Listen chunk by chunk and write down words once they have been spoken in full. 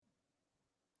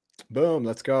Boom,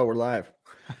 let's go. We're live.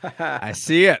 I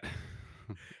see it.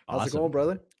 How's it Awesome. going,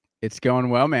 brother? It's going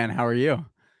well, man. How are you?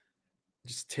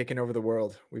 Just taking over the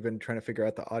world. We've been trying to figure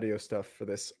out the audio stuff for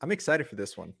this. I'm excited for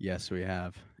this one. Yes, we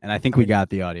have. And I think I we mean, got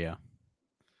the audio.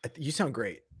 You sound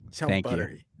great. You sound Thank you.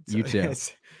 buttery. You too.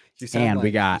 You sound And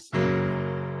we like got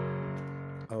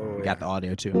oh the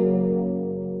audio too.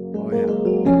 yeah.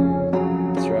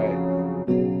 That's right.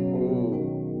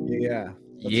 Oh yeah. That's right.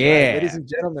 Ladies and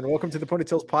gentlemen, welcome to the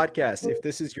Ponytails Podcast. If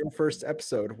this is your first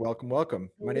episode, welcome.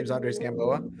 My name is Andres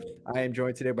Gamboa. I am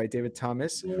joined today by David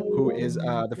Thomas, who is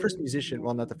the first musician,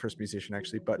 well, not the first musician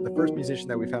actually, but the first musician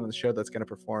that we've had on the show that's going to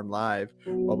perform live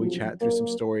while we chat through some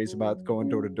stories about going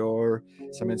door to door,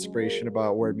 some inspiration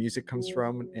about where music comes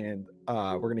from, and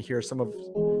we're going to hear some of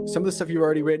the stuff you've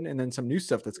already written and then some new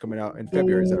stuff that's coming out in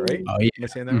February. Is that right? Oh, yeah. Am I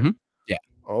saying that right? Mm-hmm. Yeah.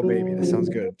 Oh, baby, that sounds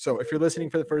good. So if you're listening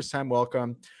for the first time,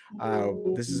 welcome.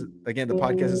 This is, again, the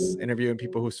podcast is interviewing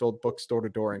people who sold books door to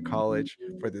door in college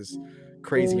for this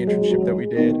crazy internship that we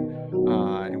did.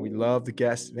 And we love the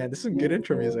guests. Man, this is some good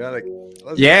intro music. Right?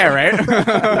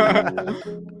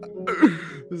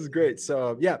 This is great.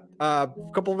 So, yeah, a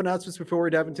couple of announcements before we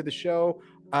dive into the show.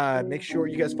 Make sure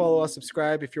you guys follow us,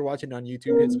 subscribe. If you're watching on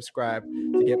YouTube, hit subscribe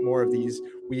to get more of these.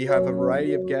 We have a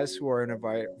variety of guests who are in a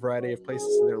variety of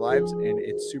places in their lives, and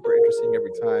it's super interesting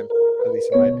every time, at least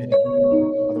in my opinion.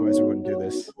 Otherwise, we wouldn't do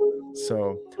this.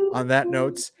 So on that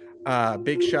note,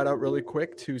 big shout out really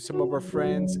quick to some of our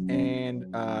friends and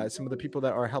some of the people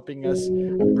that are helping us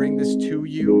bring this to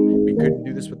you. We couldn't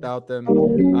do this without them.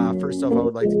 First off, I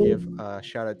would like to give a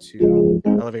shout out to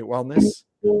Elevate Wellness.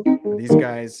 These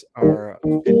guys are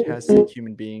fantastic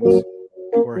human beings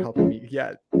who are helping me.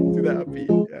 Yeah, do that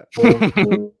upbeat. Yeah.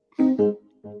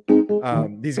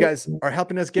 These guys are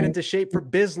helping us get into shape for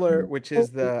Bizzler, which is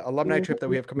the alumni trip that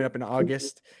we have coming up in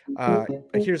August. But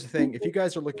here's the thing. If you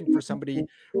guys are looking for somebody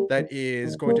that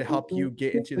is going to help you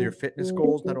get into your fitness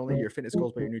goals, not only your fitness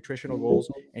goals, but your nutritional goals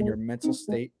and your mental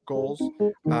state goals,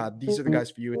 these are the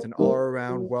guys for you. It's an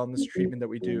all-around wellness treatment that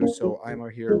we do. So I'm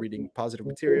out here reading positive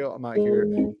material. I'm out here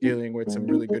dealing with some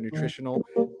really good nutritional,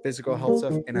 physical health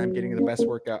stuff, and I'm getting the best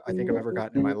workout I think I've ever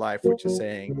gotten in my life, which is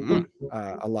saying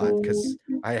a lot because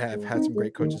I have had some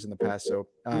great coaches in the past. So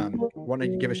want to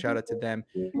give a shout out to them.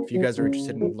 If you guys are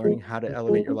interested in learning how to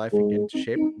elevate your life and get into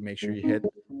shape, make sure you hit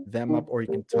them up, or you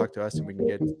can talk to us and we can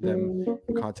get them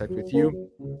in contact with you.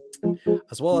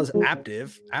 As well as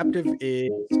Aptiv. Aptiv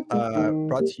is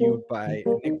brought to you by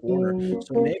Nick Warner.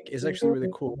 So Nick is actually really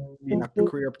cool. Being a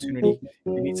career opportunity. If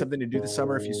you need something to do this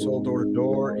summer, if you sold door to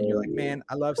door and you're like, man,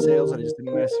 I love sales, I just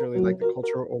didn't necessarily like the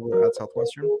culture over at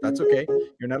Southwestern, that's okay.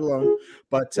 You're not alone.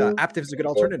 But Aptiv is a good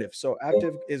alternative. So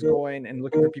Aptiv is going and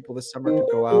looking for people this summer to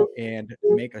go out and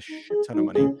make a shit ton of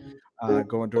money.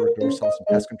 Going door to door, selling some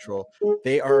pest control.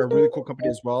 They are a really cool company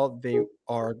as well. They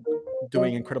are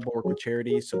doing incredible work with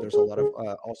charities. So there's a lot of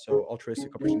also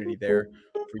altruistic opportunity there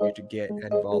for you to get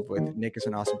involved with. Nick is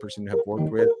an awesome person to have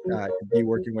worked with, to be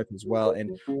working with as well.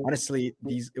 And honestly,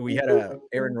 we had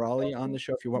Aaron Raleigh on the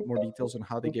show. If you want more details on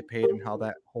how they get paid and how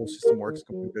that whole system works,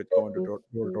 going to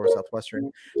door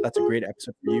Southwestern. That's a great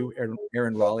episode for you,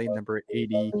 Aaron Raleigh, number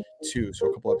 82. So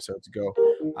a couple episodes ago.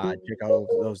 Check out all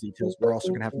of those details. We're also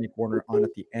going to have Nick Warner on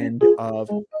at the end of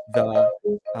the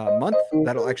month.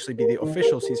 That'll actually be the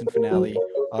official season finale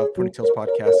of Ponytails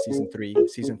Podcast Season 3.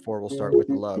 Season 4 will start with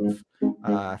the Love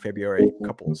February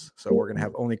couples. So we're going to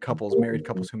have only couples, married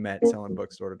couples who met selling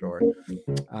books door to door.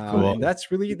 Cool. And that's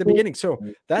really the beginning. So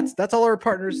that's all our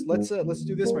partners. Let's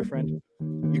do this, my friend.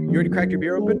 You already cracked your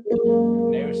beer open?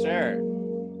 No, sir.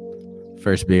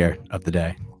 First beer of the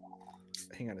day.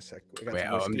 Hang on a sec. Wait,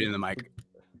 I'm doing the mic.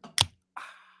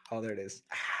 Oh, there it is.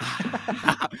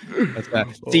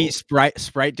 See,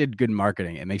 Sprite did good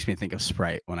marketing. It makes me think of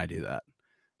Sprite when I do that.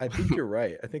 I think you're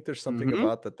right. I think there's something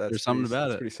about that. There's something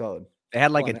about it. Pretty solid. They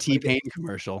had like a T-Pain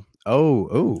commercial.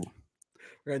 Oh.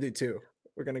 We're gonna do two.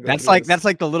 We're gonna go. That's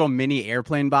like the little mini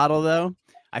airplane bottle, though.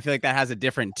 I feel like that has a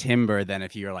different timbre than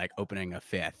if you're like opening a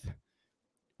fifth,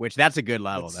 which that's a good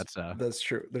level. That's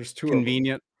true. There's two.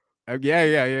 Convenient.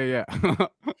 Yeah.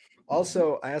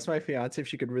 Also, I asked my fiance if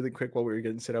she could really quick while we were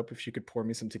getting set up, if she could pour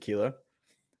me some tequila.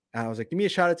 And I was like, give me a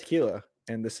shot of tequila.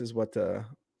 And this is what a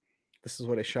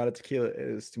shot of tequila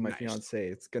is to my fiance.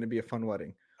 It's going to be a fun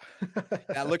wedding.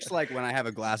 That looks like when I have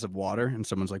a glass of water and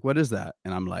someone's like, what is that?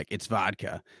 And I'm like, it's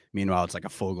vodka. Meanwhile, it's like a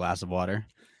full glass of water.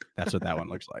 That's what that one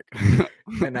looks like.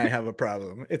 And I have a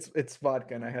problem. It's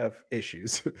vodka and I have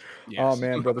issues. Yes. Oh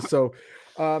man, brother. So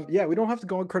we don't have to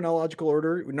go in chronological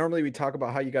order. Normally we talk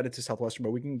about how you got into Southwestern,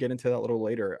 but we can get into that a little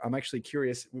later. I'm actually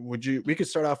curious. We could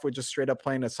start off with just straight up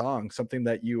playing a song, something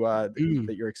that you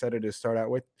that you're excited to start out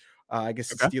with. I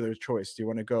guess it's Okay. dealer's choice. Do you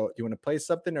want to go? Do you want to play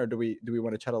something, or do we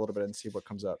want to chat a little bit and see what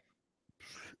comes up?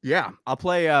 Yeah, I'll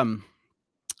play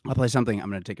something. I'm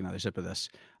gonna take another sip of this.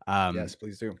 Yes,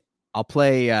 please do. I'll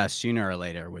play Sooner or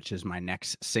Later, which is my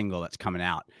next single that's coming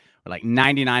out. We're like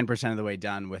 99% of the way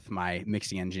done with my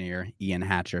mixing engineer, Ian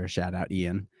Hatcher. Shout out,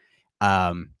 Ian.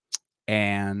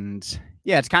 And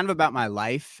yeah, it's kind of about my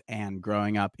life and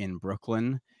growing up in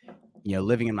Brooklyn,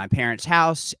 living in my parents'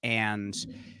 house. And,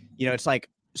 it's like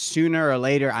sooner or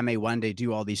later, I may one day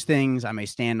do all these things. I may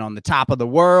stand on the top of the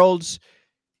world,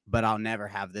 but I'll never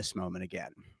have this moment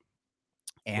again.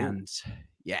 And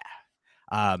yeah.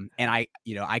 And I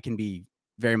can be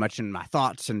very much in my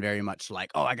thoughts and very much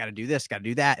like, oh, I got to do this, got to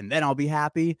do that, and then I'll be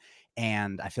happy.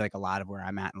 And I feel like a lot of where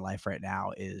I'm at in life right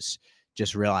now is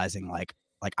just realizing like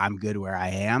I'm good where I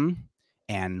am.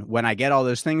 And when I get all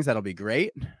those things, that'll be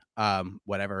great.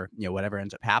 Whatever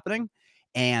ends up happening,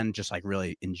 and just like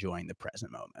really enjoying the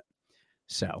present moment.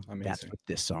 So that's what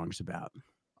this song's about.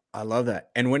 I love that.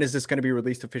 And when is this going to be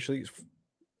released officially?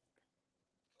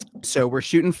 So we're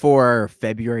shooting for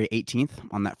February 18th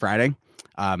on that Friday.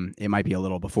 It might be a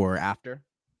little before or after,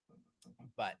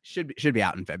 but should be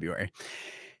out in February.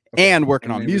 Okay. And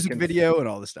working on music video and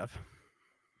all this stuff.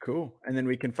 Cool. And then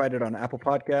we can find it on Apple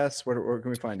Podcasts. Where can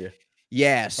we find you?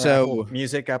 Yeah, so Apple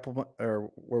Music, or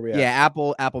where we at? Yeah,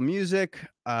 Apple Music,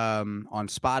 on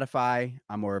Spotify.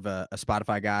 I'm more of a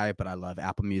Spotify guy, but I love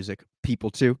Apple Music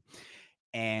people too.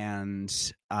 And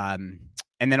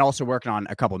then also working on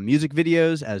a couple of music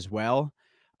videos as well.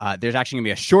 There's actually gonna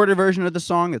be a shorter version of the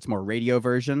song that's more radio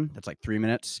version. That's like 3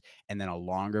 minutes, and then a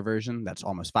longer version that's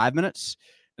almost 5 minutes.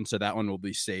 And so that one will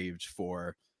be saved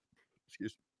for,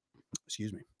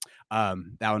 excuse me.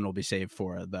 That one will be saved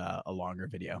for a longer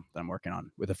video that I'm working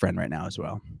on with a friend right now as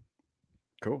well.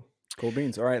 Cool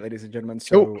beans. All right, ladies and gentlemen.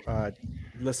 So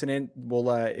listen in. Well,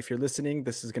 if you're listening,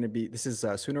 this is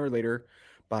Sooner or Later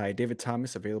by David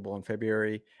Thomas, available on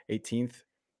February 18th,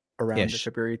 around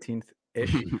February 18th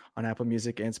ish on Apple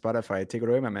Music and Spotify. Take it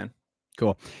away, my man.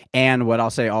 Cool. And what I'll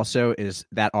say also is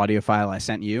that audio file I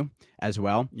sent you as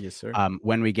well. Yes, sir.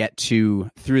 When we get through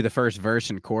the first verse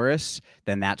and chorus,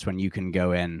 then that's when you can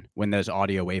go in when those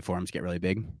audio waveforms get really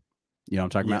big. You know what I'm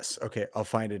talking about? Yes. Okay. I'll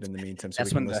find it in the meantime. So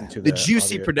that's we can when listen to the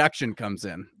juicy audio production comes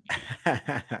in.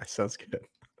 Sounds good.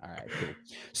 All right, cool.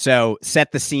 So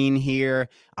set the scene here.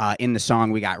 In the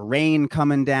song, we got rain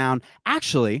coming down.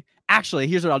 Actually,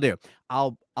 here's what I'll do.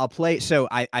 I'll play. So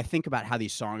I think about how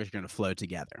these songs are going to flow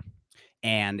together.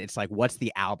 And it's like, what's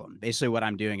the album? Basically, what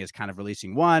I'm doing is kind of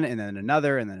releasing one and then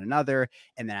another and then another.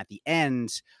 And then at the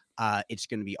end, it's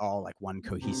going to be all like one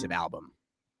cohesive album.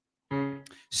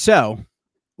 So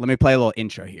let me play a little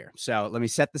intro here. So let me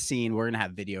set the scene. We're going to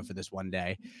have video for this one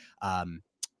day.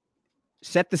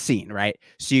 Set the scene, right?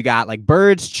 So you got like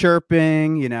birds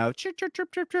chirping, chirp, chirp,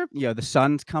 chirp, chirp, chirp. The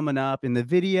sun's coming up in the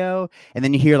video. And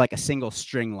then you hear like a single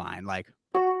string line, like,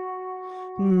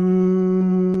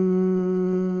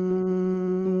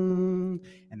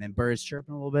 and then birds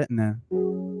chirping a little bit, and then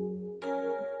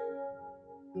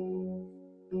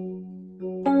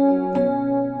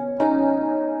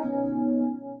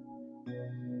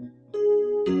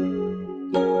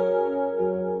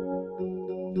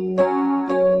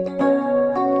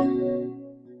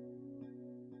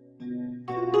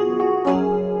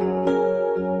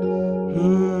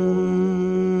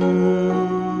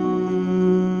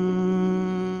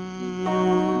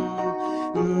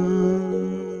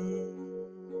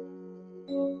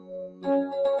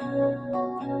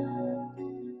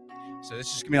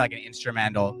be like an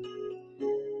instrumental,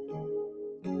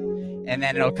 and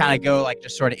then it'll kind of go like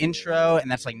just sort of intro, and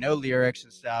that's like no lyrics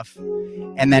and stuff,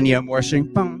 and then more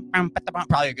string,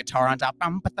 probably a guitar on top,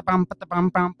 so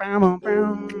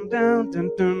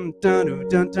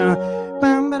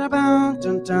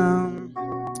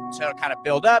it'll kind of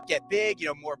build up, get big,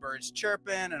 more birds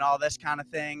chirping and all this kind of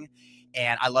thing.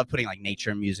 And I love putting like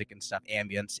nature music and stuff,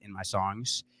 ambience in my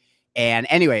songs. And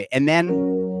anyway, and then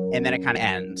it kind of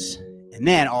ends. And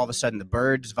then all of a sudden the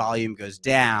birds volume goes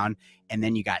down, and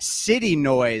then you got city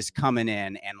noise coming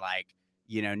in, and like,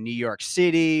 New York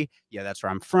City. Yeah, that's where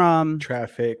I'm from.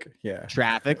 Traffic. Yeah.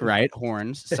 Traffic, right?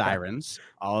 Horns, sirens,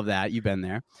 all of that. You've been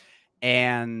there.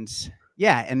 And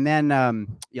yeah. And then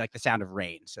you like the sound of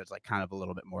rain. So it's like kind of a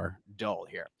little bit more dull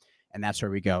here. And that's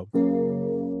where we go.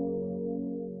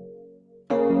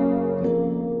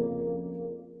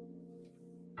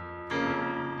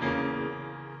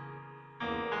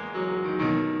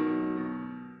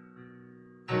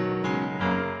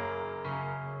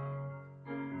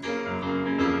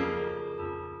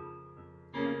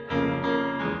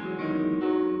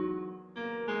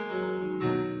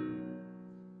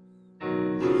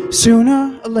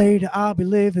 Sooner or later I'll be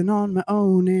living on my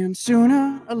own, and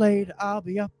sooner or later I'll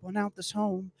be up and out this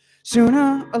home.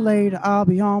 Sooner or later I'll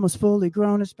be almost fully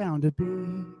grown, it's bound to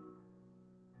be.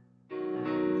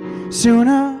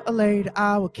 Sooner or later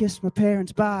I will kiss my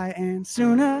parents bye, and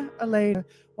sooner or later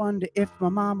wonder if my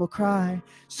mom will cry.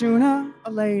 Sooner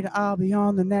or later I'll be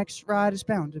on the next ride, it's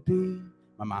bound to be.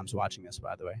 My mom's watching this,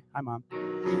 by the way. Hi, Mom.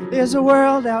 There's a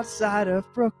world outside of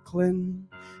Brooklyn.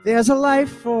 There's a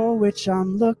life for which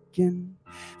I'm looking.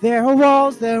 There are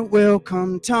walls that will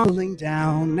come tumbling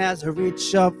down as I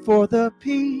reach up for the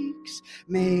peaks.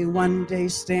 May one day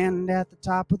stand at the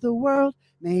top of the world.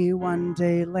 May one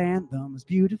day land the most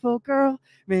beautiful girl.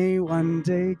 May one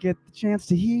day get the chance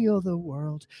to heal the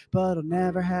world, but I'll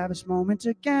never have this moment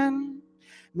again.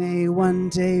 May one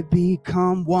day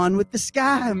become one with the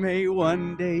sky. May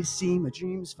one day see my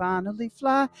dreams finally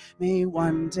fly. May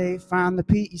one day find the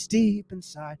peace deep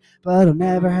inside, but I'll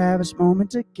never have this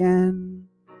moment again.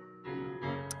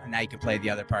 And now you can play the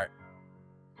other part.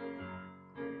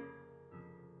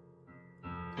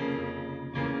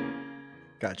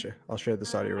 Gotcha. I'll share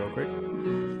this audio real quick.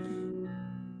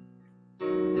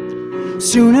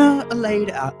 Sooner or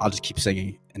later, I'll just keep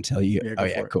singing until you. Yeah, oh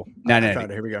yeah, for it. cool. No.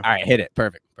 Here we go. All right, hit it.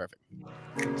 Perfect.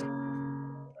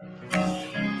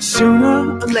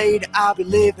 Sooner or later, I'll be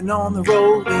living on the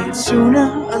road, and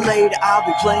sooner or later, I'll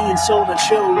be playing sold out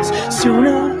shows.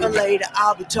 Sooner or later,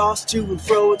 I'll be tossed to and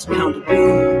fro. It's bound to be.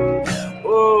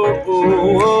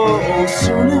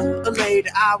 Sooner or later,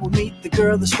 I will meet the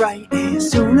girl that's right. And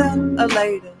sooner or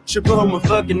later, she'll blow my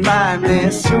fucking mind.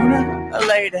 And sooner or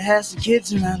later, have some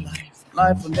kids in my life.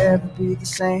 Life will never be the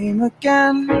same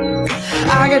again.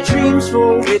 I got dreams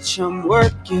for which I'm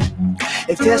working.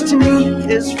 If destiny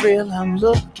is real, I'm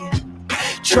looking.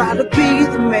 Try to be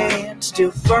the man,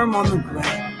 still firm on the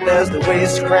ground as the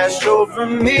waves crash over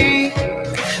me.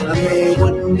 I may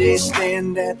one day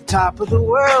stand at the top of the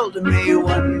world. I may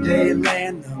one day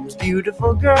land the most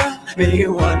beautiful girl. May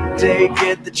one day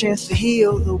get the chance to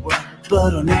heal the world,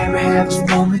 but I'll never have this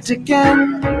moment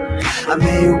again. I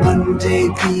may one day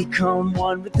become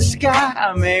one with the sky.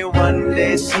 I may one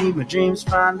day see my dreams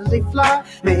finally fly.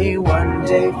 May one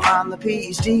day find the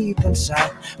peace deep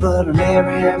inside, but I'll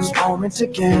never have this moment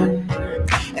again.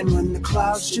 And when the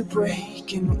clouds do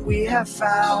break and we have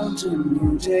found a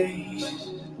new day,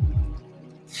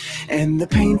 and the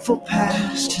painful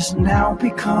past has now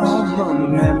become a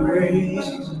memory,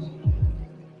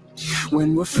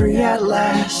 when we're free at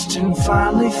last and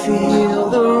finally feel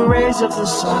the rays of the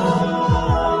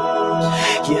sun,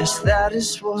 yes, that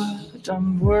is what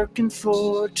I'm working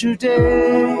for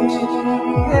today.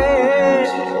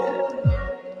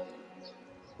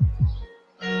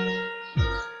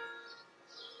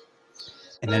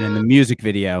 And then in the music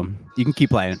video, you can keep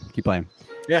playing.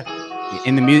 Yeah.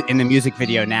 In the music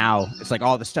video now, it's like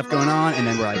all the stuff going on, and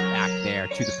then we're like back there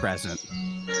to the present.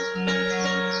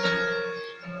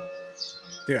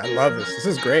 Dude, I love this. This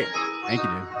is great. Thank you,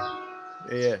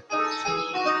 dude. Yeah.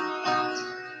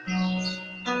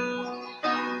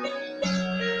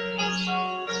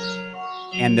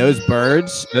 And those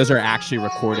birds, those are actually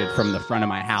recorded from the front of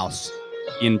my house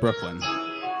in Brooklyn.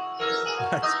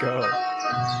 Let's go.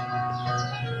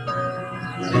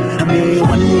 I may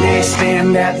one day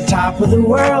stand at the top of the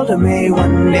world. I may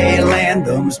one day land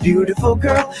the most beautiful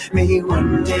girl. May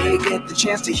one day get the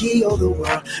chance to heal the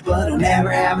world, but I'll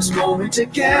never have this moment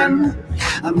again.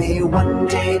 I may one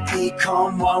day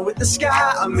become one with the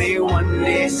sky. I may one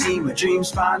day see my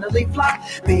dreams finally fly.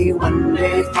 May one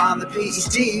day find the peace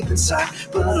deep inside,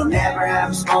 but I'll never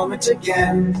have this moment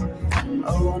again.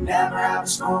 Oh, I'll never have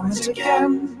this moment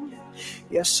again.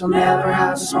 Yes, I'll never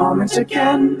have this moment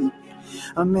again.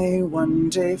 I may one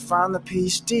day find the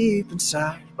peace deep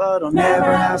inside, but I'll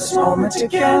never have this moment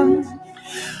again.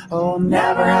 Oh, I'll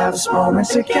never have this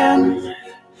moment again.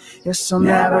 Yes, I'll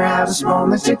never have this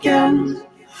moment again.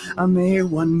 I may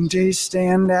one day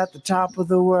stand at the top of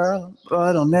the world,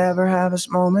 but I'll never have this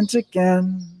moment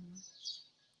again.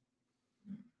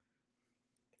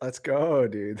 Let's go,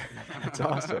 dude. That's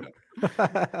awesome.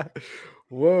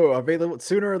 Whoa, available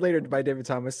sooner or later by David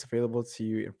Thomas, available to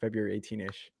you in February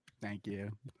 18-ish. Thank you.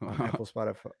 On Apple,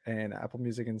 Spotify, and Apple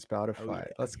Music and Spotify. Oh, yeah.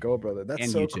 Let's go, brother. That's And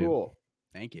so YouTube. cool.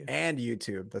 Thank you. And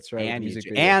YouTube. That's right. And music YouTube.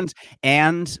 video.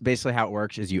 And basically how it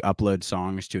works is you upload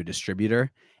songs to a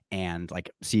distributor, and like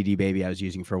CD Baby I was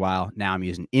using for a while. Now I'm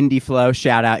using IndieFlow.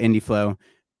 Shout out IndieFlow.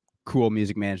 Cool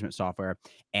music management software.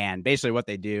 And basically what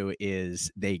they do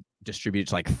is they distribute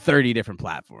to like 30 different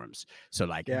platforms. So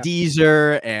like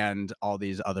Deezer and all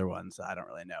these other ones. I don't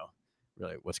really know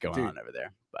what's going on over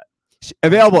there, but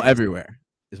available everywhere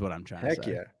is what I'm trying to say. Heck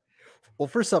yeah. Well,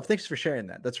 first off, thanks for sharing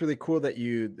that. That's really cool that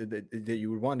that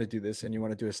you would want to do this and you want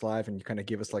to do this live and you kind of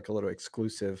give us like a little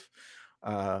exclusive,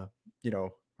 uh,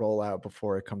 rollout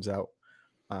before it comes out.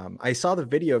 I saw the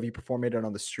video of you performing it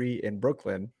on the street in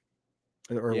Brooklyn.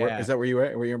 Or where Yeah. is that where you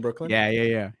were? Were you in Brooklyn? Yeah, yeah,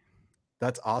 yeah.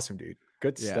 That's awesome, dude.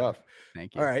 Good Yeah. stuff.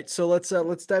 Thank All you. right, so let's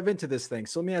dive into this thing.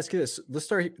 So let me ask you this. Let's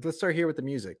start here with the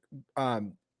music.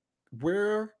 Um,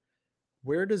 where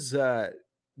where does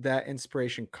that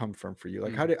inspiration come from for you?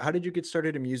 Like Mm. how did you get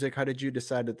started in music? How did you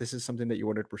decide that this is something that you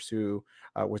wanted to pursue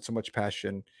with so much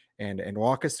passion? And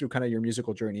walk us through kind of your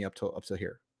musical journey up to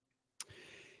here.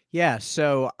 Yeah,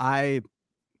 so I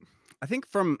think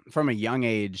from a young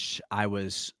age, I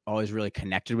was always really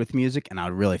connected with music, and I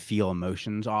would really feel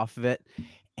emotions off of it,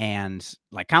 and,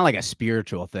 like, kinda like a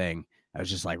spiritual thing. I was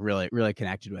just, like, really, really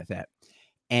connected with it,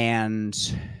 and,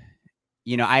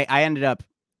 I ended up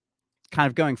kind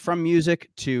of going from music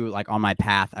to, like, on my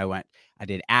path, I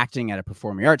did acting at a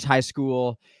performing arts high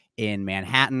school in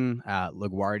Manhattan,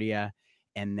 LaGuardia,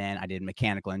 and then I did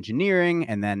mechanical engineering,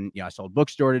 and then, I sold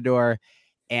books door to door,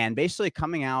 and basically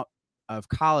coming out of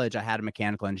college, I had a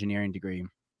mechanical engineering degree,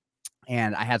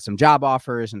 and I had some job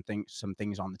offers and some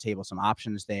things on the table, some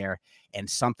options there, and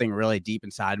something really deep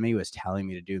inside me was telling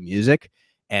me to do music.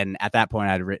 And at that point,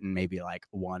 I'd written maybe like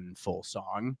one full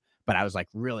song, but I was like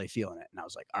really feeling it, and I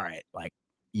was like, all right, like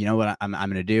you know what I'm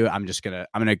gonna do? I'm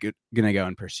gonna go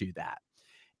and pursue that.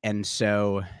 And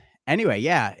so, anyway,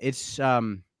 yeah, it's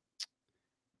been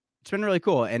really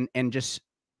cool, and just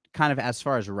kind of as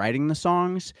far as writing the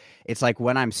songs, it's like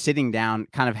when I'm sitting down,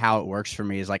 kind of how it works for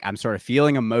me is like I'm sort of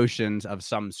feeling emotions of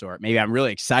some sort. Maybe I'm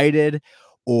really excited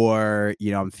or,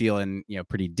 I'm feeling,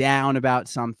 pretty down about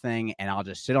something, and I'll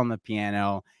just sit on the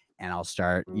piano and I'll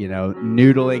start,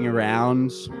 noodling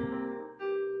around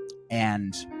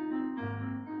and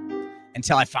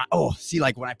until I find, oh, see,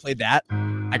 like when I played that,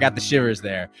 I got the shivers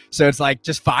there. So it's like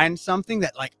just find something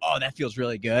that like, oh, that feels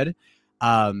really good.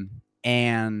 Um,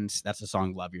 and that's the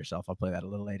song Love Yourself. I'll play that a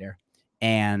little later.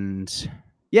 And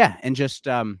yeah, and just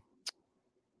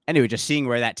anyway, just seeing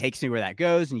where that takes me, where that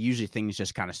goes, and usually things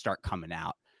just kind of start coming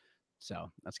out.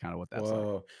 So that's kind of what that's like.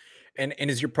 Whoa. And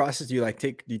is your process, do you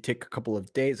take a couple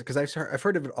of days? Because I've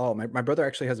heard of it all. My brother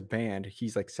actually has a band.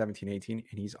 He's like 17, 18,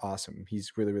 and he's awesome.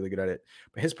 He's really, really good at it.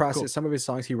 But his Cool. process, some of his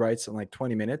songs he writes in like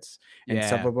 20 minutes, and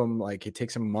some Yeah. of them like it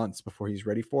takes him months before he's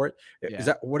ready for it. Is Yeah.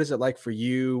 that what is it like for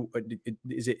you?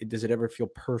 Does it ever feel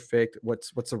perfect?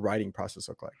 What's the writing process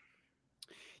look like?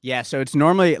 Yeah, so it's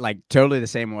normally like totally the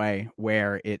same way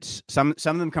where it's some of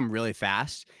them come really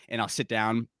fast and I'll sit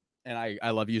down and I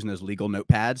love using those legal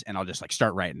notepads and I'll just like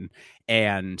start writing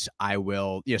and I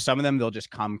will, some of them they'll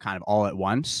just come kind of all at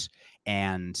once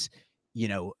and you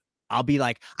know, I'll be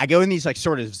like I go in these like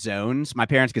sort of zones. My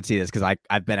parents could see this because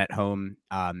I've been at home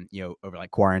over like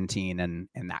quarantine and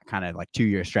that kind of like 2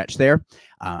 year stretch there.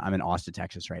 I'm in Austin,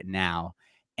 Texas right now.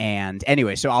 And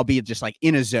anyway, so I'll be just like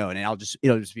in a zone and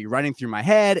it'll just be running through my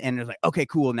head. And it's like, okay,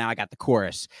 cool. Now I got the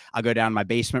chorus. I'll go down to my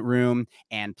basement room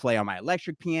and play on my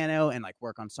electric piano and like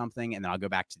work on something. And then I'll go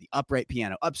back to the upright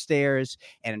piano upstairs.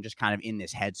 And I'm just kind of in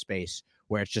this headspace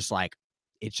where it's just like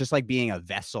being a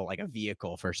vessel, like a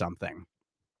vehicle for something.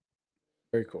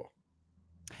 Very cool.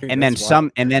 Dude, And then that's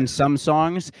wild. some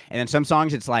songs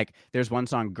it's like there's one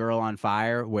song Girl on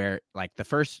Fire where like the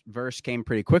first verse came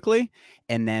pretty quickly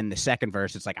and then the second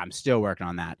verse it's like I'm still working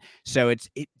on that. So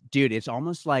it's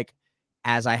almost like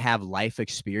as I have life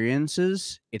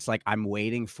experiences, it's like I'm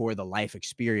waiting for the life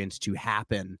experience to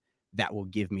happen that will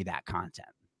give me that content.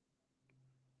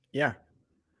 Yeah.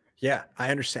 Yeah, I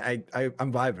understand.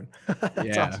 I'm vibing.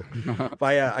 That's Yeah. awesome.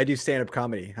 I do stand up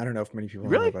comedy. I don't know if many people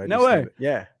know, Really? but I do No stand way. up.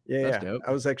 Yeah, yeah, That's yeah. dope.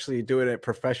 I was actually doing it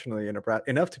professionally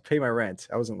enough to pay my rent.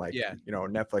 I wasn't like Yeah.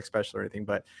 Netflix special or anything,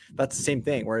 but that's the same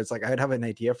thing. Where it's like I'd have an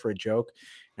idea for a joke,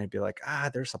 and I'd be like,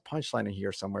 there's a punchline in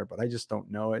here somewhere, but I just don't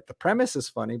know it. The premise is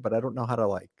funny, but I don't know how to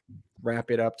like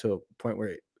wrap it up to a point where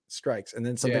it strikes. And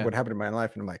then something Yeah. would happen in my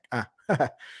life, and I'm like,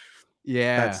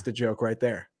 Yeah. that's the joke right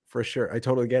there for sure. I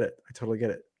totally get it. I totally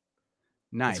get it.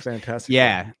 That's Nice. fantastic, though.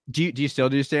 Yeah. Do you still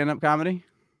do stand-up comedy?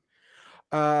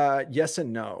 Yes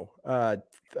and no.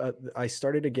 I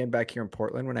started again back here in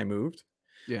Portland when I moved.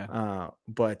 Yeah.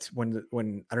 But when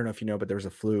I don't know if you know, but there was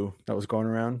a flu that was going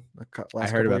around the I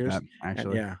last heard couple of about years, that and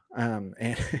actually. yeah, and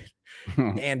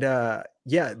and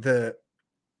yeah, the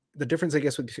difference I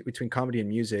guess between comedy and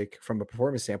music from a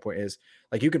performance standpoint is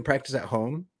like you can practice at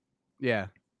home Yeah.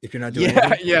 if you're not doing Yeah,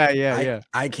 anything. yeah, yeah, I yeah.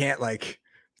 I can't like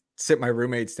sit my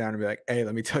roommates down and be like, "Hey,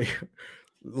 let me tell you,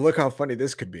 look how funny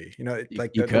this could be." Like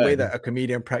You the way could. that a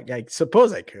comedian I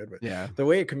suppose I could, but Yeah. the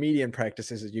way a comedian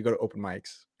practices is you go to open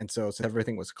mics. And so since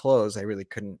everything was closed, I really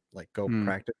couldn't like go Mm.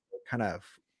 practice. kind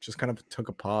of took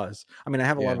a pause. I mean, I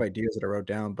have a lot Yeah. of ideas that I wrote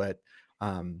down, but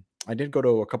I did go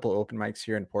to a couple of open mics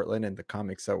here in Portland, and the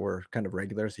comics that were kind of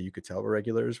regulars, that you could tell were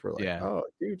regulars, were like, Yeah. "Oh,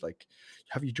 dude, like,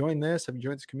 have you joined this? Have you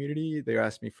joined this community?" They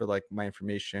asked me for like my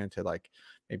information to like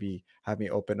maybe have me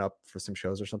open up for some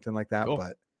shows or something like that. Cool.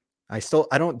 But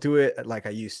I don't do it like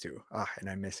I used to, and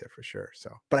I miss it for sure.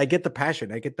 So, but I get the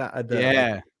passion, I get the like,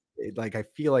 Yeah. like I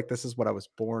feel like this is what I was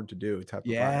born to do, type of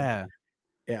vibe. Yeah.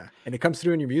 Yeah, and it comes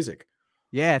through in your music.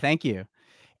 Yeah. Thank you.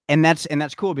 And that's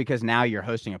cool because now you're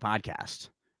hosting a podcast,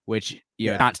 which,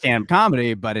 Yeah, not stand-up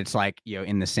comedy, but it's like,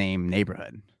 in the same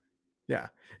neighborhood. yeah,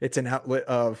 it's an outlet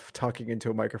of talking into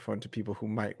a microphone to people who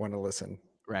might want to listen,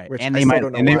 Right. which And I they still might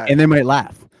don't know and they why. and they might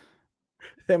laugh,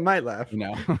 They might laugh, you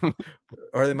know.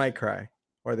 or they might cry,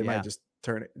 or they might Yeah. just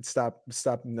turn it, stop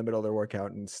in the middle of their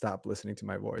workout and stop listening to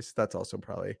my voice. That's also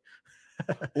probably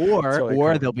Or totally or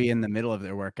common. they'll be in the middle of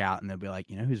their workout and they'll be like,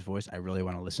 "You know whose voice I really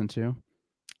want to listen to?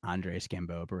 Andres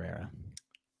Gamboa Barrera."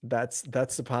 That's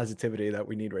the positivity that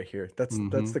we need right here. That's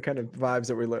Mhm. the kind of vibes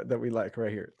that we like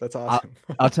right here. That's I'll awesome.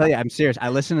 I'll tell you, I'm serious. I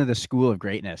listen to the School of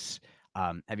Greatness.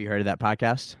 Have you heard of that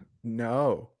podcast?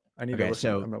 No, I need to Okay, listen.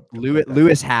 so I'm gonna Lewis write that down.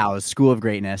 Lewis Howes, School of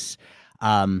Greatness,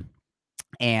 um,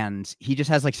 and he just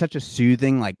has like such a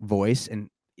soothing like voice, and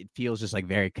it feels just like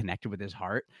very connected with his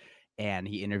heart. And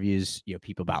he interviews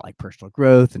people about like personal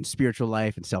growth and spiritual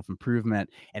life and self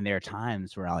improvement. And there are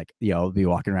times where I like I'll be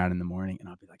walking around in the morning and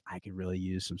I'll be like, I could really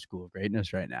use some School of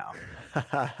Greatness right now,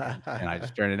 and I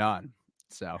just turn it on.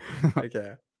 So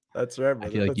Okay, that's right, I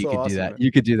brother. feel like That's you so could do awesome, that. man.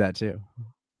 You could do that too.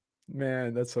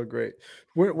 Man, that's so great.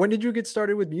 When did you get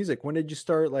started with music? When did you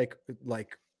start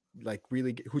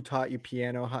really who taught you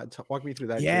piano? Walk me through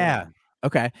that journey. Yeah.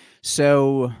 Okay.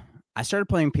 So I started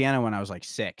playing piano when I was like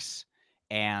 6.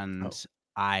 And Oh,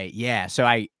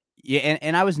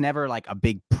 and I was never like a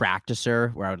big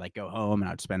practicer where I would like go home and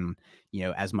I would spend,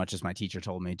 as much as my teacher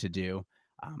told me to do,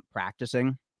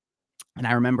 practicing. And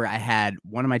I remember I had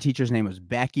one of my teachers' name was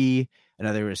Becky,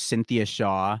 another was Cynthia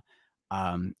Shaw.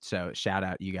 So shout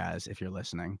out you guys if you're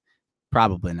listening.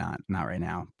 Probably not right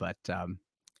now, but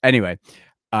anyway,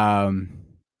 um,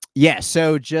 yeah.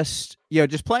 So just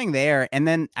playing there, and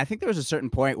then I think there was a certain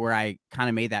point where I kind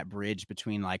of made that bridge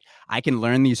between like I can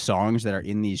learn these songs that are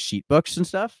in these sheet books and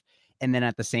stuff, and then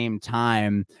at the same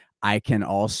time I can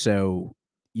also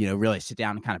really sit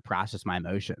down and kind of process my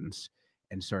emotions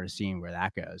and sort of seeing where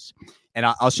that goes. And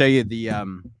I'll show you the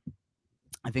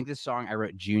I think this song I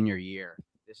wrote junior year.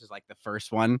 This is like the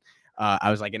first one.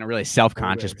 I was like in a really oh,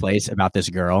 self-conscious baby. place about this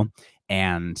girl.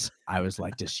 And I was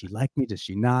like, does she like me? Does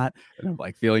she not? And I'm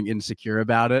like feeling insecure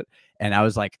about it. And I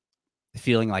was like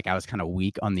feeling like I was kind of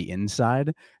weak on the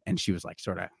inside. And she was like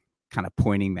sort of kind of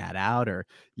pointing that out, or,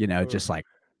 Ugh. just like,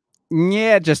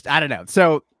 yeah, just, I don't know.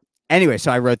 So anyway,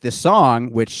 so I wrote this song,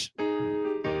 which,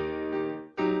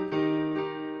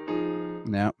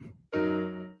 no,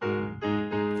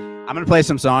 I'm going to play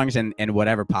some songs and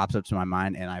whatever pops up to my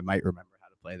mind, and I might remember how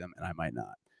to play them and I might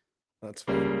not. That's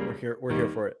fine. We're here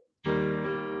for it.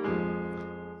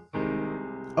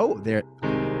 Oh, there.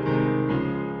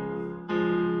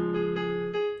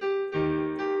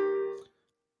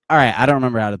 All right, I don't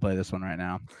remember how to play this one right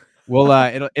now. Well,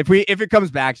 it'll if it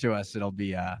comes back to us, it'll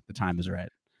be the time is right.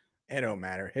 It don't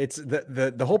matter. It's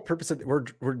the whole purpose of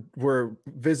we're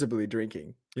visibly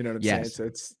drinking. You know what I'm saying? Yes. So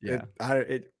it's Yeah.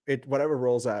 it whatever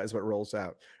rolls out is what rolls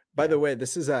out. By Yeah. the way,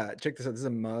 this is check this out. This is a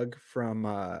mug from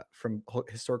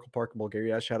Historical Park in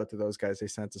Bulgaria. Shout out to those guys. They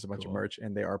sent us a bunch of Cool. merch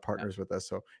and they are Yeah. partners with us.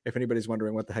 So if anybody's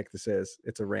wondering what the heck this is,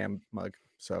 it's a Ram mug.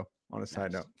 So on a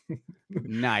side Nice. note,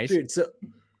 Nice. dude. So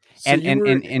And you and were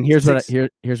and and here's six.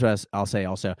 here's what I'll say.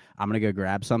 Also, I'm gonna go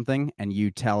grab something, and you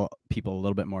tell people a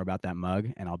little bit more about that mug,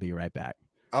 and I'll be right back.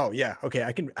 Oh yeah, okay. I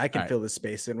All can right. fill this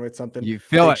space in with something. You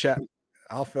fill Big it. shot.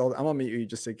 I'll fill. I'm gonna meet you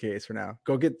just in case for now.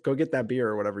 Go get that beer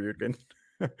or whatever you're getting.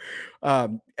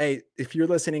 Hey, if you're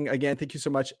listening again, thank you so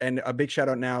much, and a big shout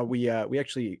out. Now we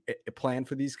actually plan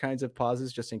for these kinds of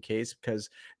pauses just in case because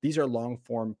these are long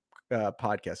form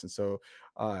podcasts, and so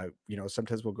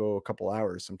sometimes we'll go a couple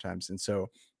hours sometimes, and so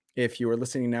if you are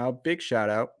listening now, big shout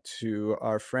out to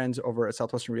our friends over at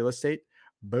Southwestern Real Estate.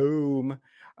 Boom.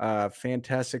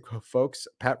 Fantastic folks.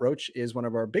 Pat Roach is one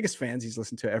of our biggest fans. He's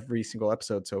listened to every single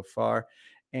episode so far.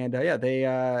 And yeah, they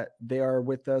are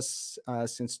with us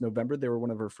since November. They were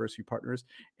one of our first few partners,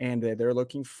 and they're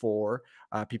looking for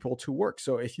people to work.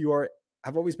 So if you are,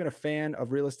 I've always been a fan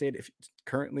of real estate. If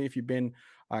you've been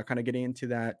kind of getting into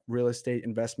that real estate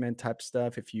investment type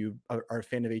stuff, if you are a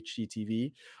fan of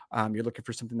HGTV, you're looking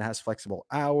for something that has flexible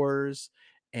hours,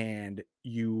 and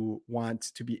you want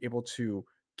to be able to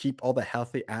keep all the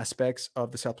healthy aspects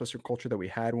of the Southwestern culture that we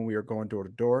had when we were going door to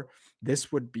door,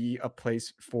 this would be a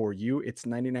place for you. It's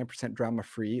 99% drama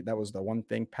free. That was the one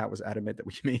thing Pat was adamant that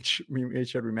we made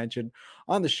sure we mentioned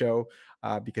on the show,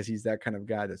 because he's that kind of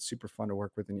guy that's super fun to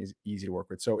work with and he's easy to work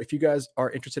with. So if you guys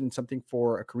are interested in something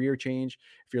for a career change,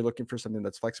 if you're looking for something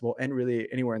that's flexible and really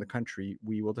anywhere in the country,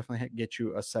 we will definitely get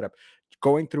you a setup.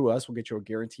 Going through us will get you a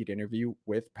guaranteed interview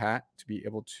with Pat to be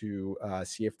able to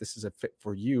see if this is a fit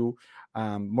for you.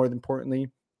 More than importantly,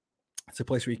 it's a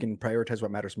place where you can prioritize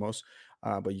what matters most,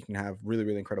 but you can have really,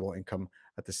 really incredible income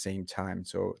at the same time.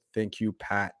 So thank you,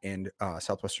 Pat and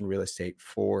Southwestern Real Estate,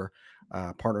 for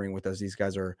partnering with us. These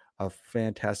guys are a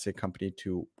fantastic company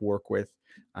to work with.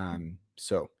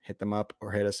 So hit them up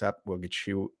or hit us up. We'll get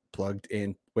you plugged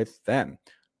in with them.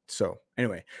 So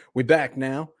anyway, we're back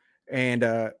now. And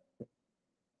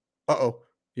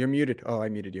you're muted. Oh, I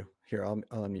muted you. Here, I'll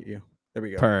unmute you. There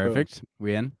we go. Perfect. Boom.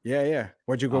 We in? Yeah.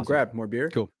 Where'd you go grab? More beer?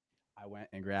 Cool. I went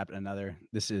and grabbed another.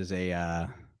 This is a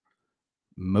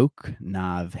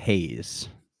Moknav Haze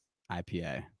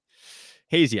IPA.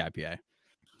 Hazy IPA.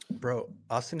 Bro,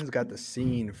 Austin has got the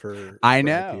scene for I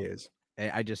know. IPAs.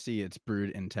 I just see it's brewed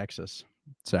in Texas.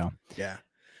 So yeah.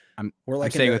 We're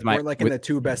like in the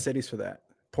two best cities for that.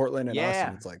 Portland and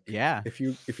Austin. It's like, if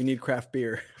you need craft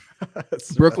beer,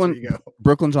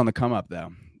 Brooklyn's on the come up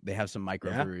though. They have some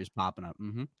microbreweries popping up.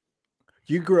 Mm-hmm.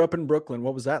 You grew up in Brooklyn.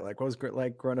 What was that like? What was it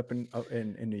like growing up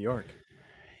in New York?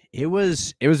 It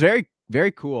was very,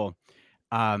 very cool.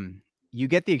 You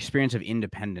get the experience of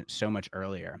independence so much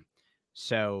earlier.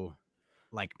 So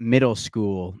like middle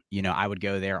school, I would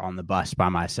go there on the bus by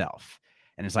myself.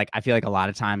 And it's like, I feel like a lot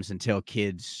of times until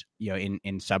kids,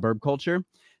 in suburb culture,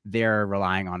 they're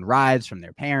relying on rides from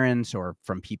their parents or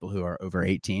from people who are over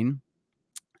 18.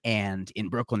 And in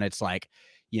Brooklyn, it's like,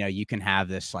 you can have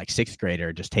this like sixth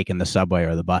grader just taking the subway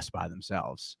or the bus by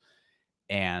themselves.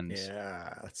 And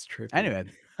yeah, that's true. Anyway,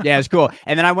 yeah, it's cool.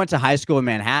 And then I went to high school in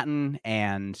Manhattan,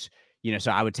 and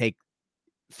so I would take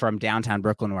from downtown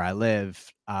Brooklyn where I live.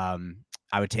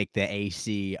 I would take the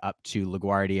AC up to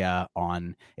LaGuardia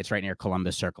it's right near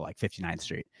Columbus Circle, like 59th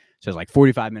Street. So it's like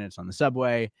 45 minutes on the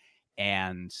subway,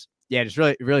 and yeah, just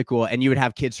really, really cool. And you would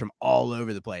have kids from all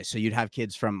over the place. So you'd have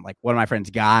kids from like one of my friends,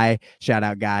 Guy, shout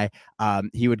out Guy.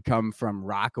 He would come from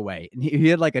Rockaway, and he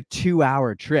had like a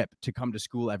 2-hour trip to come to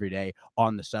school every day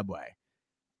on the subway.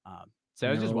 So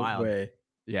it was just wild.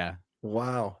 Yeah.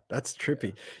 Wow. That's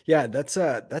trippy. Yeah. That's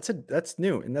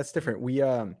new and that's different. We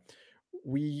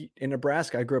in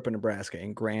Nebraska, I grew up in Nebraska,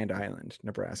 in Grand Island,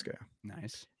 Nebraska.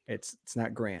 Nice. It's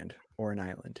not grand or an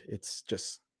island.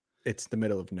 It's the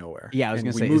middle of nowhere. Yeah, I was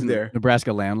going to say, isn't there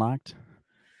Nebraska landlocked?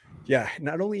 Yeah,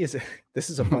 not only is it,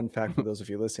 this is a fun fact for those of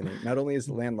you listening, not only is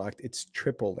it landlocked, it's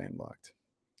triple landlocked,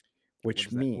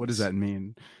 which means... What does that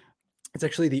mean? It's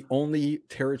actually the only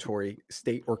territory,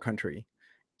 state, or country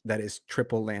that is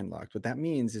triple landlocked. What that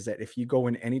means is that if you go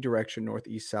in any direction, north,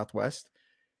 east, southwest,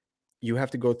 you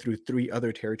have to go through 3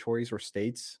 other territories or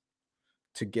states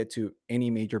to get to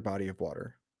any major body of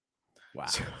water. Wow.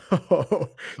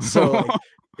 So like,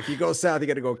 if you go south, you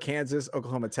got to go Kansas,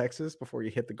 Oklahoma, Texas before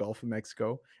you hit the Gulf of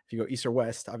Mexico. If you go east or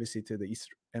west, obviously to the east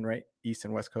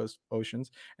and west coast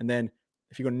oceans. And then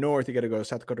if you go north, you got to go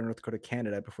South Dakota, North Dakota,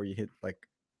 Canada before you hit like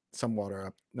some water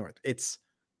up north. It's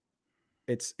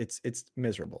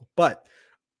miserable, but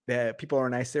people are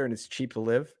nice there and it's cheap to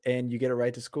live, and you get a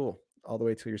ride to school all the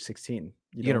way till you're 16.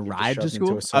 You get a ride to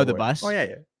school? Oh, the bus? Oh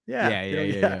yeah.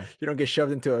 You don't get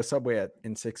shoved into a subway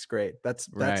in 6th grade. That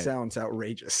sounds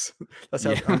outrageous. That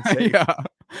sounds unsafe. Yeah.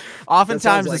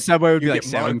 Oftentimes the subway would be like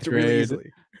 7th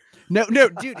grade. No,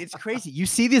 dude, it's crazy. You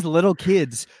see these little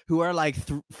kids who are like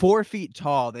 4 feet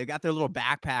tall. They've got their little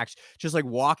backpacks, just like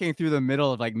walking through the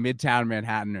middle of like Midtown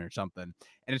Manhattan or something.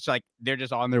 And it's like they're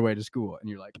just on their way to school, and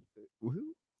you're like,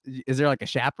 is there like a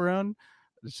chaperone?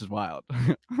 This is wild.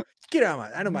 Get out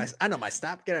of I know my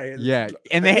stop. Get out of here. Yeah.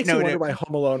 And they wonder why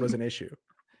Home Alone was an issue.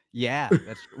 Yeah.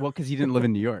 Because he didn't live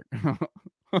in New York.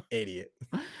 Idiot.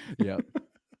 Yeah.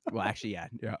 Well, actually,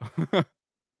 yeah.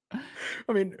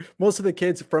 I mean, most of the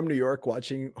kids from New York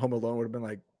watching Home Alone would have been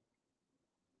like,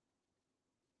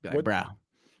 bro.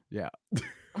 Yeah.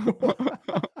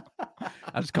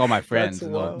 I just call my friends.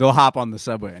 They'll hop on the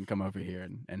subway and come over here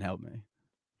and help me.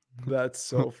 That's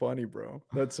so funny, bro.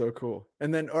 That's so cool.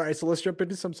 And then, all right, so let's jump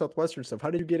into some Southwestern stuff. How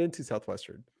did you get into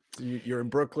Southwestern? So you're in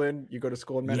Brooklyn. You go to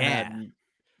school in Manhattan. Yeah.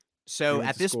 So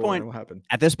at this point,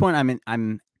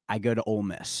 I go to Ole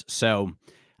Miss. So,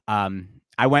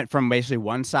 I went from basically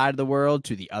one side of the world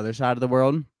to the other side of the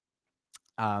world.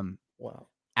 Wow.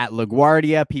 At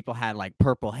LaGuardia, people had like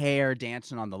purple hair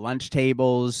dancing on the lunch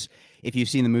tables. If you've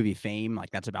seen the movie Fame,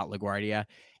 like that's about LaGuardia.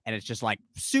 and it's just like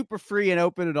super free and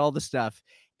open and all the stuff.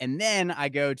 And then I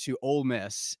go to Ole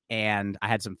Miss, and I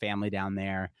had some family down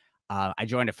there. I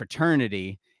joined a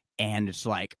fraternity, and it's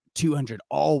like 200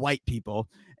 all white people,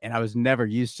 and I was never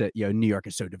used to, New York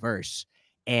is so diverse,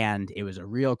 and it was a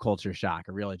real culture shock,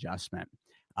 a real adjustment.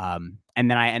 And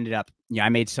then I ended up, I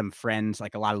made some friends,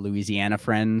 like a lot of Louisiana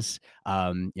friends,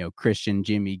 Christian,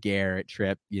 Jimmy, Garrett,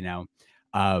 Tripp,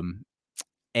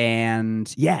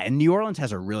 and yeah, and New Orleans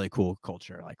has a really cool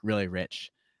culture, like really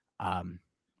rich.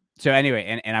 So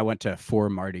anyway, and I went to 4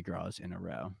 Mardi Gras in a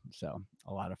row, so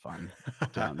a lot of fun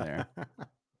down there.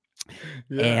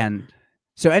 Yeah. And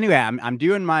so anyway, I'm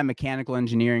doing my mechanical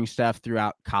engineering stuff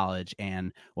throughout college,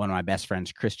 and one of my best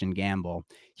friends, Christian Gamble,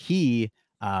 he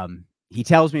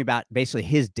tells me about basically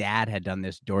his dad had done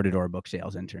this door-to-door book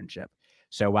sales internship.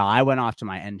 So while I went off to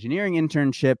my engineering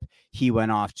internship, he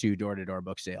went off to door-to-door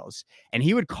book sales. And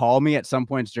he would call me at some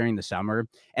points during the summer,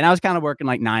 and I was kind of working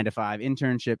like 9 to 5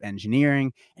 internship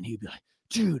engineering, and he'd be like,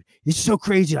 dude, it's so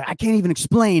crazy. Like, I can't even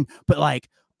explain, but like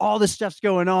all this stuff's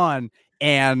going on.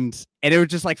 And it was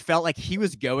just like, felt like he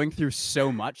was going through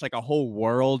so much, like a whole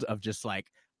world of just like,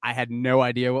 I had no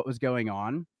idea what was going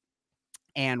on.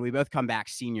 And we both come back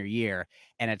senior year,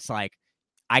 and it's like,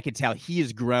 I could tell he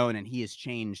has grown and he has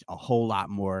changed a whole lot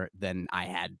more than I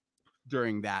had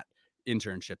during that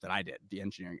internship that I did, the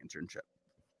engineering internship.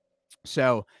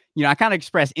 So, I kind of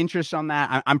express interest on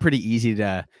that. I'm pretty easy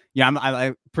to,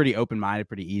 I'm pretty open-minded,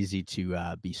 pretty easy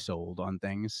to be sold on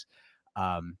things.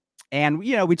 And,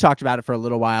 we talked about it for a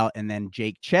little while, and then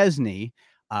Jake Chesney,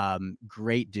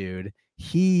 great dude.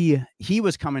 He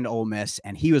was coming to Ole Miss,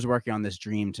 and he was working on this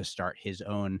dream to start his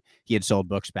own. He had sold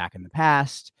books back in the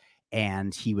past,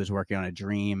 and he was working on a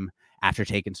dream after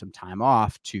taking some time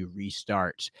off to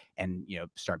restart and,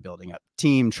 start building up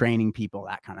team, training people,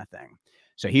 that kind of thing.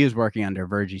 So he was working under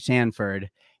Virgie Sanford.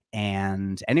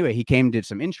 And anyway, he came, did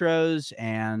some intros,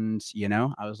 and,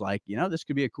 I was like, this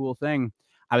could be a cool thing.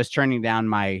 I was turning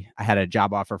down I had a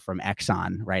job offer from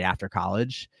Exxon right after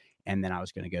college. And then I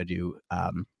was going to go do,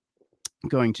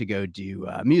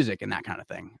 music and that kind of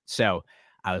thing. So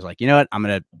I was like, you know what, I'm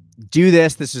going to do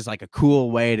this. This is like a cool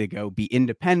way to go be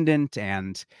independent.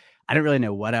 And I didn't really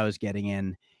know what I was getting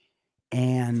in.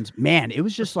 And man, it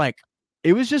was just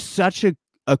such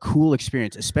a cool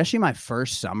experience, especially my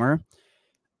first summer.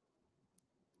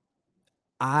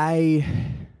 I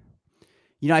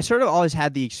sort of always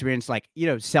had the experience, like,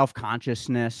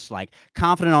 self-consciousness, like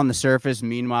confident on the surface.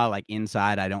 Meanwhile, like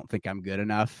inside, I don't think I'm good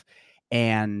enough.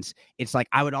 And it's like,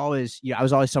 I was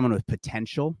always someone with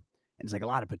potential. And it's like a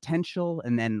lot of potential.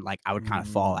 And then like, I would kind of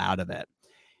fall out of it.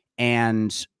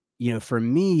 And, for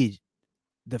me,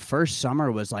 the first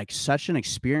summer was like such an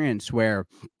experience where,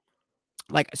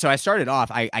 like, so I started off,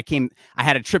 I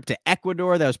had a trip to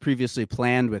Ecuador that was previously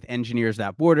planned with Engineers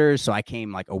Without Borders. So I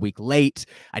came like a week late.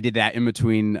 I did that in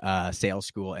between sales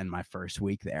school and my first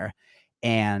week there.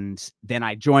 And then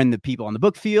I joined the people on the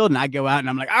book field, and I go out and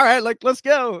I'm like, all right, like, let's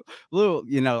go. Little,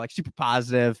 like super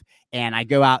positive. And I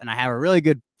go out and I have a really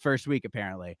good first week,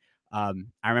 apparently. I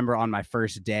remember on my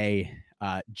first day,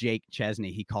 Jake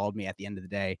Chesney, he called me at the end of the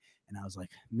day, and I was like,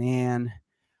 man,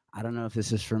 I don't know if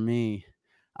this is for me.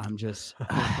 I'm just,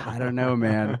 I don't know,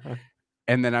 man.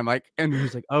 And then I'm like, and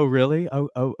he's like, oh, really?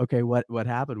 Oh, okay. What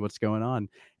happened? What's going on?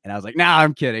 And I was like, nah,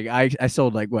 I'm kidding. I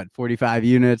sold like 45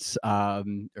 units, or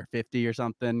 50 or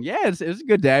something. Yeah, it was a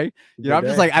good day. I'm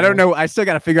just like, I don't know. I still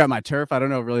got to figure out my turf. I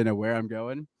don't really know where I'm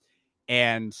going.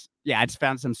 And yeah, I just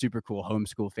found some super cool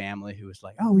homeschool family who was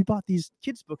like, oh, we bought these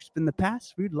kids' books in the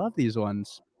past. We'd love these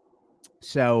ones.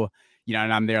 So,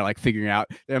 and I'm there like figuring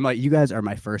out, I'm like, you guys are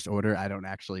my first order. I don't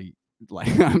actually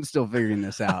like, I'm still figuring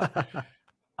this out.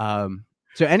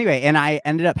 So anyway, and I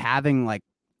ended up having like,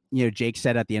 Jake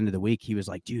said at the end of the week, he was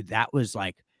like, dude, that was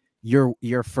like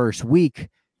your first week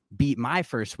beat my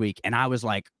first week. And I was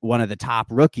like one of the top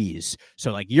rookies.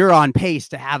 So like, you're on pace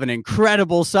to have an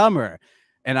incredible summer.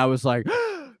 And I was like,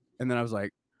 and then I was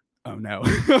like, oh no.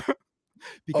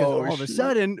 because all of a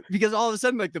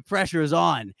sudden, like the pressure is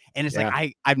on. And it's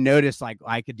like, I've noticed like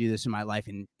I could do this in my life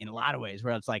in a lot of ways,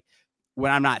 where it's like, when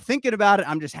I'm not thinking about it,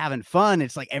 I'm just having fun.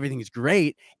 It's like, everything's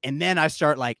great. And then I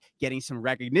start like getting some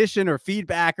recognition or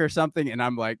feedback or something. And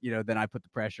I'm like, then I put the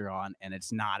pressure on, and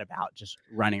it's not about just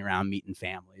running around meeting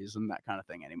families and that kind of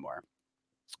thing anymore.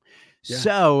 Yeah.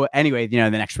 So anyway, the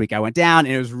next week I went down,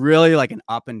 and it was really like an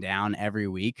up and down every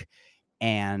week.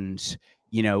 And,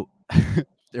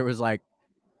 there was like,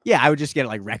 I would just get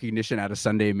like recognition at a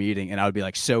Sunday meeting, and I would be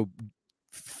like so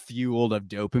fueled of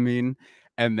dopamine.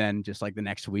 And then just like the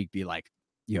next week be like,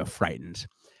 frightened.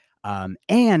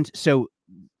 And so,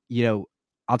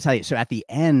 I'll tell you, so at the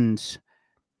end,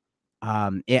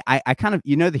 I kind of,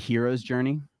 the hero's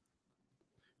journey,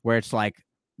 where it's like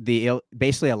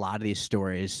basically a lot of these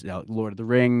stories, Lord of the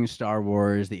Rings, Star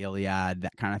Wars, the Iliad,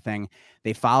 that kind of thing,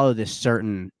 they follow this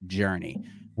certain journey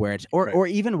where it's, Right. or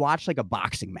even watch like a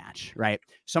boxing match, right?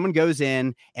 Someone goes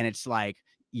in and it's like,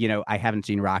 I haven't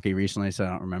seen Rocky recently, so I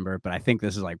don't remember, but I think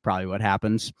this is like probably what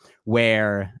happens,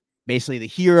 where basically the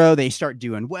hero, they start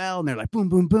doing well and they're like, boom,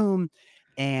 boom, boom.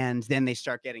 And then they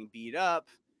start getting beat up.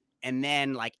 And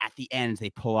then like at the end, they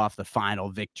pull off the final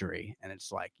victory and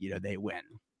it's like, they win.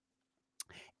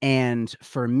 And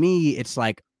for me, it's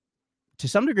like, to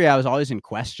some degree, I was always in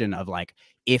question of like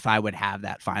if I would have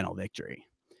that final victory.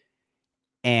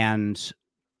 And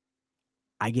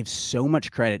I give so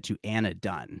much credit to Anna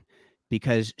Dunn,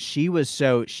 because she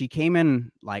came in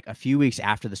like a few weeks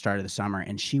after the start of the summer,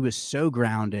 and she was so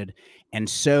grounded and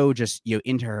so just,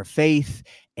 into her faith,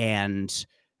 and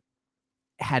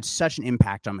had such an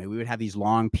impact on me. We would have these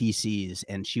long PCs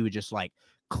and she would just like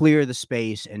clear the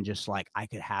space, and just like I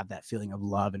could have that feeling of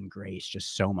love and grace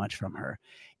just so much from her.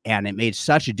 And it made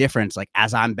such a difference, like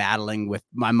as I'm battling with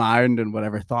my mind and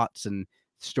whatever thoughts and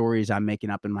stories I'm making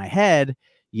up in my head,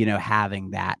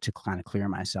 having that to kind of clear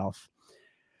myself.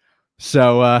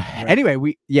 So Right. anyway,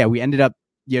 we ended up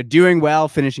doing well,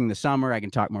 finishing the summer. I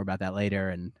can talk more about that later.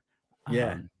 And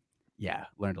Yeah.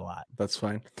 Learned a lot. That's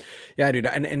fine. Yeah, dude.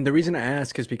 And the reason I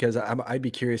ask is because I'd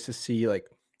be curious to see, like,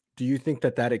 do you think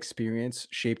that experience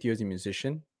shaped you as a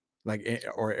musician? Like,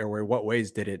 or in what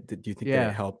ways do you think that it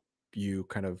Yeah. helped you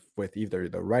kind of with either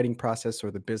the writing process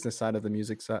or the business side of the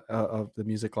music side of the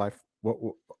music life?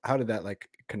 How did that like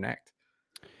connect?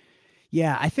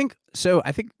 Yeah, I think so.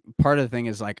 I think part of the thing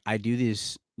is like I do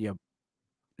these,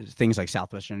 things like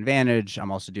Southwestern Advantage.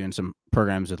 I'm also doing some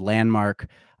programs with Landmark,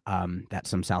 that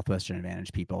some Southwestern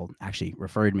Advantage people actually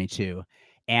referred me to.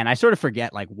 And I sort of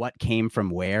forget like what came from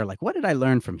where, like what did I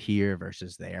learn from here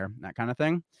versus there, that kind of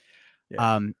thing.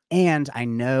 Yeah. And I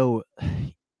know,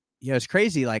 it's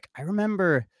crazy. Like I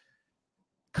remember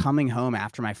coming home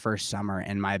after my first summer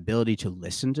and my ability to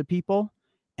listen to people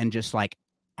and just like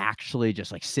actually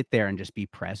just like sit there and just be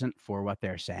present for what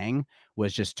they're saying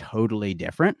was just totally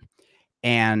different.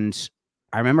 And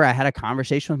I remember I had a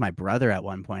conversation with my brother at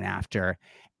one point after,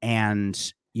 and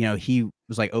he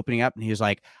was like opening up and he was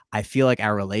like, I feel like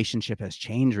our relationship has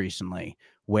changed recently,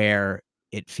 where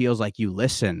it feels like you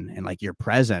listen and like you're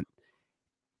present.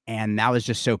 And that was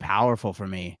just so powerful for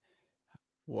me.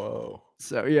 Whoa.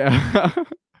 So yeah.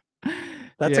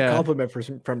 That's a Yeah. compliment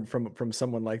from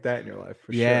someone like that in your life,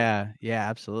 for sure. Yeah. Yeah,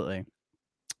 absolutely.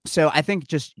 So I think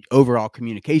just overall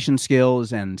communication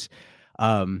skills and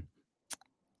um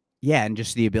and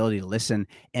just the ability to listen.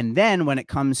 And then when it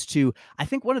comes to, I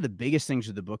think one of the biggest things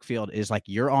with the book field is like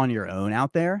you're on your own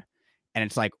out there, and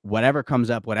it's like whatever comes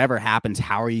up, whatever happens,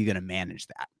 how are you going to manage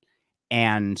that?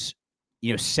 And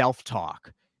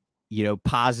self-talk,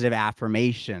 positive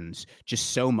affirmations, just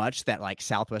so much that like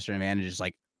Southwestern Advantage is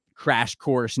like crash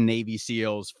course Navy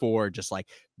SEALs for just like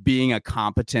being a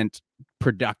competent,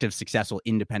 productive, successful,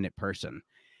 independent person.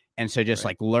 And so just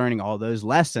Right. like learning all those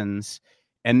lessons.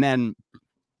 And then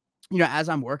as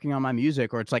I'm working on my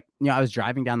music, or it's like, I was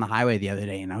driving down the highway the other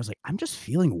day and I was like, I'm just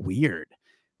feeling weird.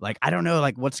 Like, I don't know,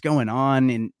 like what's going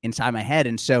on inside my head.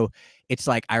 And so it's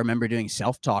like, I remember doing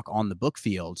self-talk on the book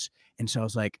fields. And so I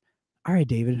was like, all right,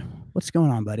 David, what's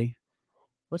going on, buddy?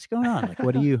 What's going on? Like,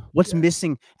 what's Yeah.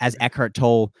 missing? As Eckhart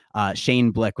Tolle,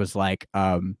 Shane Blick was like,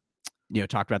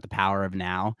 talked about the power of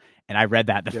now. And I read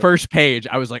that the Yep. first page,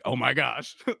 I was like, oh my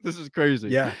gosh, this is crazy.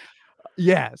 Yeah.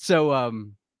 Yeah. So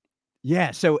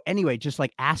anyway, just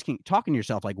like talking to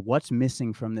yourself, like what's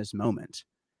missing from this moment?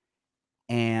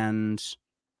 And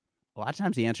a lot of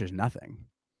times the answer is nothing.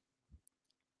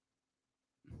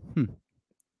 Hmm.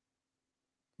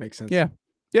 Makes sense. Yeah.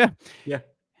 Yeah. Yeah.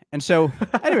 And so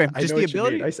anyway, I just know the what you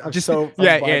mean. ability, I'm just so I'm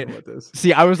yeah, yeah. vibing with this.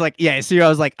 See, I was like,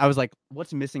 I was like,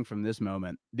 what's missing from this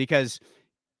moment? Because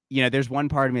there's one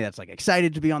part of me that's like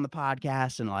excited to be on the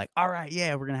podcast and like, all right,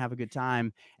 yeah, we're gonna have a good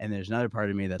time. And there's another part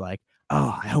of me that like,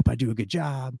 oh, I hope I do a good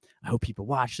job. I hope people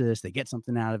watch this, they get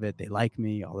something out of it, they like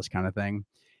me, all this kind of thing.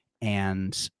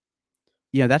 And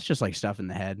that's just like stuff in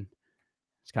the head.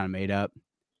 It's kind of made up.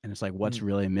 And it's like, what's Mm,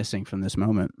 really missing from this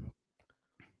moment?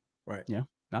 right. Yeah, And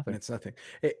nothing. it's nothing.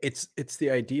 It's the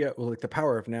idea, well, like the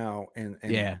power of now, and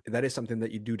Yeah. that is something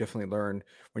that you do definitely learn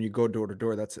when you go door to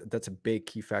door. That's a big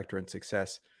key factor in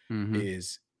success, Mm-hmm.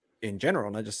 is in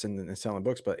general, not just in selling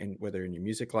books, but in whether in your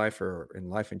music life or in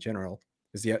life in general,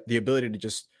 is the ability to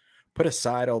just put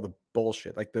aside all the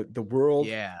bullshit. Like the world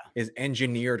Yeah. is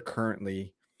engineered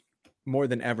currently more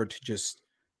than ever to just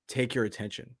take your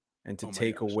attention and to Oh my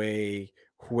take gosh. away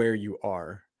where you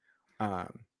are.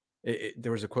 Um,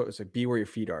 There was a quote. It's like, "Be where your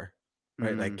feet are,"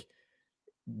 right? Mm-hmm. Like,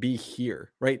 be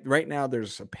here. Right now,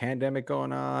 there's a pandemic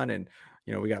going on, and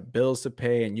we got bills to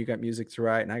pay, and you got music to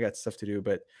write, and I got stuff to do.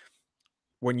 But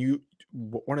when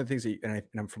one of the things that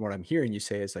and from what I'm hearing you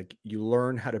say is like you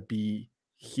learn how to be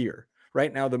here.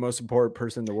 Right now, the most important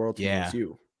person in the world to me Yeah. is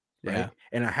you, Yeah. right?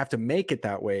 And I have to make it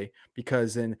that way,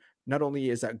 because then not only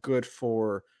is that good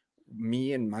for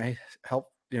me and my health,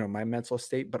 my mental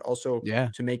state, but also Yeah.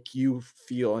 to make you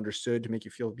feel understood, to make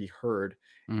you feel be heard,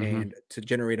 Mm-hmm. and to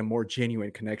generate a more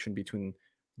genuine connection between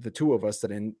the two of us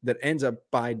that ends up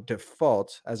by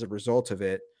default as a result of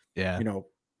it, Yeah. you know,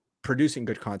 producing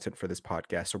good content for this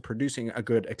podcast, or producing a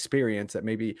good experience that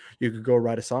maybe you could go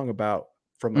write a song about,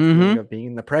 from a feeling Mm-hmm. of being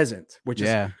in the present, which is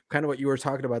Yeah. kind of what you were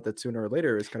talking about, that sooner or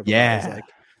later is kind of about, is Yeah. like,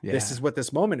 this Yeah. is what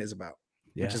this moment is about,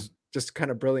 which Yeah. is just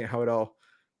kind of brilliant how it all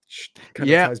kind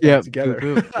of Yeah. ties Yeah. back Boop, together.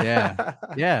 boop. Yeah.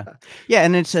 Yeah. Yeah.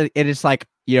 And it is like,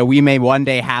 we may one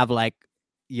day have like,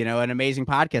 an amazing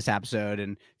podcast episode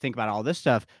and think about all this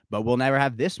stuff, but we'll never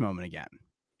have this moment again.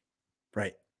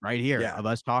 Right. Right here Yeah. of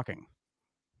us talking.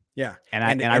 Yeah.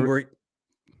 And And we're,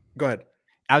 go ahead.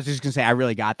 I was just gonna say, I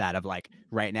really got that of like,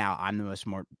 right now, I'm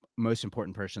the most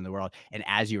important person in the world. And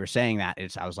as you were saying that,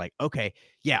 I was like, okay,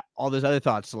 yeah, all those other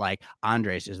thoughts, like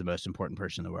Andres is the most important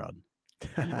person in the world.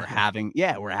 And we're having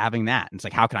that. And it's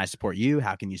like, how can I support you?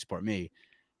 How can you support me?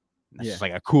 And that's just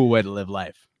like a cool way to live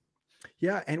life.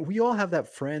 Yeah, and we all have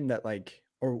that friend that, like,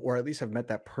 or at least have met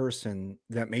that person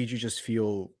that made you just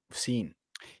feel seen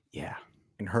Yeah.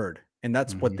 and heard. And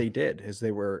that's what Mm-hmm. they did, is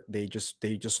they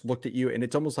just looked at you, and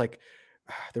it's almost like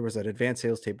there was an advanced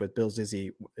sales tape with Bill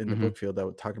Zizzy in the Mm-hmm. book field that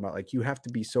was talking about, like, you have to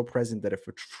be so present that if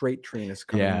a freight train is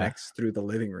coming Yeah. next through the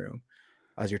living room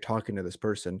as you're talking to this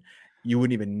person, you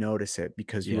wouldn't even notice it,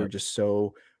 because you were Yep. just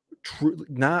so true,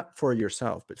 not for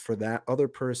yourself, but for that other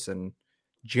person,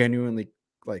 genuinely,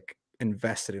 like,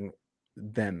 invested in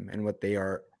them and what they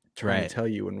are trying to Right. tell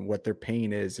you, and what their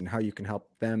pain is, and how you can help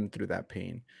them through that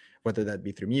pain, whether that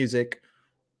be through music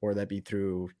or that be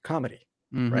through comedy.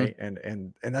 Mm-hmm. Right.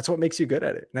 And that's what makes you good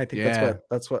at it. And I think Yeah.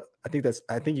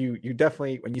 I think you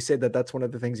definitely, when you say that that's one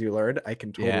of the things you learned, I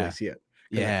can totally Yeah. see it,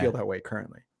 because I Yeah. feel that way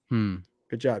currently. Hmm.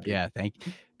 Good job, dude. Yeah.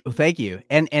 Thank you.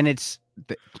 And it's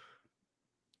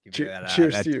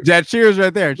Cheers to you. that cheers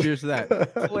right there. Cheers to that.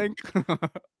 Clink.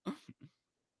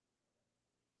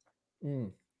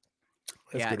 That's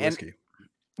Yeah, good and whiskey.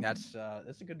 that's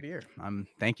a good beer.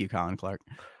 Thank you, Colin Clark.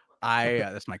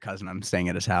 That's my cousin. I'm staying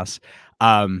at his house.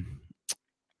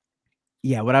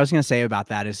 Yeah, what I was gonna say about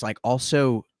that is like,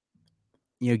 also,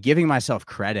 giving myself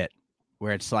credit,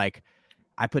 where it's like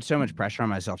I put so much pressure on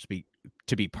myself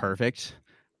to be perfect.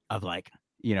 Of like,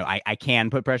 I can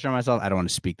put pressure on myself. I don't want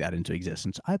to speak that into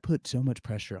existence. I put so much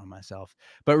pressure on myself,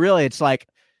 but really, it's like,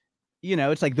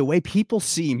 it's like the way people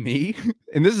see me,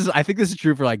 and I think this is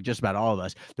true for like just about all of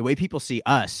us. The way people see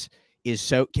us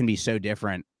can be so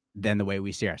different than the way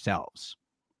we see ourselves.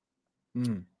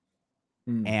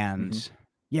 And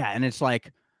yeah, and it's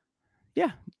like,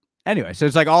 yeah. Anyway, so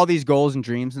it's like all these goals and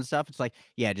dreams and stuff. It's like,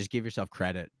 yeah, just give yourself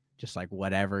credit. Just like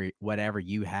whatever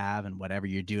you have and whatever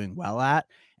you're doing well at,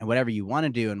 and whatever you want to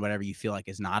do and whatever you feel like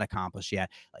is not accomplished yet,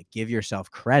 like give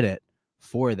yourself credit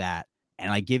for that,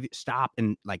 and like stop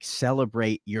and like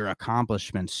celebrate your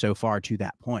accomplishments so far to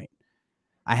that point.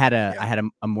 I had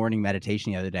a morning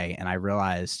meditation the other day, and I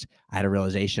had a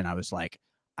realization. I was like,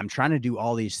 I'm trying to do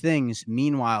all these things.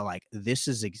 Meanwhile, like, this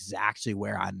is exactly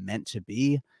where I'm meant to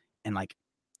be. And like,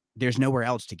 there's nowhere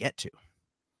else to get to.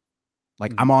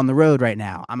 Like, I'm on the road right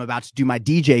now. I'm about to do my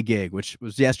DJ gig, which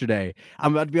was yesterday.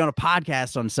 I'm about to be on a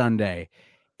podcast on Sunday.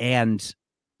 And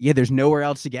yeah, there's nowhere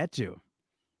else to get to.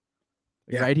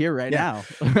 Right here, right now.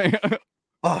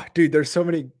 Oh, dude, there's so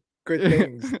many good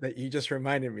things that you just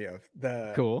reminded me of.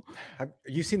 Cool. Have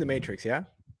you seen The Matrix? Yeah.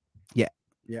 Yeah.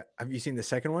 Yeah. Have you seen the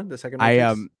second one? The second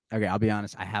Matrix? Matrix? Okay, I'll be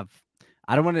honest.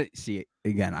 I don't want to see it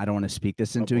again. I don't want to speak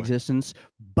this into existence,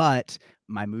 but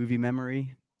my movie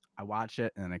memory, I watch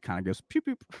it and it kind of goes pew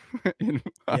pew.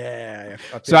 Yeah.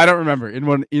 So I don't remember in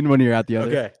one ear out the other.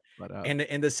 Okay. But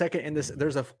and the second,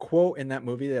 there's a quote in that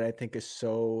movie that I think is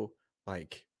so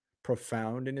like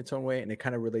profound in its own way, and it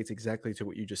kind of relates exactly to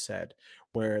what you just said,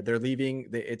 where they're leaving.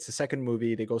 It's the second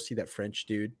movie. They go see that French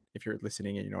dude. If you're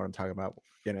listening and you know what I'm talking about,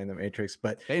 in the Matrix.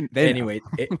 But they anyway,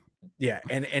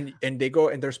 and they go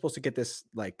and they're supposed to get this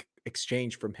like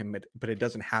exchange from him, but it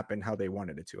doesn't happen how they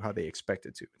wanted it to, how they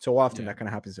expected to. So often that kind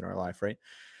of happens in our life, right?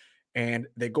 And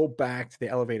they go back to the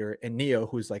elevator, and Neo,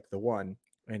 who's like the one,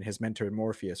 and his mentor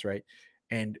Morpheus, right?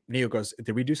 And Neo goes,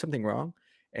 "Did we do something wrong?"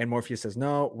 And Morpheus says,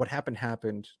 "No, what happened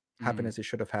as it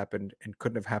should have happened, and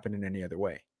couldn't have happened in any other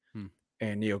way."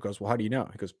 And Neo goes, well, how do you know?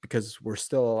 He goes, because we're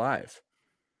still alive.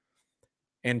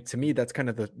 And to me, that's kind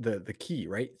of the key,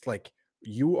 right? It's like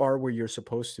you are where you're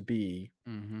supposed to be,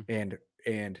 Mm-hmm.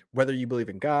 and whether you believe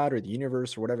in God or the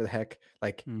universe or whatever the heck,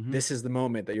 like Mm-hmm. this is the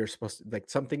moment that you're supposed to, like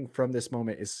something from this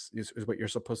moment is what you're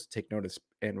supposed to take notice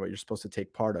and what you're supposed to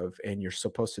take part of, and you're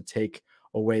supposed to take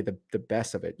away the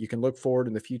best of it. You can look forward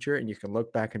in the future and you can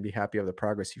look back and be happy of the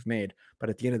progress you've made, but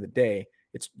at the end of the day,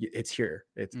 it's here,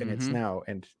 it's Mm-hmm. now,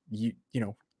 and you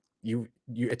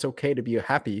it's okay to be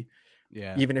happy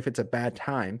Yeah. even if it's a bad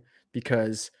time,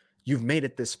 because you've made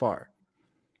it this far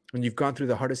and you've gone through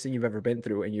the hardest thing you've ever been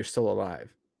through and you're still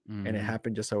alive. And it Mm-hmm.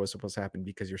 happened just how it was supposed to happen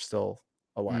because you're still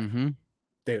alive. Mm-hmm.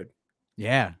 Dude,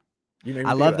 Yeah. you know, I even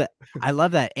think of love that. I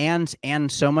love that. And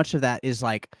so much of that is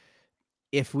like,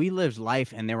 if we lived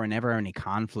life and there were never any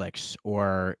conflicts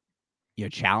or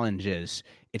challenges,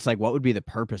 it's like, what would be the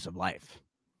purpose of life?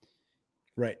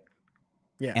 Right.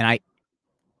 Yeah.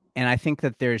 And I think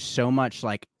that there's so much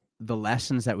like the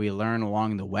lessons that we learn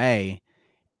along the way.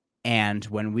 And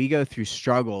when we go through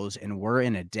struggles and we're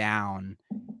in a down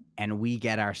and we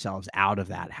get ourselves out of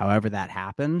that, however that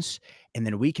happens, and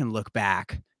then we can look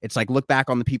back. It's like, look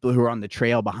back on the people who are on the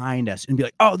trail behind us and be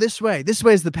like, oh, this way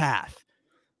is the path.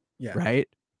 Yeah. Right.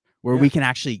 Where we can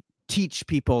actually teach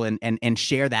people and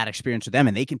share that experience with them,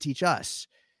 and they can teach us.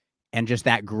 And just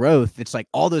that growth, it's like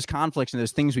all those conflicts and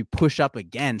those things we push up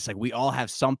against, like we all have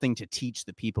something to teach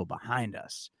the people behind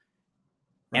us.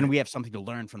 Right. And we have something to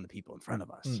learn from the people in front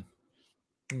of us.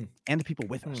 And the people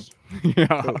with us.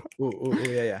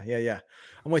 Yeah. Yeah.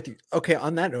 I'm with you. Okay,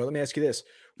 on that note, let me ask you this.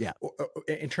 Yeah.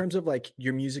 In terms of like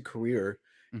your music career,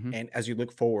 and as you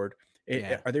look forward,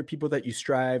 are there people that you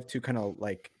strive to kind of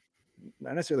like,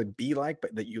 not necessarily be like,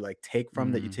 but that you like take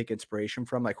from, that you take inspiration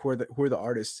from? Like who are the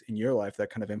artists in your life that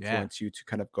kind of influence you to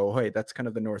kind of go, hey, that's kind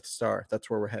of the North Star, that's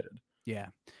where we're headed? Yeah.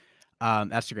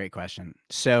 That's a great question.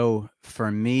 So for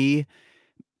me,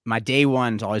 my day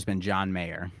one's always been John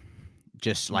Mayer.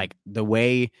 Just like the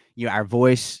way our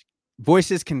voices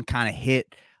can kind of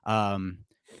hit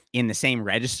in the same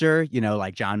register,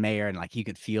 like John Mayer, and like you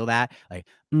could feel that, like,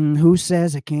 who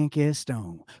says I can't get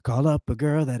stoned? Call up a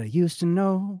girl that I used to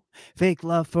know. Fake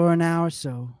love for an hour or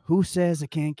so. Who says I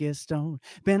can't get stoned?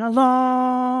 Been a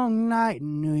long night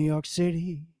in New York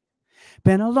City.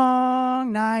 Been a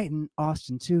long night in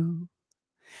Austin too.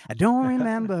 I don't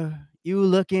remember you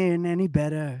looking any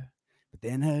better. But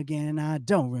then again, I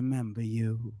don't remember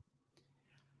you.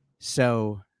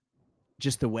 So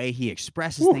just the way he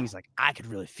expresses things, like I could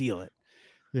really feel it.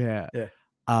 Yeah.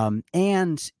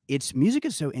 And music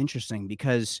is so interesting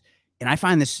because, and I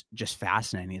find this just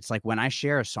fascinating. It's like when I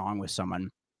share a song with someone,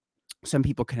 some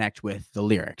people connect with the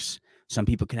lyrics. Some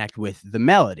people connect with the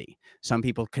melody. Some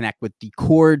people connect with the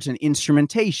chords and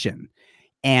instrumentation.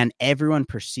 And everyone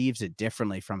perceives it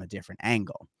differently from a different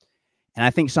angle. And I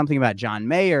think something about John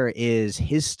Mayer is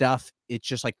his stuff, it's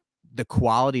just like the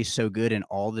quality is so good in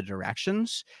all the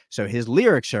directions. So his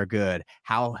lyrics are good.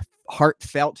 How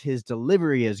heartfelt his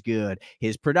delivery is good.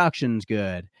 His production's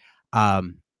good.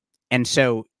 And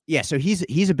so, so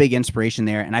he's a big inspiration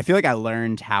there. And I feel like I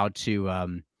learned how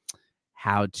to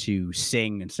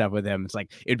sing and stuff with him. It's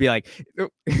like, it'd be like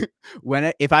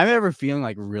if I'm ever feeling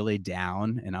like really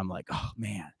down and I'm like, oh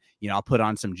man, I'll put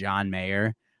on some John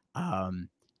Mayer.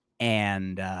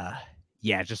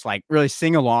 Just like really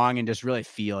sing along and just really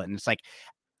feel it. And it's like,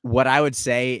 what I would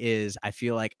say is I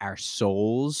feel like our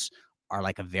souls are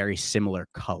like a very similar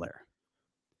color.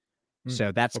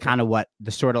 So that's kind of what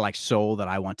the sort of like soul that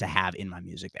I want to have in my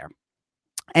music there.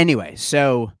 Anyway,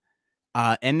 so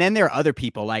and then there are other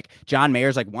people, like John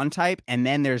Mayer's like one type, and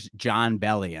then there's Jon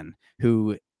Bellion,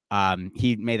 who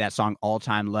he made that song All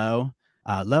Time Low.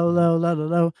 Low, low, low, low,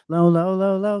 low, low, low,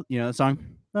 low, low. You know the song?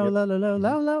 Low, low, low, low,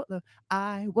 low, low, low.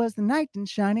 I was the knight in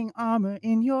shining armor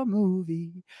in your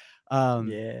movie.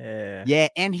 Yeah.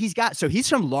 And he's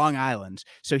from Long Island.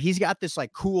 So he's got this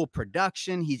like cool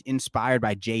production. He's inspired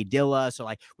by Jay Dilla. So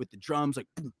like with the drums, like,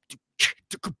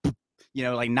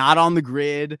 like not on the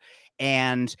grid.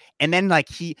 And then like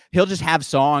he'll just have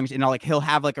songs and he'll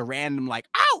have like a random like,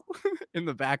 ow, in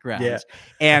the background. Yeah.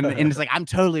 And it's like, I'm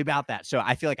totally about that. So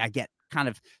I feel like I get kind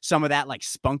of some of that like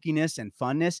spunkiness and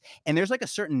funness. And there's like a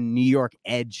certain New York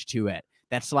edge to it.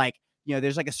 That's like,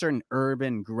 there's like a certain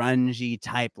urban grungy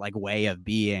type like way of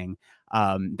being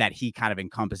that he kind of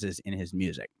encompasses in his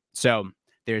music. So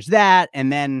there's that.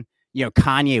 And then,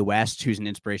 Kanye West, who's an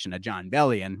inspiration of Jon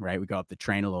Bellion, right? We go up the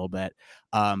train a little bit.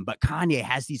 But Kanye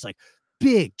has these like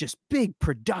big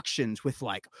productions with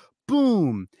like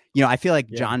boom. You know, I feel like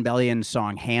Yeah. John Bellion's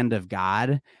song Hand of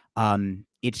God,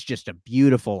 it's just a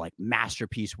beautiful, like,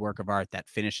 masterpiece work of art that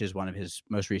finishes one of his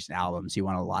most recent albums. He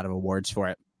won a lot of awards for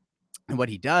it. And what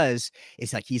he does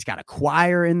is, like, he's got a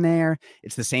choir in there.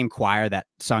 It's the same choir that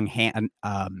sung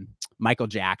Michael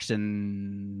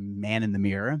Jackson, Man in the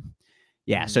Mirror.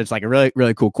 Yeah, so it's like a really,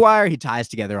 really cool choir. He ties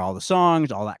together all the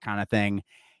songs, all that kind of thing,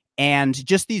 and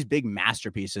just these big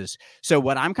masterpieces. So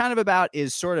what I'm kind of about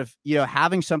is sort of, you know,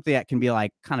 having something that can be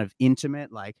like kind of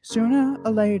intimate, like sooner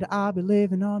or later I'll be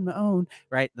living on my own,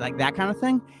 right? Like that kind of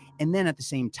thing. And then at the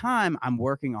same time, I'm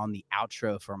working on the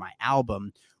outro for my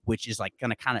album, which is like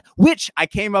gonna kind of, which I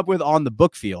came up with on the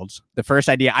book fields. The first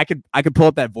idea, I could pull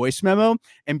up that voice memo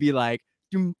and be like,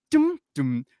 dum, dum,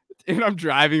 dum. And I'm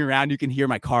driving around, you can hear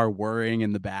my car whirring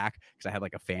in the back because I had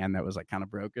like a fan that was like kind of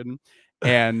broken.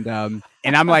 And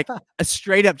I'm like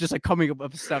straight up just like coming up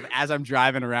with stuff as I'm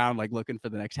driving around, like looking for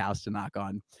the next house to knock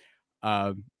on.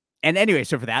 And anyway,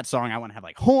 so for that song, I want to have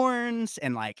like horns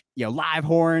and like, you know, live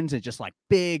horns and just like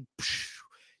big,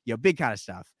 you know, big kind of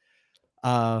stuff.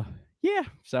 Yeah.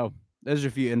 So those are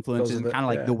a few influences and kind of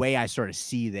like the way I sort of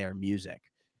see their music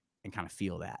and kind of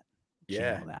feel that.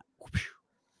 Yeah. That.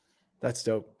 That's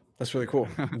dope. That's really cool.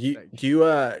 Are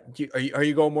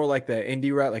you going more like the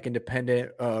indie route, like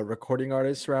independent recording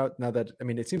artist route? Now that, I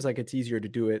mean, it seems like it's easier to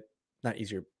do it, not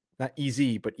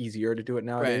easy, but easier to do it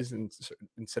nowadays, and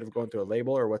instead of going through a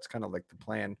label, or what's kind of like the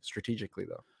plan strategically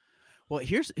though? Well,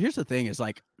 here's the thing is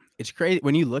like, it's crazy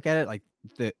when you look at it, like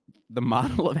the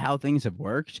model of how things have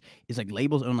worked is like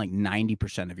labels own like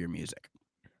 90% of your music.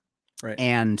 Right.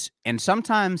 And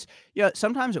sometimes, you know,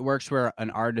 sometimes it works where an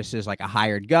artist is like a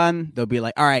hired gun. They'll be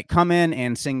like, all right, come in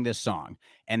and sing this song.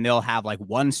 And they'll have like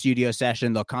one studio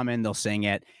session. They'll come in, they'll sing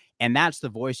it. And that's the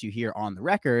voice you hear on the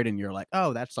record. And you're like,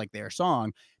 oh, that's like their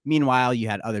song. Meanwhile, you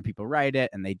had other people write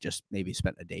it and they just maybe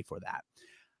spent a day for that.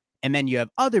 And then you have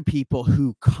other people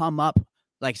who come up,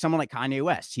 like someone like Kanye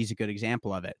West. He's a good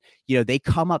example of it. You know, they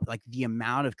come up, like the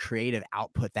amount of creative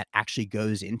output that actually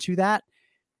goes into that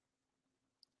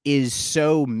is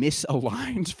so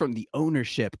misaligned from the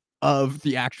ownership of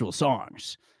the actual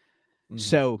songs.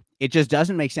 So it just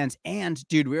doesn't make sense. And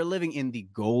dude, we're living in the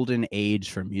golden age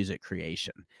for music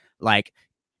creation. Like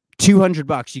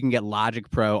 $200, you can get Logic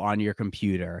Pro on your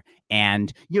computer.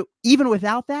 And you know, even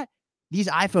without that, these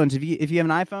iPhones, if you have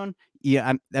an iPhone,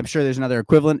 yeah, I'm sure there's another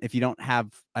equivalent if you don't have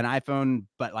an iPhone,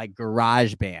 but like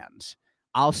GarageBand,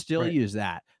 I'll still use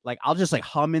that. Like I'll just like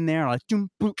hum in there, like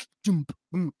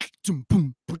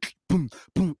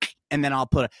and then I'll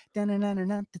put and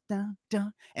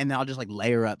then I'll just like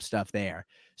layer up stuff there.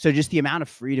 So just the amount of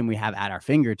freedom we have at our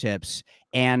fingertips.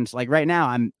 And like right now,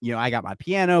 I got my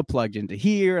piano plugged into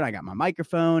here and I got my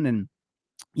microphone, and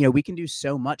you know, we can do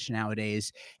so much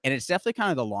nowadays. And it's definitely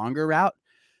kind of the longer route.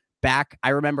 Back, I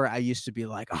remember I used to be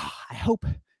like, oh, I hope,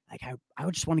 like, I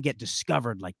would just want to get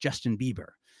discovered like Justin Bieber,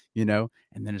 you know?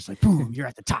 And then it's like, boom, you're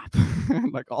at the top.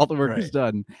 Like all the work is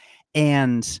done.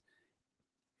 And,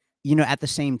 you know, at the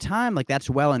same time, like that's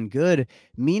well and good.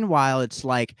 Meanwhile, it's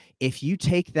like, if you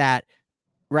take that,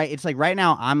 right, it's like right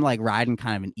now I'm like riding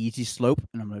kind of an easy slope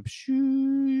and I'm like,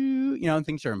 shoo, you know, and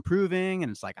things are improving.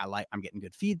 And it's like, I'm getting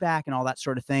good feedback and all that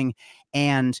sort of thing.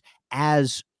 And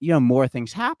as, you know, more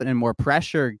things happen and more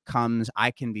pressure comes,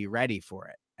 I can be ready for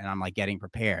it. And I'm like getting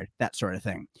prepared, that sort of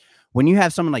thing. When you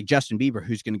have someone like Justin Bieber,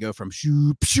 who's going to go from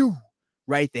shoo, shoo,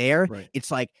 right there,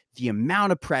 it's like the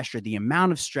amount of pressure, the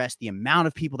amount of stress, the amount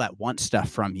of people that want stuff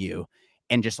from you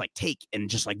and just like take and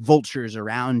just like vultures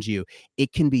around you,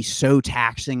 it can be so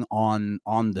taxing on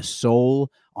the soul,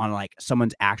 on like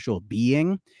someone's actual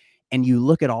being. And you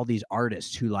look at all these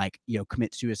artists who like, you know,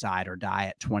 commit suicide or die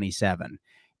at 27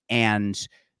 and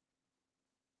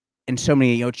so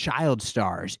many, you know, child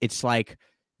stars. It's like,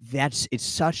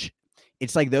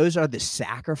 it's like those are the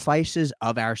sacrifices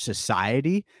of our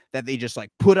society that they just like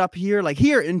put up here, like,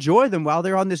 here, enjoy them while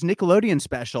they're on this Nickelodeon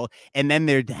special. And then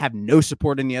they have no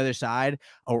support on the other side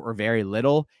or very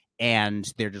little.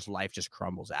 And their just life just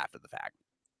crumbles after the fact.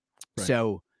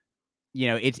 So, you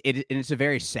know, it's a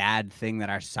very sad thing that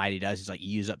our society does, is like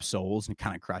use up souls and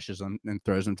kind of crushes them and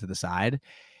throws them to the side.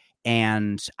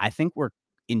 And I think we're,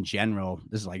 in general,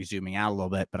 this is like zooming out a little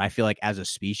bit, but I feel like as a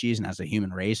species and as a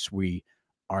human race, we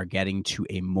are getting to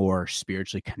a more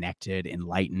spiritually connected,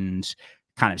 enlightened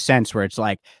kind of sense where it's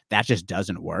like, that just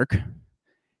doesn't work.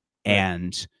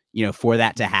 And, you know, for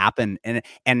that to happen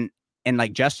and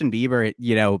like Justin Bieber,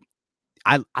 you know,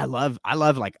 I love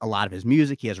like a lot of his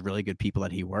music. He has really good people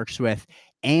that he works with.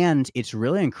 And it's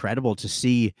really incredible to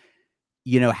see,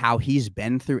 you know, how he's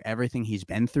been through everything he's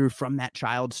been through from that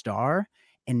child star.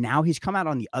 And now he's come out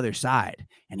on the other side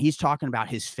and he's talking about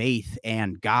his faith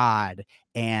and God,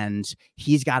 and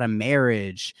he's got a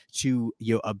marriage to,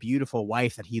 you know, a beautiful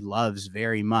wife that he loves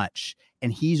very much.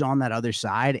 And he's on that other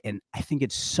side. And I think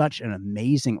it's such an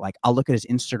amazing, like, I'll look at his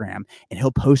Instagram and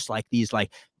he'll post like these,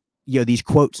 like, you know, these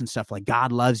quotes and stuff like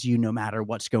God loves you no matter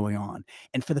what's going on.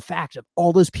 And for the fact of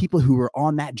all those people who were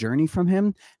on that journey from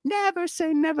him, never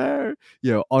say never,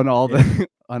 you know, on all the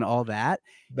on all that,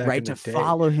 Back right? in To the day.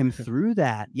 follow him through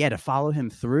that. Yeah, to follow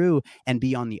him through and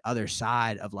be on the other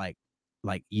side of like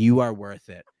you are worth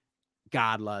it.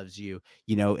 God loves you,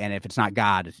 you know, and if it's not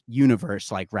God, it's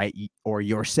universe, like, right, or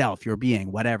yourself, your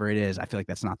being, whatever it is. I feel like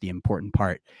that's not the important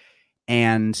part.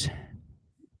 And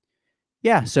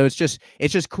yeah, so it's just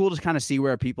cool to kind of see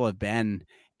where people have been.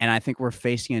 And I think we're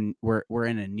facing we're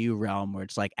in a new realm where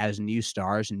it's like, as new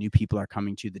stars and new people are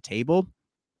coming to the table,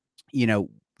 you know,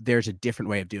 there's a different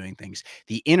way of doing things.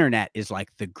 The internet is like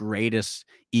the greatest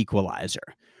equalizer,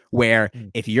 where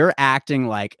if you're acting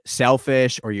like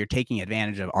selfish or you're taking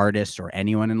advantage of artists or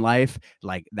anyone in life,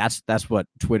 like that's what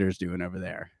Twitter's doing over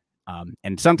there.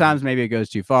 And sometimes maybe it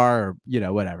goes too far, or, you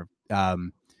know, whatever.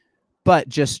 But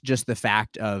just the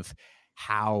fact of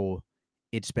how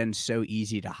it's been so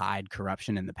easy to hide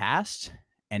corruption in the past,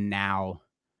 and now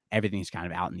everything's kind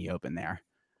of out in the open there.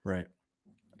 Right.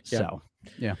 So,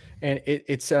 yeah. And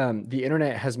it's the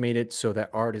internet has made it so that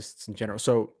artists in general.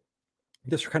 So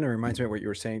this kind of reminds me of what you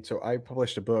were saying. So I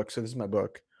published a book. So this is my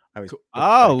book.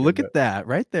 Oh, look at that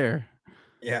right there.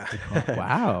 Yeah.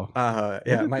 Wow.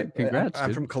 Yeah. Congrats, I'm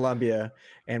dude. from Colombia,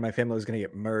 and my family was going to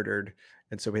get murdered,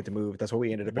 and so we had to move. That's why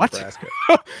we ended up in What? Nebraska.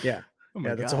 Yeah. Oh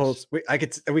my That's gosh. a whole.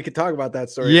 We could talk about that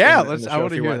story. Yeah, in the let's. show I want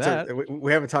if to you hear want. that. So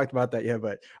we haven't talked about that yet,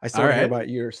 but I still All want to hear right. about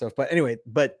your stuff. But anyway,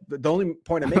 but the only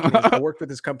point I'm making is I worked with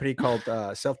this company called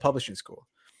Self Publishing School.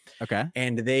 Okay.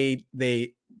 And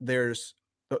there's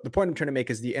the point I'm trying to make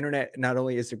is the internet not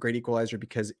only is a great equalizer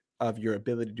because of your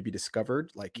ability to be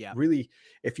discovered, like, Yeah. really,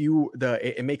 if you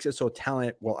it makes it so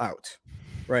talent will out,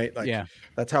 right? Like, Yeah.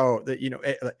 that's how you know,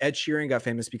 Ed Sheeran got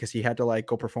famous because he had to like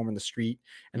go perform in the street,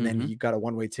 and then he got a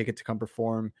one-way ticket to come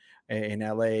perform in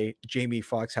LA. Jamie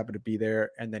Foxx happened to be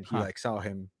there, and then he like saw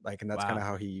him, like, and that's kind of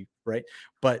how he, right?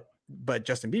 But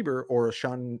Justin Bieber or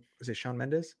Shawn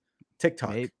Mendes,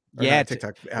 TikTok. Yeah,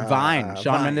 TikTok, Vine.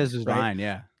 Shawn Mendes is right? Vine,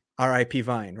 yeah. R.I.P.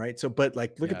 Vine, right? So, but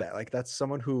like, look at that. Like, that's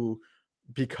someone who,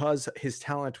 because his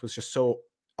talent was just so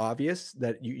obvious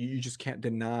that you just can't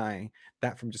deny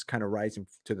that from just kind of rising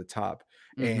to the top.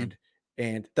 And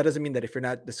that doesn't mean that if you're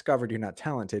not discovered, you're not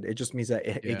talented. It just means that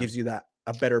it gives you that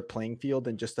a better playing field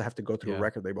than just to have to go through a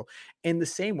record label. In the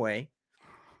same way,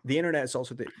 the internet is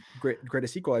also the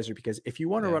greatest equalizer, because if you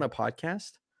want to run a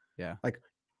podcast, like,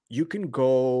 you can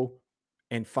go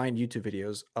and find YouTube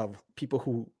videos of people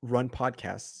who run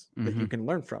podcasts that you can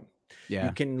learn from. Yeah.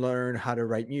 You can learn how to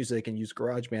write music and use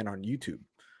GarageBand on YouTube,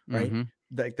 right?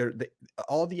 Like,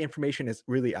 all the information is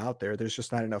really out there. There's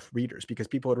just not enough readers, because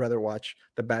people would rather watch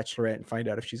The Bachelorette and find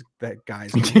out if that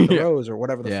guy's going to get the rose or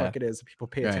whatever the fuck it is that people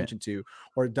pay attention to,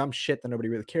 or dumb shit that nobody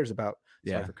really cares about.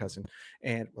 Sorry for cussing.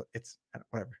 And it's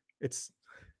whatever. It's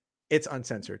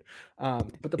uncensored.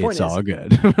 But the point it's is all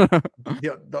good.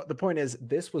 the point is,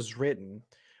 this was written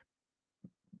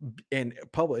and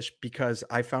published because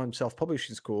I found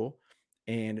Self-Publishing School,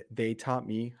 and they taught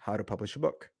me how to publish a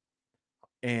book,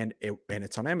 and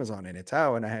it's on Amazon, and it's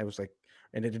out, and I was like,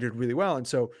 and it did really well. And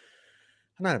so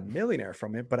I'm not a millionaire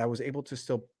from it, but I was able to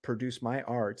still produce my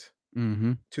art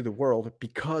to the world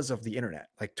because of the internet.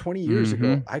 Like, 20 years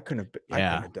ago, I couldn't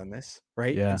have done this,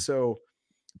 right? Yeah. And so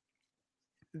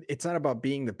it's not about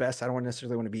being the best. I don't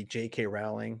necessarily want to be J.K.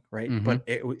 Rowling, right? But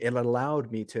it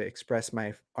allowed me to express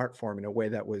my art form in a way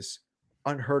that was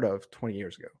unheard of 20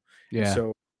 years ago. Yeah. And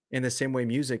so, in the same way,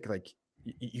 music, like,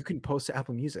 you can post to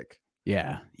Apple Music.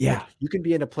 Yeah. Like, you can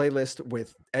be in a playlist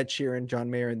with Ed Sheeran, John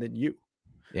Mayer, and then you.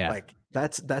 Yeah. Like,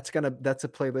 that's a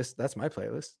playlist. That's my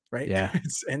playlist, right? Yeah.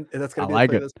 And that's gonna be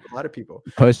like a playlist for a lot of people.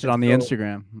 Post it on the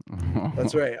Instagram.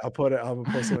 That's right. I'll post it on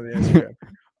the Instagram.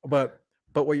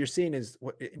 But what you're seeing is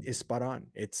what is spot on.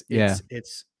 It's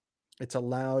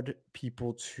allowed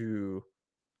people to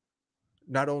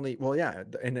not only,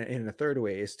 in a third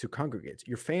way, is to congregate.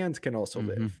 Your fans can also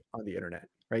live on the internet,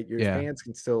 right? Your fans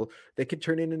can they can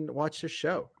turn in and watch the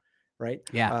show, right?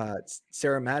 Yeah.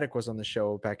 Sarah Maddock was on the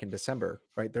show back in December,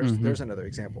 right? There's another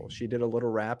example. She did a little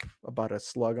rap about a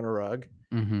slug on a rug,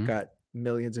 got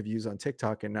millions of views on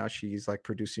TikTok, and now she's like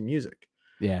producing music.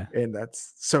 Yeah. And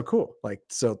that's so cool. Like,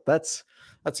 so that's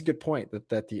a good point,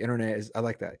 that the internet is, I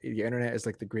like that. The internet is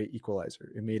like the great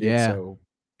equalizer. It made it so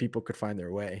people could find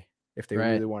their way if they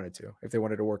really wanted to, if they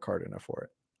wanted to work hard enough for it,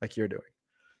 like you're doing.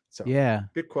 So Yeah.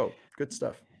 good quote, good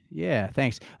stuff. Yeah,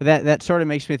 thanks. That sort of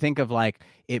makes me think of like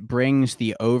it brings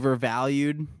the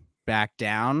overvalued back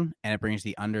down and it brings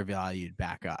the undervalued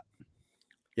back up.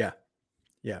 Yeah,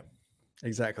 yeah,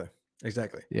 exactly,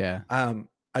 exactly. Yeah.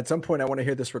 At some point, I want to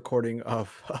hear this recording of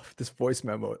this voice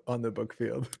memo on the book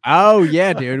field. Oh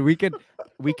yeah, dude. We could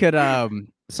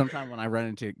sometime when I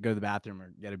go to the bathroom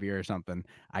or get a beer or something,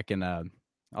 I can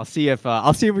I'll see if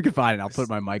we can find it. I'll put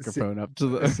my See, microphone up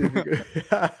to see if you the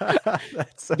could.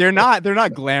 That's they're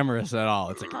not glamorous at all.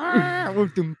 It's like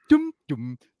dum, dum,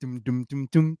 dum, dum, dum, dum,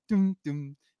 dum, dum,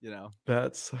 dum, you know.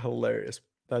 that's hilarious.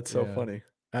 That's so Yeah. funny.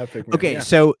 Epic, man. Okay, Yeah,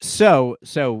 so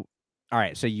all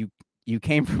right, so you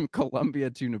came from Colombia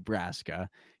to Nebraska.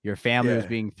 Your family was yeah.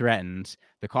 being threatened.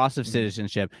 The cost of Mhm.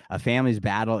 citizenship, a family's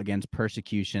battle against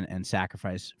persecution and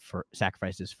sacrifices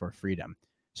for freedom.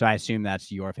 So I assume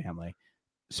that's your family.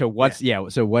 So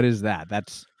so what is that?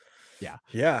 That's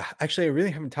Yeah, actually, I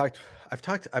really haven't talked.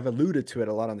 I've alluded to it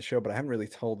a lot on the show, but I haven't really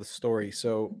told the story.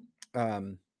 So,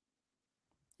 um,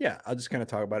 yeah, I'll just kind of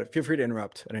talk about it. Feel free to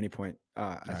interrupt at any point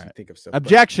all as you right. think of stuff. But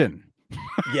Objection.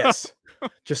 yes,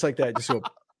 just like that, just go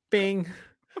bing.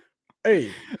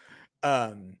 Hey,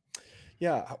 um,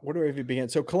 yeah. Where do I even begin?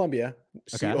 So, Colombia,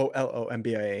 Okay.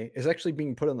 Colombia, is actually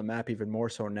being put on the map even more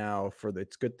so now for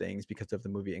its good things because of the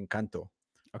movie Encanto.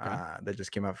 Okay. That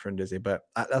just came out from Disney. But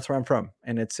that's where I'm from,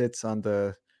 and it sits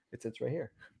right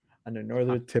here on the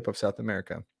northern tip of South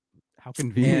America. How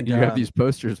convenient And you have these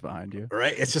posters behind you.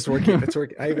 right, it's just working. It's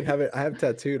working. I even have it. I have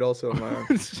tattooed also on my arm,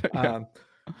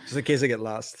 Yeah. just in case I get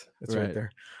lost. It's right Right.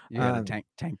 there. You got a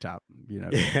tank top, you know.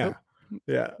 Yeah,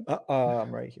 yeah.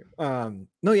 I'm right here.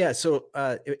 No, yeah. So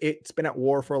it's been at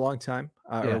war for a long time,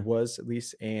 or Yeah. was at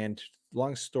least. And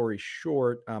long story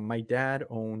short, my dad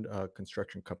owned a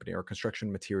construction company or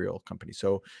construction material company.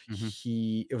 So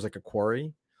it was like a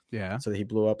quarry. Yeah. So he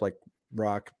blew up like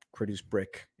rock, produced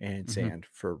brick and Mhm. sand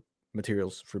for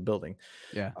materials for building.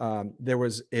 Yeah. It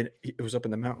was up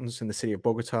in the mountains in the city of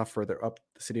Bogota, further up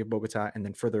the city of Bogota, and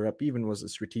then further up even was a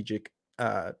strategic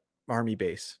army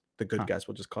base. The good Huh. guys,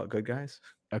 we'll just call it good guys.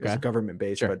 It was Okay. a government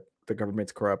base, Sure. but the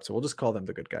government's corrupt, so we'll just call them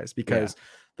the good guys Yeah. because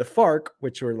the FARC,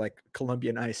 which were like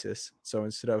Colombian ISIS, so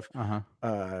instead of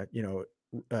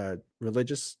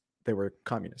religious, they were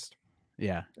communist.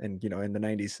 Yeah. And in the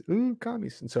 90s,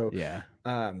 commies. And so Yeah.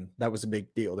 that was a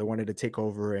big deal. They wanted to take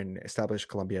over and establish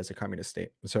Colombia as a communist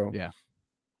state. So Yeah.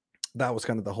 that was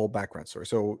kind of the whole background story.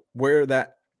 So where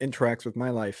that interacts with my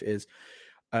life is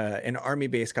an army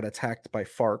base got attacked by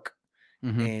FARC,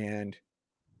 Mhm. and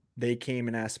they came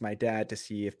and asked my dad to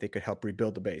see if they could help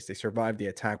rebuild the base. They survived the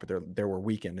attack, but they were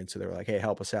weakened, and so they were like, "Hey,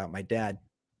 help us out." My dad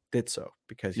did so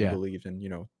because he Yeah. believed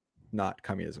in not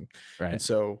communism, and Right.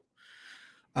 so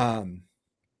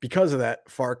because of that,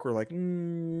 FARC were like,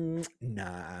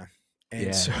 nah. And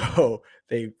Yeah. so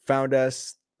they found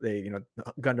us, they,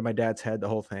 gun to my dad's head, the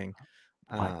whole thing.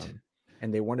 What?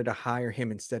 And they wanted to hire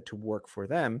him instead to work for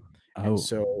them. And Oh.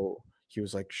 so he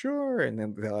was like, sure. And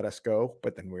then they let us go.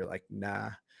 But then we were like,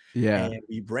 nah. Yeah. And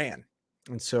we ran.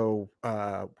 And so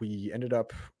we ended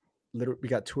up, we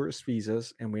got tourist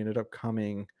visas and we ended up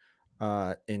coming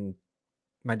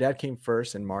my dad came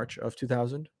first in March of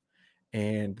 2000,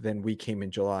 and then we came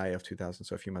in July of 2000,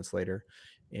 so a few months later.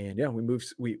 And yeah, we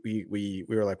moved. We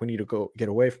were like, we need to go get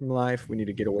away from life. We need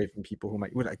to get away from people who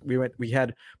might.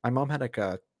 My mom had like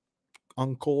a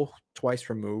uncle twice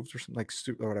removed or something like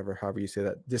or whatever, however you say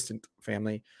that, distant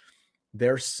family.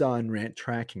 Their son ran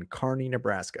track in Kearney,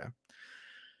 Nebraska.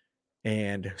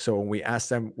 And so when we asked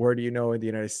them, where do you know in the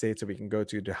United States that we can go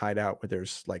to hide out where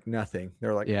there's like nothing,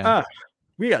 they're like, Yeah.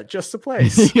 we got just the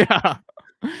place. Yeah.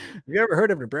 Have you ever heard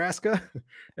of Nebraska?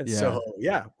 And Yeah. so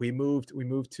yeah, we moved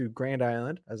to Grand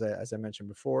Island, as I mentioned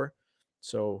before.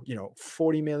 So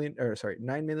 9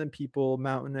 million people,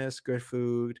 mountainous, good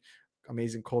food,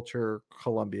 amazing culture,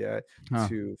 Colombia, Huh.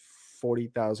 to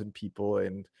 40,000 people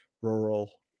in rural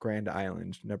Grand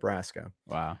Island, Nebraska.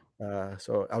 Wow.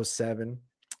 So I was 7.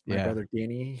 My Yeah. brother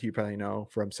Danny, you probably know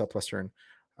from Southwestern,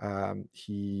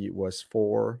 he was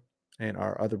 4, and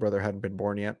our other brother hadn't been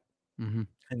born yet. Mhm.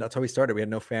 And that's how we started. We had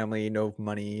no family, no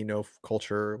money, no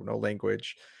culture, no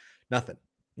language, nothing.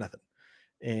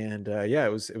 And yeah,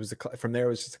 it was from there. It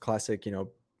was just a classic,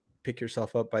 pick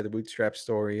yourself up by the bootstrap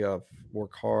story of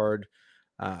work hard,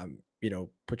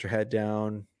 put your head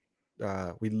down.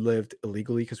 We lived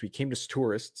illegally because we came as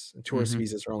tourists, and tourist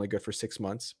visas are only good for 6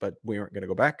 months, but we weren't going to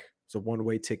go back. It's a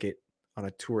one-way ticket on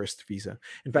a tourist visa.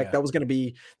 In fact, Yeah. that was going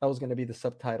to be the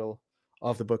subtitle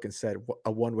of the book instead,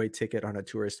 a one-way ticket on a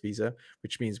tourist visa,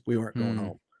 which means we weren't going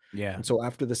home. Yeah. And so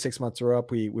after the 6 months were up,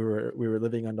 we were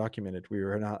living undocumented. We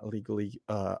were not legally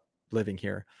living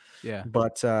here. Yeah.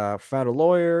 But found a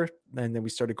lawyer, and then we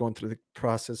started going through the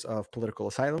process of political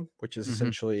asylum, which is Mhm.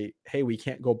 essentially, hey, we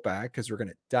can't go back because we're going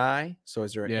to die. So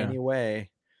is there Yeah. any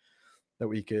way that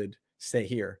we could stay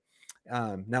here?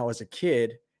 Now, as a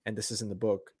kid, and this is in the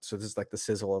book, so this is like the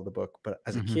sizzle of the book, but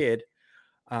as a Mhm. kid,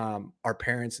 our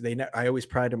parents, I always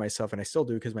prided myself, and I still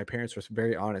do, because my parents were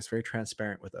very honest, very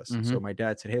transparent with us. So Mhm. my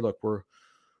dad said, hey, look,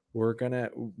 we're gonna,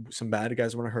 some bad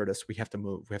guys want to hurt us, we have to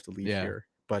move, we have to leave Yeah. here,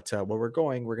 but where we're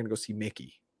gonna go see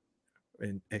Mickey,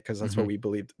 and because that's what Mhm. we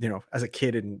believed, as a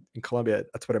kid in Colombia,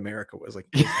 that's what America was like.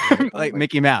 Disney, right? Oh, Like like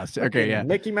Mickey Mouse. Okay, fucking yeah.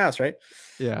 Mickey Mouse, right?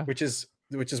 Yeah. Which is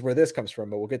where this comes from,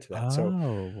 but we'll get to that. so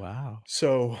Oh, wow.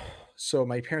 so so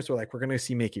my parents were like, we're gonna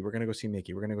see Mickey, we're gonna go see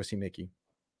Mickey, we're gonna go see Mickey.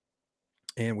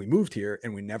 And we moved here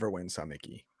and we never went and saw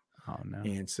Mickey. Oh, no.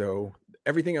 And so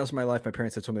everything else in my life, my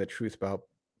parents had told me the truth about,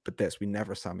 but this, we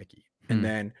never saw Mickey. And Hmm.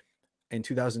 then in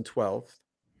 2012,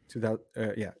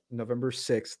 November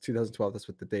 6th, 2012, that's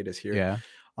what the date is here Yeah.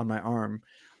 on my arm.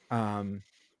 I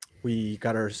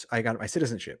got my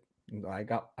citizenship. I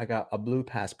got a blue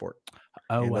passport.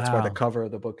 Oh, And that's why the wow. cover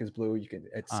of the book is blue.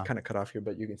 It's Huh. kind of cut off here,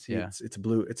 but you can see Yeah. it's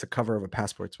blue. It's a cover of a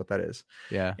passport. It's what that is.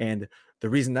 Yeah. And the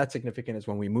reason that's significant is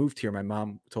when we moved here, my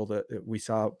mom told us we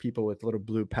saw people with little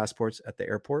blue passports at the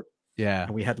airport, Yeah.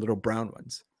 and we had little brown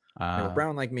ones. They were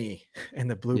brown like me,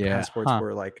 and the blue Yeah. passports Huh.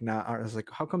 were like not. I was like,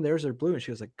 how come theirs are blue? And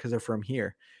she was like, because they're from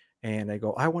here. And I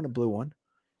go, I want a blue one.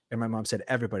 And my mom said,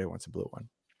 everybody wants a blue one.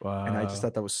 And I just Wow.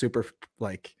 thought that was super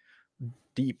like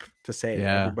deep to say that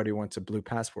Yeah. everybody wants a blue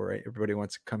passport, right? Everybody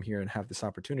wants to come here and have this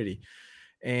opportunity.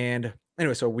 And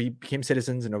anyway, so we became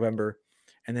citizens in November.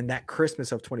 And then that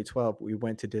Christmas of 2012, we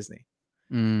went to Disney.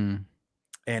 Mm.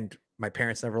 And my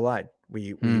parents never lied.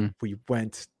 We Mm.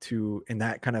 went to, and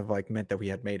that kind of like meant that we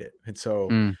had made it. And so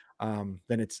Mm.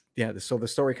 then it's, yeah, so the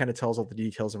story kind of tells all the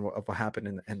details of what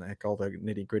happened, and like all the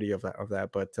nitty gritty of that.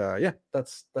 But yeah,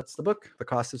 that's the book, The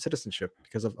Cost of Citizenship,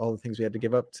 because of all the things we had to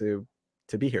give up to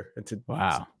be here and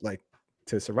Wow. like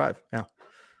to survive. Yeah.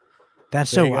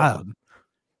 That's There so you go. wild.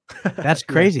 That's Yeah.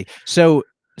 crazy. So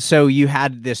you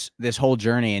had this whole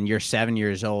journey, and you're 7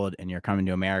 years old, and you're coming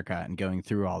to America and going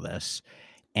through all this.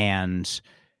 And so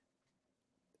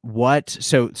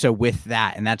with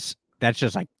that, and that's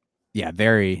just like, yeah,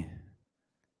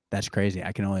 that's crazy.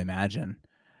 I can only imagine.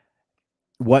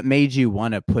 What made you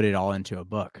want to put it all into a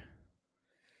book?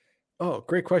 Oh,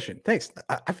 great question. Thanks.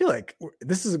 I feel like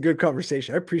this is a good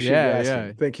conversation. I appreciate you Yeah, yeah,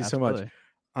 asking. Thank you so much.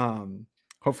 absolutely.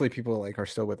 Hopefully people like are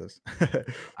still with us.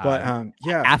 But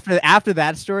yeah. After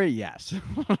that story, yes.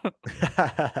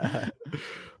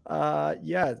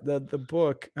 Yeah, the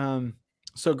book.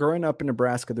 So growing up in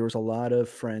Nebraska, there was a lot of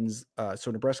friends.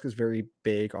 So Nebraska is very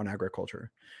big on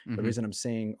agriculture. The Mhm. reason I'm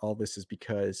saying all this is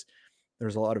because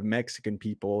there's a lot of Mexican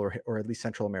people, or at least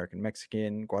Central American,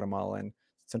 Mexican, Guatemalan,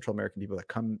 Central American people that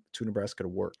come to Nebraska to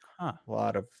work. Huh. A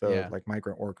lot of the Yeah. like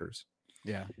migrant workers,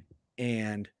 Yeah.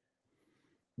 and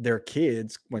their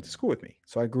kids went to school with me.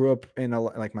 So I grew up in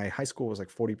like my high school was like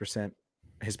 40%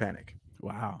 Hispanic.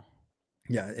 Wow.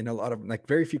 Yeah, and a lot of like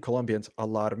very few Colombians, a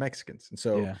lot of Mexicans. And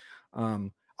so Yeah.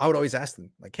 I would always ask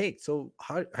them like, hey, so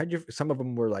how'd you, some of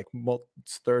them were like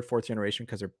third, fourth generation,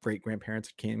 because their great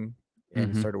grandparents came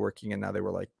and Mhm. started working, and now they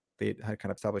were like, they had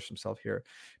kind of established themselves here.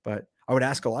 But I would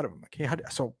ask a lot of them like, hey, how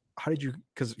did you,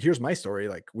 because here's my story,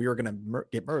 like we were gonna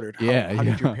get murdered, Yeah, how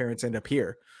did your yeah. parents end up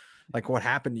here, like what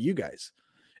happened to you guys?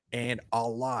 And a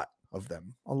lot of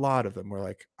them were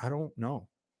like, I don't know,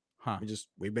 Huh.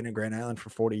 we've been in Grand Island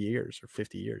for 40 years or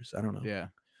 50 years, I don't know. Yeah.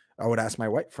 I would ask my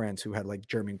white friends who had like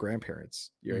German grandparents,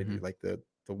 right? Mhm. Like the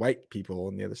white people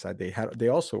on the other side, they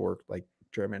also worked like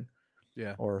German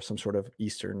Yeah. or some sort of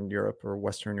Eastern Europe or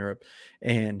Western Europe,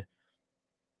 and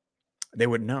they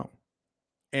wouldn't know.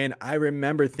 And I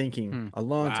remember thinking Hmm. a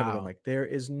long time ago, I'm Wow. like, there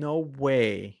is no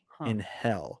way Huh. in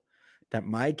hell that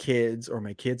my kids or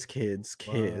my kids' kids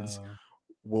Whoa.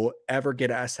 will ever get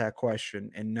asked that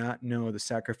question and not know the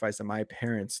sacrifice that my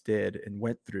parents did and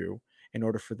went through in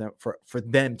order for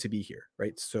them to be here,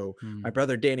 right? So Hmm. my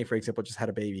brother Danny, for example, just had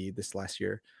a baby this last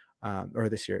year, or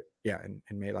this year, yeah, in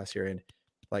May last year. And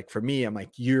like for me, I'm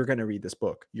like, you're gonna read this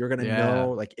book. You're gonna Yeah.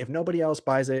 know, like if nobody else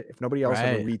buys it, if nobody else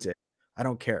ever Right. reads it, I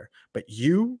don't care. But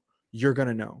you're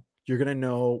gonna know. You're gonna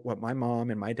know what my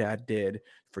mom and my dad did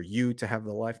for you to have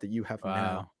the life that you have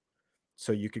now, Wow.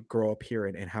 so you could grow up here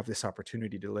and have this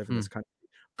opportunity to live in Hmm. this country,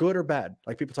 good or bad.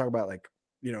 Like people talk about like,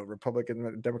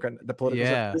 Republican, Democrat, the political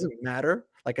stuff, it Yeah. doesn't matter.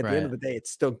 Like at the end Right. of the day,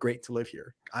 it's still great to live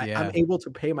here. I'm Yeah. able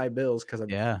to pay my bills because I'm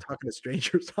Yeah. talking to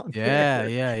strangers on there. Yeah.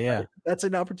 Yeah. Yeah. Right? That's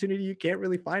an opportunity you can't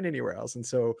really find anywhere else. And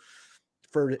so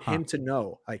for him to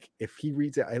know, like, if he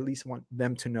reads it, I at least want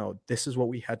them to know this is what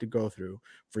we had to go through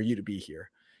for you to be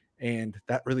here. And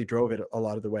that really drove it a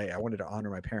lot of the way. I wanted to honor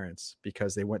my parents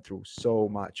because they went through so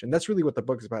much. And that's really what the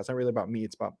book is about. It's not really about me.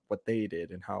 It's about what they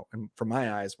did and how, and from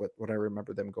my eyes, what I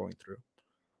remember them going through.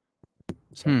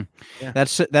 So, yeah.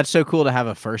 That's so cool to have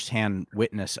a firsthand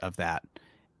witness of that.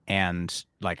 And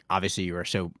like, obviously you were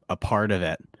so a part of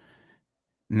it.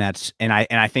 And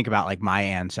I think about like my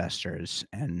ancestors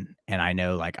and I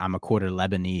know like I'm a quarter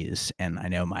Lebanese and I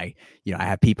know I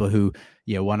have people who,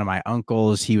 one of my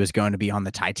uncles, he was going to be on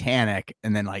the Titanic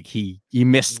and then like he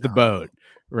missed the boat,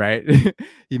 right?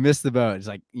 He missed the boat. It's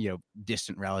like,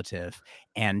 distant relative.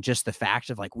 And just the fact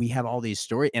of like, we have all these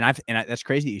stories and that's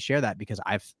crazy that you share that because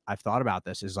I've thought about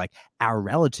this is like our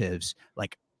relatives,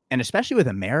 like, and especially with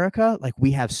America, like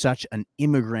we have such an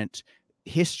immigrant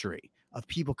history of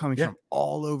people coming from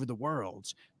all over the world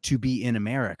to be in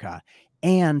America.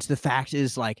 And the fact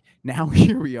is like, now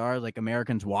here we are, like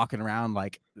Americans walking around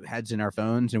like heads in our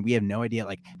phones and we have no idea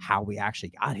like how we actually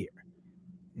got here.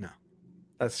 No,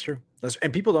 that's true.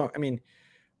 And people don't, I mean,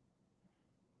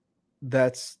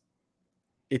 it's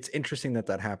interesting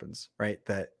that happens, right?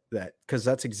 That, cause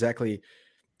that's exactly,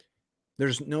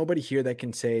 there's nobody here that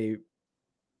can say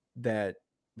that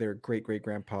their great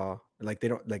grandpa, like they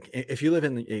don't, like if you live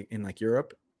in like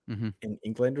Europe, in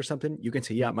England or something, you can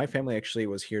say, yeah, my family actually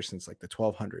was here since like the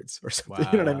 1200s or something.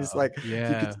 Wow. You know what I mean? It's like,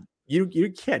 yeah,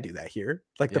 you can't do that here.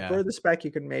 Like the furthest back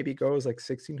you can maybe go is like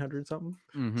 1600 something,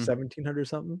 1700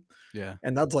 something. Yeah.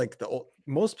 And that's like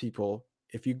most people,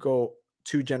 if you go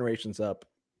 2 generations up,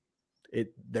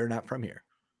 they're not from here.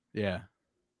 Yeah.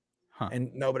 Huh.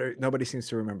 And nobody seems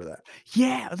to remember that.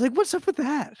 Yeah. Like, what's up with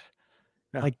that?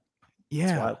 Yeah. Like,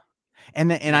 yeah.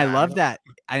 And I love that.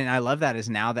 And I love that is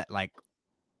now that like,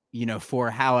 for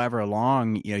however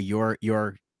long, your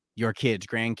kids,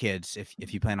 grandkids,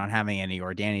 if you plan on having any,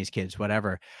 or Danny's kids,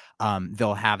 whatever,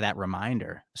 they'll have that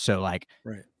reminder. So like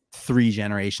 3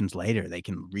 generations later, they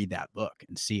can read that book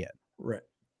and see it. Right.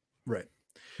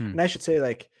 And I should say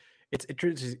like, it's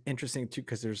interesting too,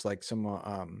 because there's like some,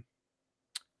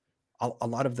 a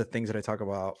lot of the things that I talk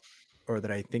about or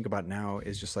that I think about now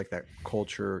is just like that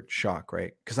culture shock,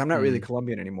 right? Because I'm not really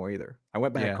Colombian anymore either. I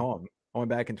went back home. I went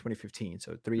back in 2015,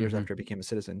 so 3 years after I became a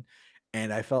citizen,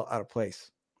 and I felt out of place.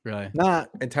 Really? Not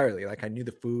entirely. Like I knew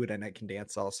the food and I can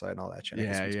dance salsa and all that shit.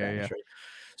 Yeah. Right?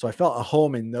 So I felt a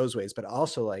home in those ways, but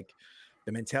also like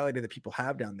the mentality that people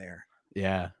have down there,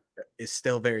 is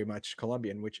still very much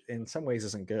Colombian, which in some ways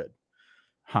isn't good.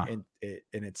 And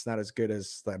it's not as good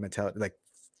as that mentality. Like,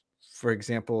 for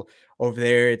example, over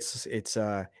there, it's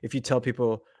if you tell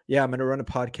people, yeah, I'm going to run a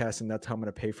podcast and that's how I'm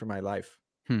going to pay for my life.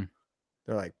 They're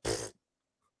like,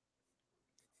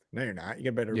 no, you're not.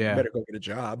 You better go get a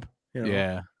job.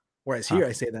 Yeah. Whereas here,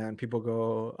 I say that and people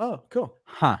go, oh, cool.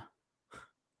 You know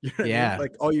what I mean?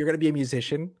 Like, oh, you're going to be a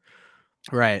musician.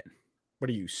 Right. What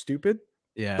are you, stupid?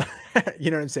 Yeah.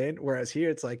 You know what I'm saying? Whereas here,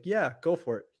 it's like, yeah, go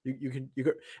for it. You can,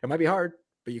 it might be hard,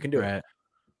 but you can do it.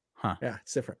 Yeah,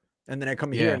 it's different. And then I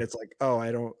come here and it's like, oh,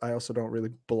 I also don't really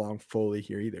belong fully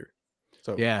here either.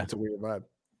 So it's a weird vibe.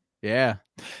 Yeah.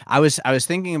 I was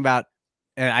thinking about,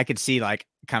 and I could see like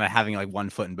kind of having like one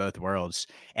foot in both worlds.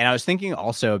 And I was thinking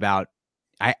also about,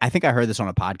 I think I heard this on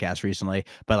a podcast recently,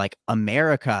 but like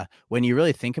America, when you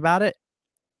really think about it,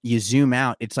 you zoom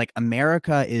out, it's like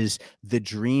America is the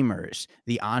dreamers,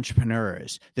 the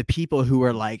entrepreneurs, the people who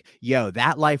are like, yo,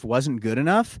 that life wasn't good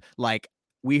enough. Like,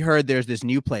 we heard there's this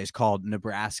new place called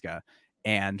Nebraska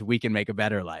and we can make a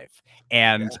better life,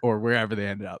 and or wherever they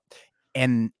ended up.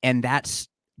 And that's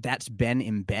been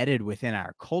embedded within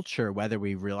our culture, whether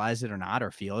we realize it or not,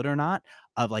 or feel it or not,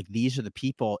 of like, these are the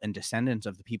people and descendants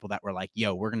of the people that were like,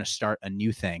 yo, we're going to start a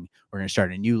new thing. We're going to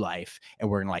start a new life and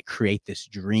we're going to like create this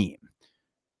dream,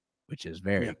 which is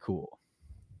very cool.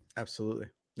 Absolutely.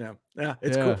 Yeah.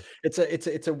 Cool.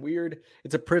 It's a weird,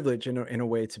 it's a privilege in a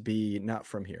way to be not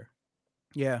from here.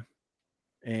 Yeah.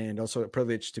 And also a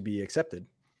privilege to be accepted.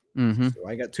 So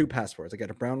I got 2 passports. I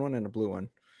got a brown one and a blue one.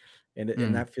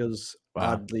 And that feels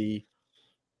oddly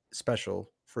special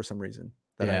for some reason,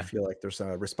 that I feel like there's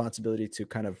a responsibility to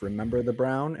kind of remember the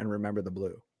brown and remember the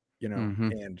blue,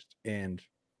 and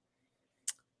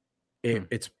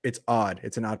it's odd.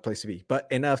 It's an odd place to be, but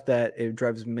enough that it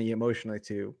drives me emotionally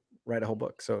to write a whole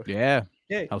book. So yay.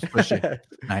 Helps push you.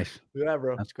 Nice. Yeah,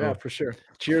 bro. That's cool. Yeah, for sure.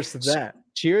 Cheers to that.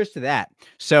 Cheers to that.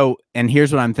 So, and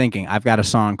here's what I'm thinking. I've got a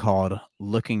song called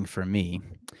Looking for Me,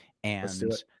 and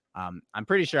I'm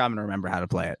pretty sure I'm going to remember how to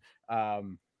play it.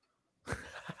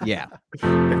 Yeah. If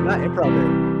not, improv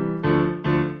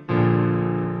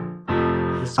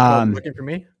it. This is called Looking for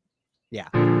Me? Yeah.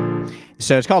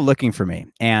 So it's called Looking for Me.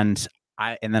 And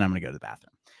then I'm going to go to the bathroom.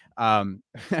 And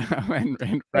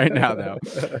right now though,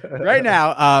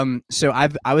 so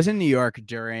I was in New York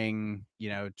during,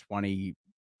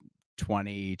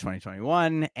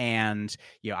 2021, and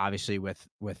obviously with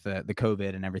the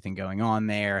COVID and everything going on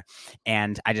there,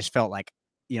 and I just felt like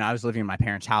I was living in my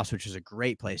parents' house, which was a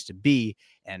great place to be,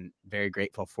 and very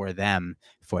grateful for them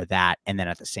for that. And then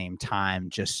at the same time,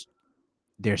 just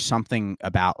there's something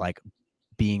about like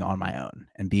being on my own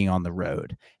and being on the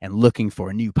road and looking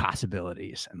for new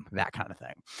possibilities and that kind of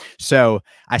thing. So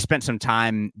I spent some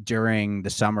time during the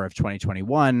summer of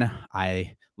 2021.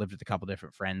 I lived with a couple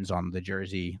different friends on the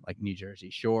New Jersey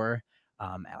shore,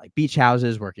 at like beach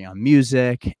houses, working on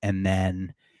music. And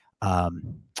then,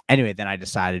 anyway, then I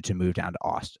decided to move down to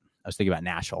Austin. I was thinking about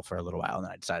Nashville for a little while, and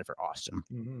then I decided for Austin.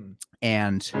 Mm-hmm.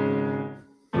 And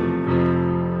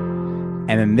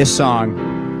then this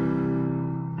song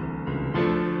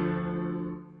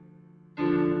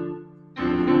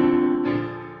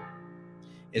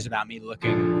is about me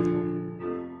looking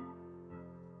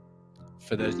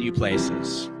for those new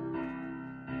places.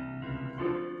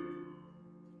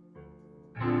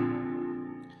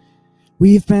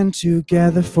 We've been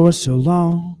together for so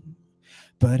long,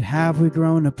 but have we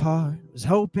grown apart? Was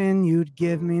hoping you'd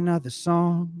give me another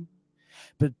song,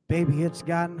 but baby, it's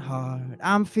gotten hard.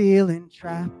 I'm feeling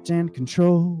trapped and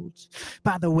controlled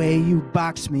by the way you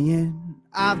box me in.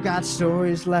 I've got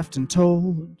stories left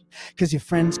untold, 'cause your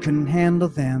friends couldn't handle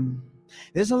them.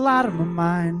 There's a lot on my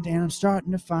mind, and I'm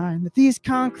starting to find that these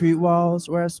concrete walls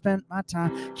where I spent my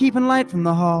time keeping light from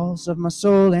the halls of my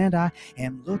soul, and I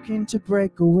am looking to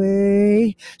break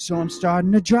away. So I'm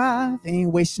starting to drive,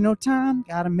 ain't wasting no time,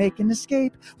 gotta make an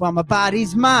escape while my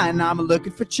body's mine. I'm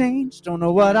looking for change, don't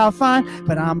know what I'll find,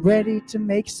 but I'm ready to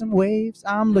make some waves.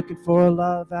 I'm looking for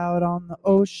love out on the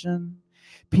ocean,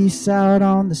 peace out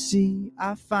on the sea.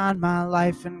 I find my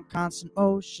life in constant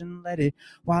motion, let it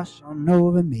wash on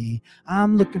over me.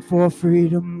 I'm looking for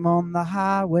freedom on the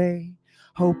highway,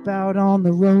 hope out on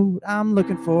the road. I'm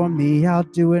looking for me, I'll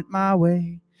do it my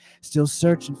way, still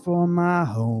searching for my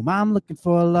home. I'm looking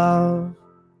for love,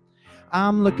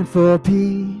 I'm looking for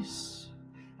peace,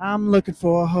 I'm looking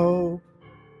for hope,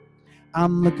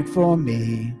 I'm looking for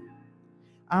me,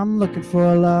 I'm looking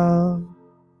for love.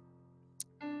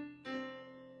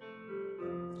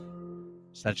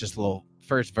 So that's just a little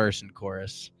first verse and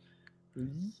chorus.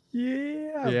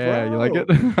 Yeah, Yeah, bro. you like it?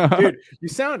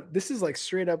 Dude, this is like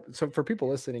straight up. So for people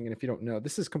listening, and if you don't know,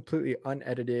 this is completely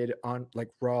unedited, on like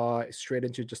raw, straight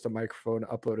into just a microphone,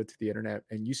 uploaded to the internet,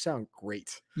 and you sound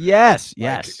great. Yes,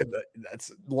 Like, yes.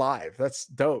 that's live. That's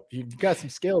dope. You got some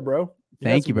skill, bro.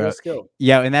 Thank you, bro. Skill.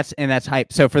 Yeah, and that's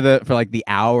hype. So for like the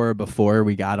hour before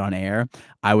we got on air,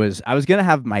 I was gonna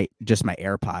have my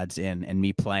AirPods in and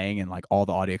me playing and like all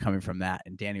the audio coming from that.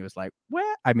 And Danny was like,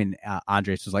 "Well,"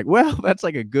 Andres was like, "Well, that's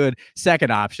like a good second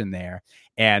option there."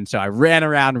 And so I ran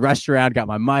around, rushed around, got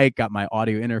my mic, got my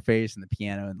audio interface and the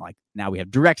piano, and like now we have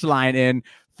direct line in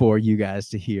for you guys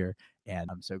to hear.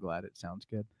 And I'm so glad it sounds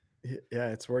good. Yeah,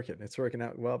 it's working. It's working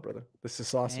out well, brother. This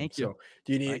is awesome. Thank you. So,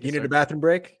 do you need Thank you, you need sir. a bathroom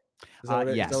break? Is that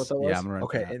what Yes. that was? Yeah, I'm gonna run for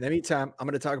Okay. that. In the meantime, I'm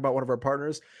going to talk about one of our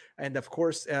partners, and of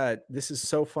course, this is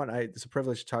so fun. It's a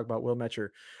privilege to talk about Will Metcher.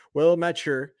 Will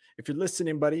Metcher, if you're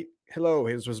listening, buddy, hello.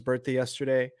 It was his birthday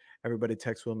yesterday. Everybody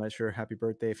text Will Metcher happy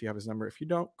birthday if you have his number. If you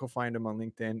don't, go find him on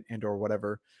LinkedIn and or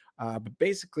whatever. But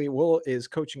basically, Will is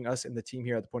coaching us and the team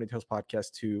here at the Ponytails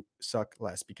Podcast to suck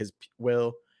less, because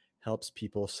Will helps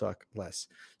people suck less.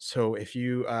 So if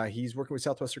you he's working with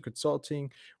Southwestern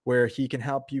Consulting, where he can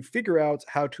help you figure out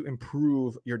how to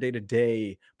improve your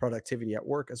day-to-day productivity at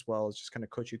work, as well as just kind of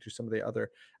coach you through some of the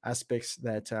other aspects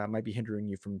that might be hindering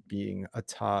you from being a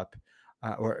top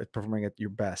or performing at your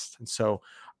best. And so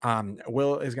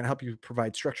Will is going to help you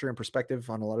provide structure and perspective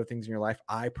on a lot of things in your life.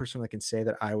 I personally can say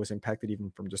that I was impacted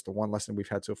even from just the one lesson we've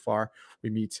had so far.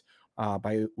 We meet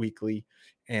bi-weekly,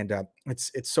 and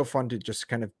it's so fun to just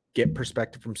kind of get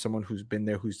perspective from someone who's been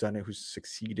there, who's done it, who's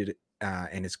succeeded,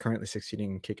 and is currently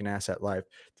succeeding and kicking ass at life,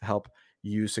 to help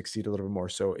you succeed a little bit more.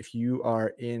 So if you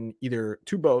are in either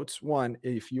two boats, one,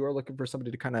 if you are looking for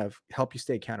somebody to kind of help you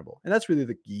stay accountable, and that's really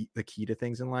the key to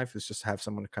things in life, is just have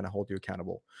someone to kind of hold you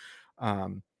accountable.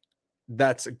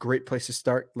 That's a great place to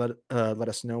start. Let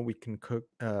us know. We can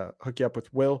hook you up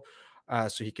with Will,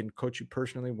 so he can coach you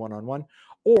personally, one-on-one.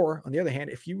 Or on the other hand,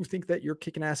 if you think that you're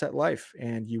kicking ass at life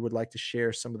and you would like to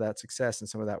share some of that success and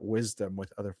some of that wisdom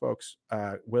with other folks,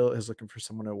 Will is looking for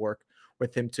someone to work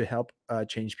with him to help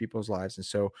change people's lives. And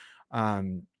so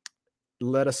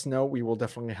let us know. We will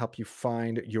definitely help you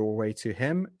find your way to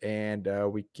him, and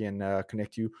we can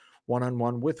connect you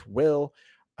one-on-one with Will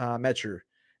Metcher.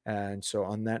 And so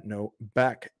on that note,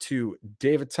 back to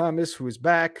David Thomas, who is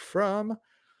back from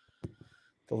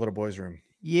the little boys' room.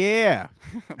 Yeah.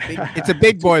 It's a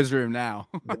big boys' room now.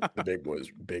 the big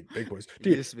boys, big boys.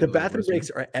 Dude, the bathroom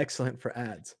breaks are excellent for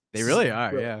ads. They really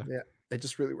are, yeah. Yeah. They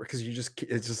just really work because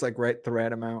it's just like the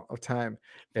right amount of time.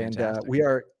 Fantastic.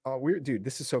 And dude,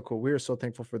 this is so cool. We are so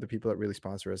thankful for the people that really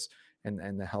sponsor us and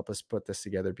that help us put this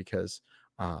together, because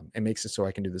it makes it so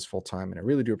I can do this full time, and I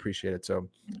really do appreciate it. So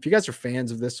if you guys are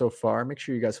fans of this so far, make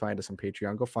sure you guys find us on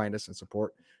Patreon. Go find us and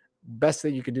support. Best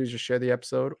thing you can do is just share the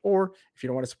episode, or if you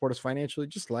don't want to support us financially,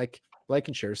 just like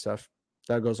and share stuff.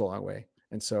 That goes a long way.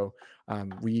 And so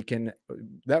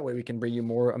that way we can bring you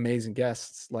more amazing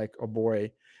guests like a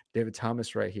boy David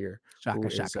Thomas right here, who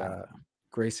is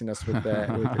gracing us with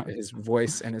that, with his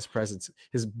voice and his presence,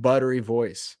 his buttery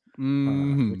voice,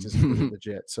 which is really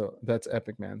legit. So that's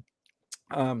epic, man.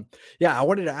 Yeah, I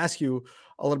wanted to ask you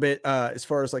a little bit as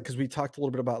far as like, because we talked a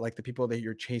little bit about like the people that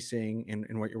you're chasing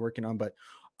and what you're working on, but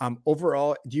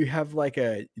overall, do you have like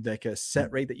a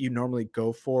set rate that you normally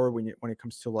go for when it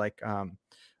comes to like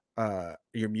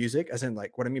your music? As in,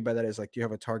 like, what I mean by that is, like, do you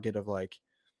have a target of like,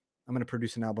 I'm going to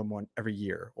produce an album every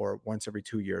year or once every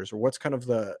 2 years, or what's kind of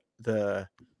the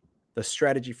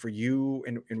strategy for you,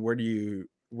 and where do you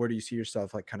see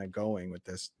yourself like kind of going with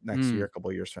this next year, a couple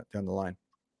of years down the line?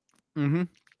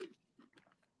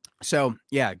 So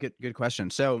yeah, good question.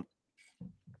 So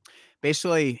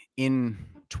basically in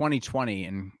 2020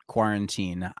 in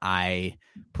quarantine, I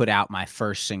put out my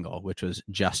first single, which was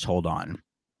Just Hold On.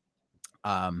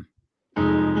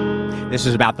 This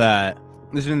is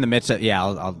in the midst of,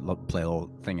 I'll play a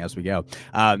little thing as we go.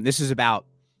 This is about,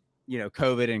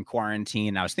 COVID and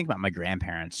quarantine. I was thinking about my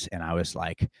grandparents, and I was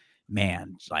like,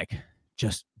 man, like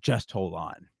just hold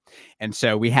on. And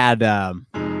so we had, and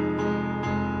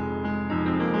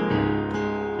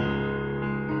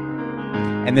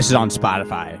this is on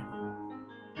Spotify.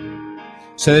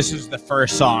 So this is the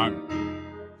first song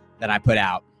that I put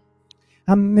out.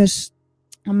 I miss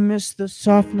the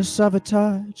softness of a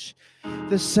touch,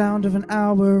 the sound of an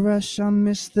hour rush. I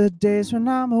miss the days when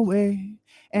I'm away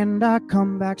and I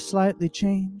come back slightly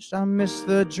changed. I miss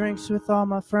the drinks with all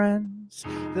my friends,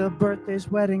 the birthdays,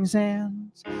 weddings,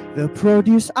 and the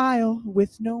produce aisle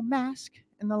with no mask,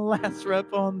 and the last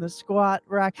rep on the squat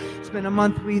rack. It's been a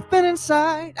month we've been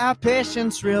inside, our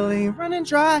patience really running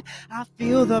dry. I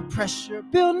feel the pressure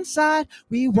build inside.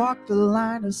 We walk the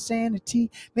line of sanity,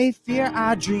 may fear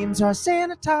our dreams are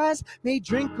sanitized, may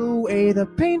drink away the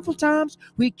painful times.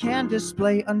 We can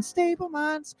display unstable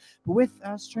minds, but with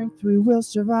our strength we will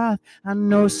survive. I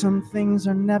know some things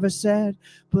are never said,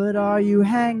 but are you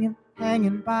hanging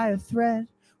by a thread?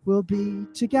 We'll be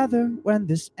together when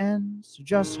this ends, so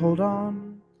just hold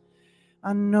on.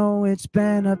 I know it's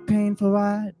been a painful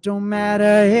ride. Don't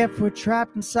matter if we're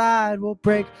trapped inside, we'll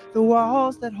break the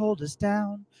walls that hold us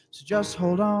down, so just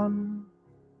hold on.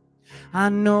 I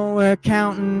know we're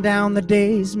counting down the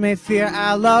days, may fear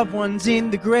our loved ones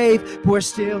in the grave, but we're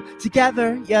still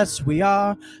together, yes we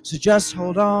are, so just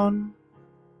hold on.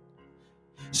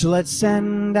 So let's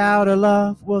send out our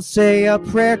love, we'll say a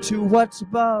prayer to what's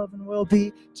above, and we'll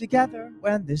be together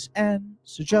when this ends,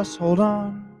 so just hold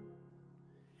on.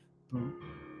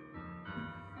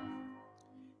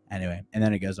 Anyway, and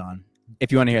then it goes on.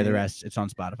 If you want to hear the rest, it's on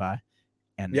Spotify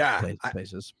and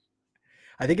places.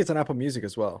 I think it's on Apple Music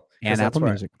as well. And Apple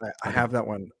Music. I have that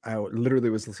one. I literally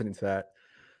was listening to that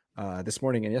this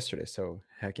morning and yesterday. So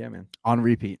heck yeah, man. On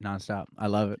repeat, nonstop. I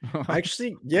love it.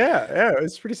 Actually, yeah,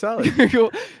 it's pretty solid.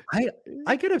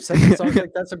 I get upset with songs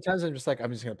like that sometimes. I'm just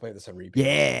gonna play this on repeat.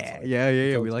 Yeah.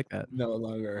 We like that. No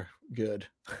longer good.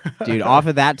 Dude, off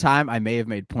of that time, I may have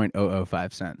made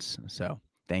 0.005 cents. So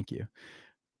thank you.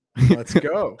 Let's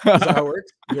go. Is that how it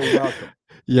works? You're welcome.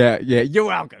 Yeah. You're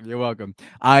welcome.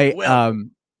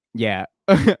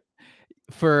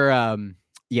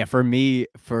 For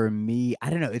me, I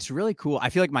don't know. It's really cool. I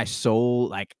feel like my soul,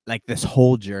 like this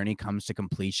whole journey comes to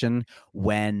completion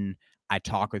when I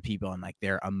talk with people and like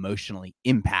they're emotionally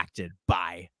impacted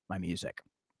by my music.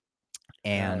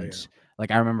 And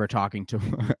like, I remember talking to,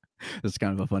 this is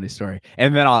kind of a funny story.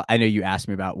 And then I know you asked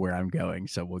me about where I'm going,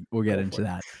 so we'll get into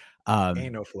that.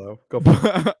 Ain't no flow. Go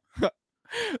for it.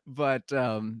 But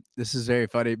this is very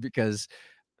funny because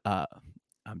I'm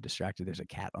distracted. There's a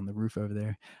cat on the roof over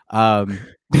there.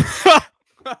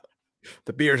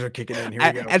 The beers are kicking in. Here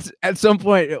we go. At some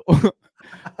point,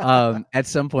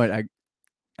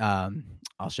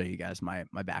 I'll show you guys my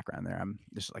background there. I'm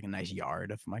just like a nice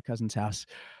yard of my cousin's house.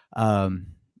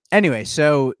 Anyway,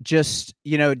 so just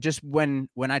when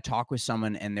I talk with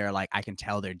someone and they're like, I can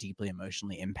tell they're deeply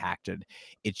emotionally impacted,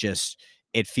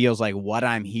 it feels like what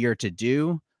I'm here to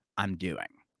do I'm doing.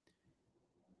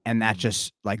 And that Mm.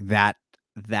 just like that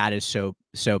is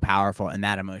so powerful, and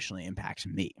that emotionally impacts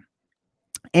me.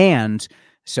 And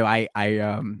so I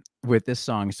with this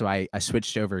song, so I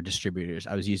switched over distributors.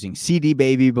 I was using CD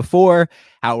Baby before.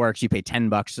 How it works, you pay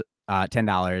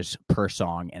 $10 per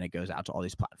song, and it goes out to all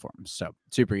these platforms. So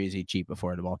super easy, cheap,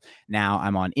 affordable. Now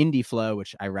I'm on Indie Flow,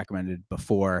 which I recommended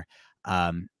before.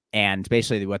 And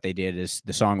basically what they did is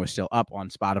the song was still up on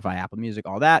Spotify, Apple Music,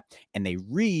 all that, and they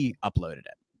re-uploaded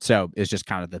it. So it's just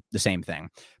kind of the same thing.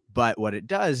 But what it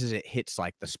does is it hits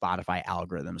like the Spotify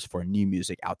algorithms for new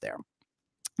music out there.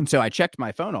 And so I checked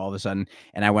my phone all of a sudden,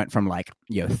 and I went from like,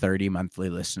 30 monthly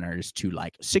listeners to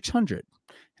like 600.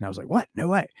 And I was like, what? No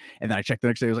way. And then I checked the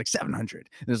next day, it was like 700.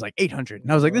 And it was like 800.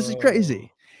 And I was like, this is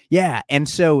crazy. Yeah. And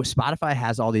so Spotify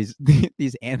has all these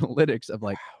analytics of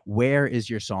like, where is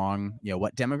your song?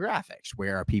 What demographics?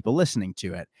 Where are people listening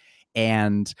to it?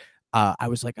 And I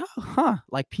was like, oh, huh.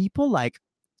 Like people like,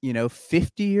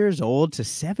 50 years old to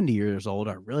 70 years old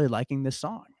are really liking this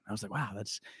song. I was like, wow,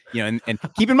 that's, and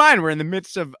keep in mind, we're in the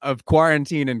midst of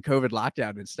quarantine and COVID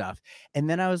lockdown and stuff. And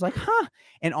then I was like, huh.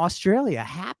 And Australia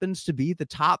happens to be the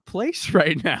top place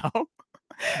right now.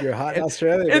 You're hot in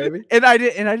Australia, baby. And I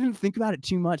didn't think about it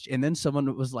too much. And then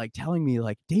someone was like telling me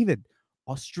like, David,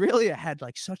 Australia had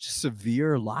like such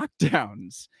severe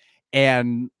lockdowns.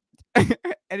 And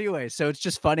anyway, so it's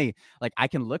just funny. Like I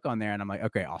can look on there and I'm like,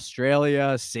 okay,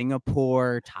 Australia,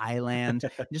 Singapore, Thailand,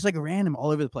 just like random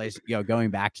all over the place, going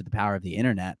back to the power of the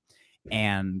internet.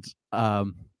 And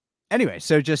anyway,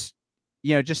 so just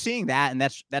seeing that, and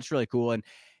that's really cool.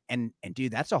 And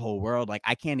dude, that's a whole world. Like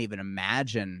I can't even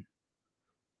imagine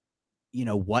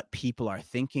what people are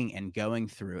thinking and going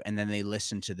through, and then they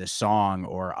listen to this song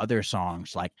or other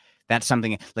songs. Like that's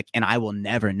something like, and I will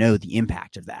never know the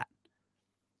impact of that.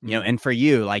 And for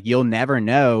you, like you'll never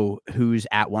know who's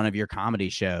at one of your comedy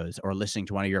shows or listening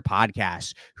to one of your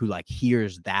podcasts who like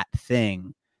hears that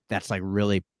thing that's like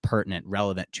really pertinent,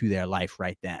 relevant to their life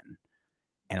right then,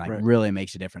 and like really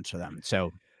makes a difference for them. So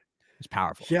it's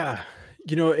powerful. Yeah,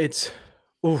 it's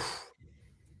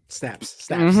snaps.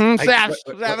 Mm-hmm.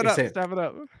 Snap it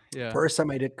up. Yeah. First time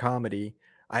I did comedy,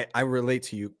 I relate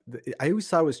to you. I always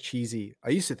thought it was cheesy. I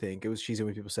used to think it was cheesy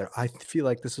when people said, I feel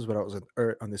like this is what I was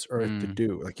on this earth to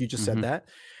do. Like you just said that.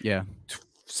 Yeah.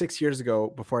 6 years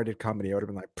ago, before I did comedy, I would have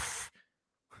been like,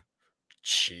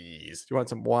 cheese. Do you want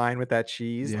some wine with that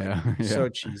cheese? Yeah. Like, so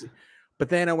cheesy. But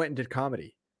then I went and did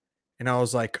comedy, and I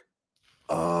was like,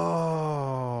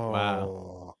 oh,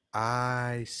 wow,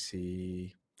 I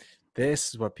see. This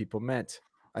is what people meant.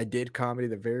 I did comedy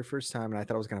the very first time, and I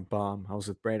thought I was gonna bomb. I was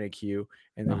with Brandon Q,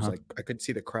 and there was like I could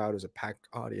see the crowd. It was a packed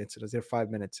audience, and I was there 5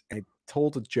 minutes, and I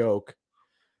told a joke.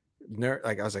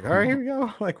 Like I was like, all right, here we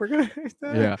go. Like we're gonna,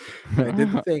 yeah. I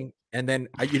did the thing, and then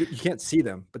you can't see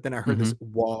them, but then I heard this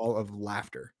wall of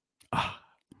laughter,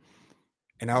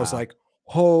 and I was like,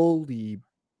 holy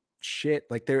shit!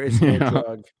 Like there is no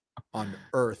drug on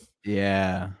earth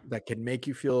that can make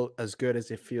you feel as good as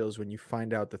it feels when you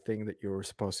find out the thing that you were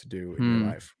supposed to do in your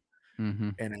life.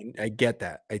 And I get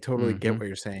that. I totally get what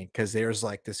you're saying, because there's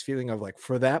like this feeling of like,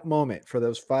 for that moment, for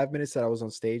those 5 minutes that I was on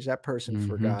stage, that person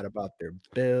forgot about their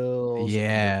bills,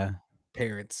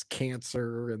 parents'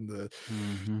 cancer, and the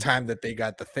time that they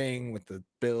got the thing with the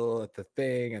bill at the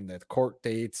thing and the court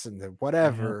dates and the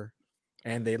whatever.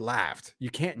 And they laughed.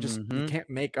 You can't just you can't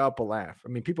make up a laugh. I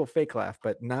mean, people fake laugh,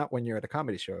 but not when you're at a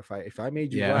comedy show. If I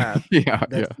made you laugh,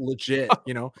 that's legit.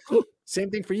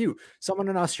 Same thing for you. Someone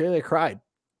in Australia cried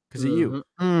because of you.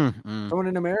 Someone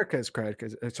in America has cried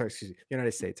because excuse me,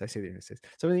 United States. I say the United States.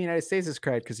 Someone in the United States has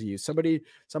cried because of you. Somebody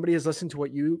has listened to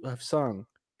what you have sung,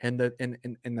 and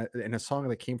in a song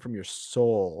that came from your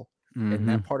soul. And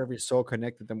that part of your soul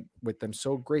connected them with them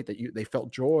so great that they felt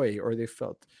joy, or they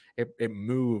felt it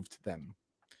moved them.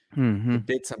 It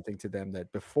did something to them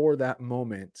that before that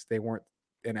moment they weren't,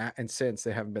 and since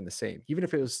they haven't been the same. Even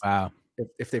if it was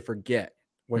if they forget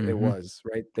what it was,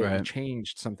 right? They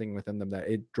changed something within them that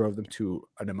it drove them to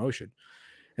an emotion,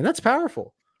 and that's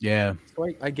powerful. Yeah. So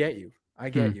I get you. I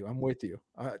get you. I'm with you.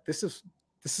 This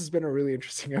has been a really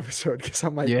interesting episode, because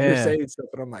I'm like, you're saying stuff,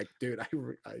 and I'm like, dude,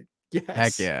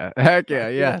 yes. Heck yeah.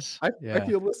 Yes. I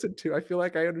feel listened to. I feel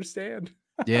like I understand.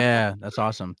 Yeah, that's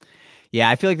awesome. Yeah,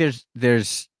 I feel like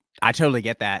there's I totally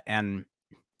get that, and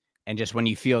just when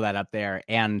you feel that up there,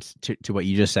 and to what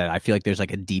you just said, I feel like there's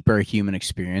like a deeper human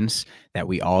experience that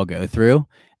we all go through,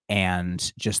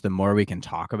 and just the more we can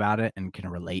talk about it and can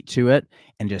relate to it,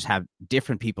 and just have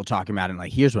different people talking about it, and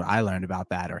like, here's what I learned about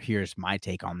that, or here's my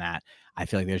take on that. I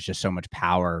feel like there's just so much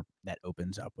power that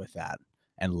opens up with that,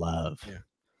 and love.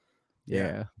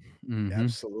 Yeah. Mm-hmm.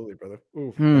 Absolutely, brother.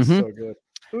 Ooh, that's so good.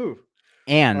 Ooh. All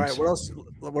And right. What else?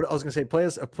 What I was gonna say? Play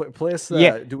us.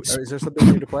 yeah, Is there something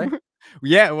we need to play?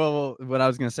 yeah. Well, what I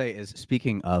was gonna say is,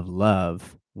 speaking of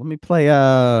love, let me play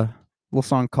a little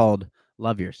song called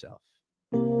 "Love Yourself."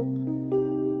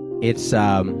 It's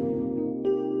wow,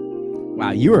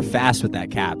 you were fast with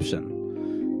that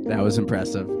caption. That was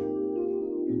impressive.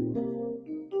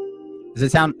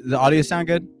 Does the audio sound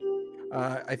good?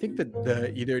 I think that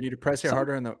the either need to press it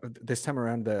harder, and this time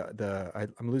around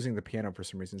I'm losing the piano for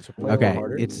some reason. So play a little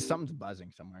harder. It's something's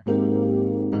buzzing somewhere.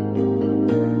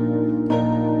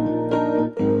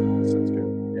 Sounds good.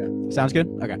 Yeah. Sounds good.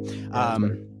 Okay.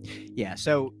 Yeah.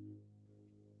 So,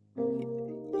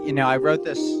 I wrote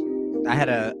this. I had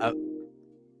I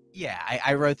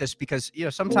wrote this because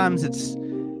sometimes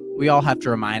we all have to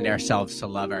remind ourselves to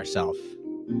love ourselves.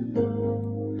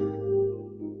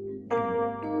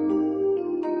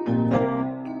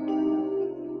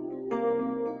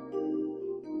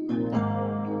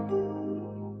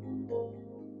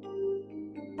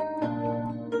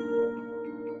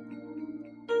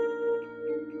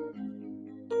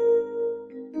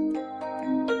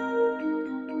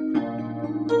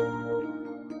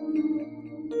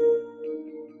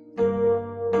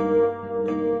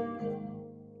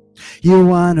 You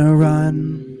wanna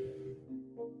run,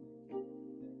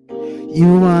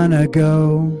 you wanna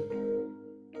go,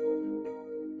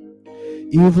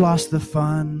 you've lost the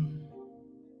fun,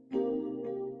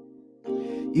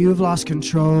 you've lost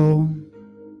control.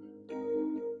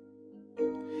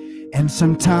 And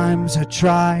sometimes I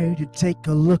try to take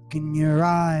a look in your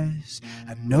eyes.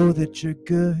 I know that you're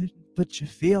good, but you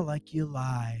feel like you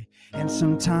lie. And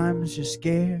sometimes you're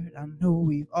scared. I know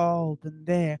we've all been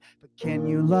there, but can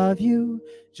you love you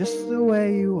just the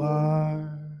way you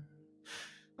are?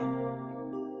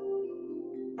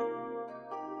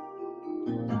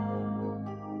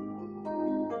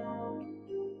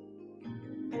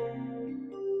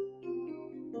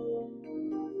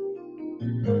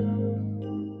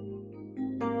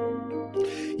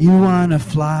 You wanna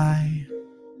fly,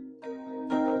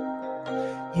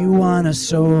 you wanna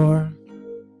soar,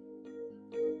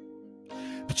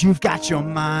 but you've got your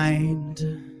mind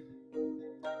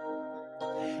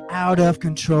out of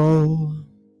control.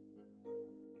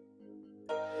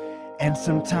 And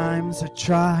sometimes I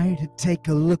try to take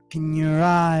a look in your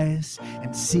eyes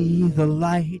and see the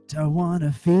light. I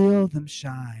wanna feel them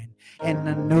shine. And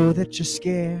I know that you're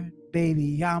scared,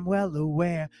 baby, I'm well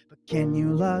aware. But can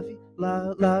you love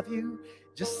you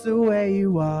just the way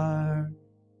you are?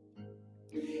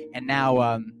 And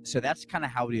now, so that's kind of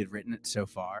how we had written it so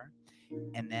far.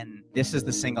 And then this is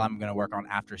the single I'm going to work on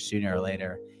after Sooner or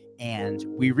Later. And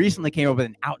we recently came up with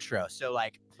an outro. So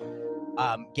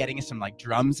getting some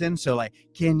drums in. So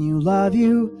can you love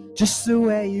you just the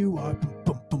way you are?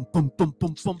 Boom, boom, boom, boom, boom,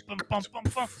 boom, boom, boom, boom,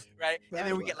 boom, right? And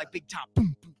then we get big top.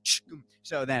 Boom, boom, boom.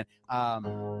 So then,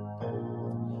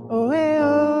 oh, hey,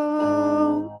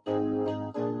 oh.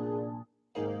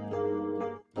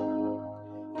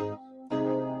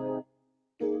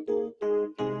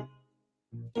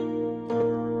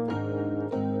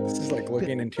 This is like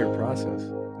looking into your process.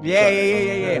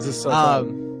 Yeah. This is so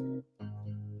fun.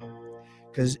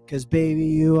 Cause baby,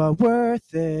 you are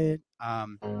worth it.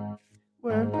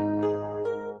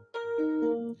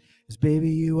 Cause baby,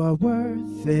 you are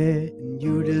worth it, and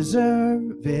you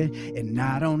deserve it. And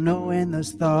I don't know when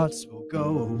those thoughts will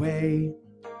go away.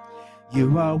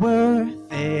 You are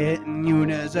worth it, and you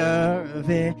deserve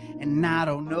it. And I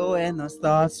don't know when those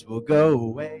thoughts will go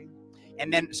away.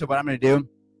 And then, so what I'm gonna do,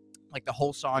 the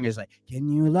whole song is can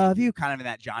you love you, kind of in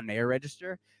that John Mayer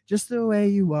register, just the way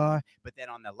you are. But then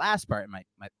on the last part, my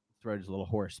throat is a little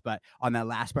hoarse, but on that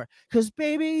last part, cause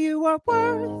baby, you are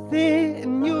worth it,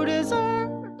 and you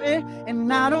deserve it.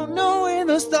 And I don't know when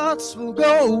those thoughts will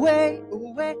go away.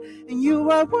 And you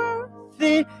are worth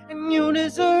it, and you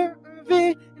deserve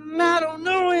it. And I don't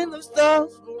know when those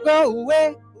thoughts will go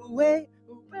away.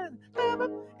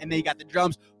 And then you got the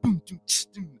drums, boom, boom,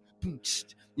 boom, boom.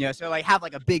 So have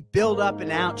a big build up and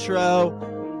outro,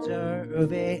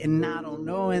 and I don't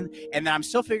know, and then I'm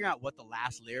still figuring out what the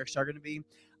last lyrics are going to be,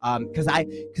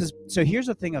 so here's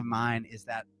the thing of mine is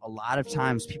that a lot of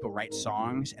times people write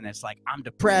songs and it's I'm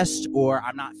depressed or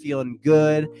I'm not feeling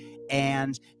good,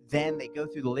 and then they go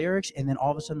through the lyrics and then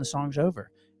all of a sudden the song's over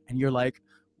and you're like,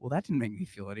 well, that didn't make me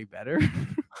feel any better.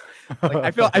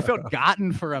 I felt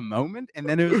gotten for a moment, and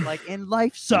then it was and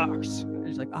life sucks. And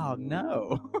it's oh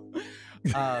no.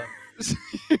 Oh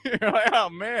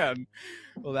man.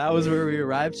 Well, that was where we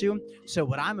arrived to. So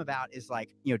what I'm about is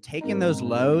taking those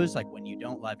lows, when you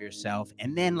don't love yourself,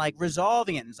 and then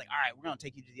resolving it. And it's all right, we're gonna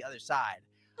take you to the other side.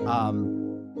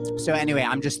 So anyway,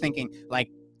 I'm just thinking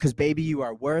because baby, you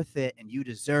are worth it and you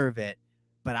deserve it,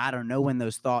 but I don't know when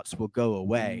those thoughts will go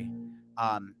away.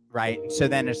 Right. So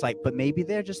then it's like, but maybe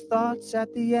they're just thoughts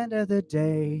at the end of the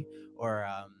day. Or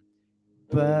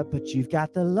but you've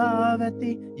got the love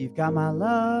you've got my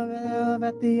love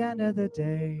at the end of the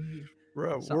day.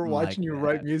 Bro, Something we're watching like you that.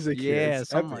 write music here. Yeah, It's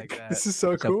something epic. like that. This is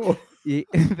so So cool.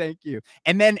 thank you.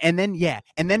 And then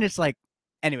it's like,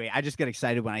 anyway, I just get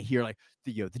excited when I hear like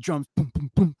the drums, boom, boom,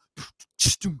 boom, boom,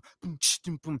 boom,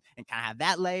 boom, boom, and kind of have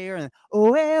that layer, and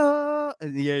oh, hey, oh,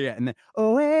 yeah, and then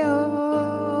oh, hey, oh,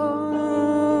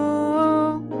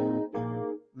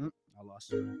 I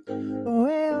lost it. Oh,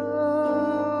 hey,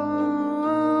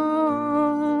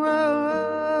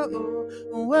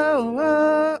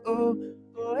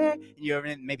 oh, hey. You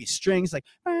ever maybe strings like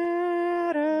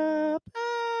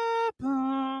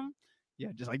yeah,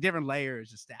 just like different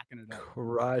layers, just stacking it up.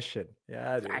 Crushing.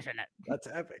 Yeah, dude. Crashing it. That's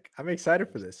epic. I'm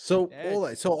excited for this. So,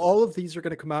 Yeah, so all of these are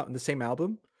going to come out in the same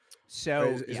album? Or So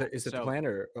is yeah, it the so plan,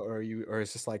 or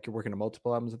is this like you're working on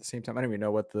multiple albums at the same time? I don't even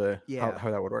know what yeah. how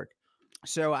that would work.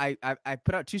 So I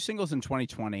put out 2 singles in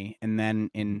 2020, and then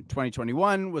in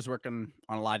 2021 was working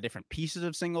on a lot of different pieces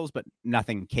of singles, but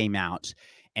nothing came out.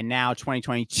 And now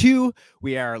 2022,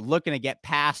 we are looking to get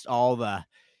past all the,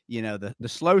 the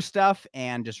slow stuff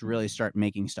and just really start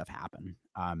making stuff happen.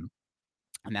 And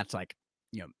that's like,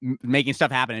 making stuff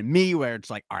happen in me, where it's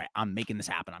like, all right, I'm making this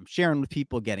happen. I'm sharing with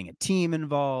people, getting a team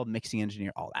involved, mixing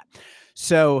engineer, all that.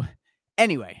 So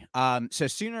anyway, so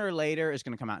Sooner or Later is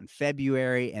going to come out in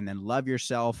February, and then Love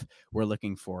Yourself, we're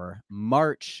looking for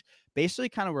March. Basically,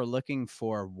 kind of, we're looking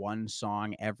for one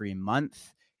song every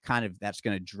month, kind of, that's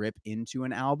going to drip into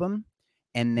an album.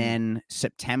 And then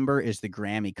September is the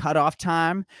Grammy cutoff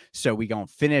time. So we gonna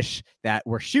finish that.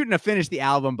 We're shooting to finish the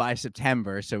album by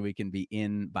September so we can be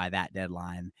in by that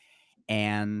deadline.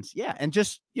 And yeah, and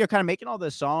just, kind of making all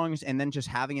those songs, and then just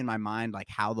having in my mind like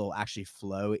how they'll actually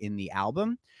flow in the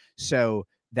album. So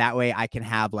that way I can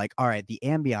have like, all right, the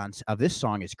ambience of this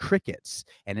song is crickets,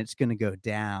 and it's going to go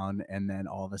down, and then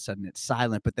all of a sudden it's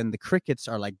silent, but then the crickets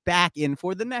are like back in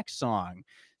for the next song.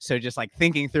 So just like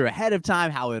thinking through ahead of time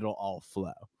how it'll all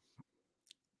flow.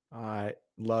 I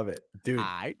love it, dude.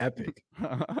 Epic.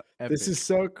 Epic. This is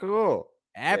so cool.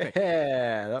 Epic.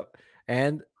 Yeah.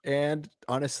 And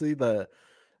honestly,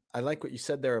 I like what you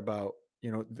said there about,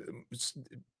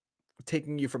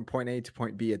 taking you from point A to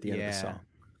point B at the end of the song.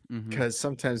 Because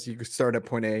sometimes you start at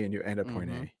point A and you end at point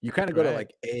A. You kind of go to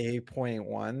like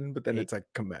A.1, but then it's like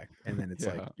come back, and then it's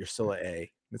like you're still at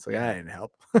A. It's like I didn't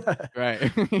help. Right.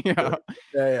 Yeah.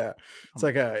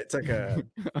 It's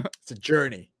a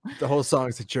journey. The whole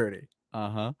song's a journey.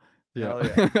 Yeah.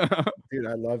 Dude,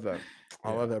 I love that.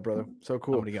 I love that, brother. So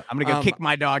cool. I'm gonna go kick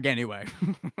my dog anyway.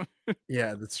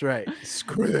 Yeah, that's right.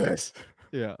 Screw this.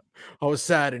 Yeah. I was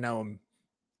sad, and now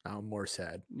I'm more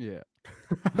sad. Yeah.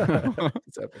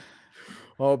 It's epic.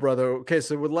 Oh, brother. Okay,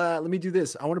 so let me do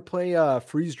this. I want to play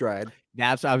Freeze Dried.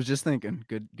 That's what I was just thinking.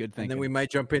 Good thinking. And then we might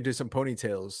jump into some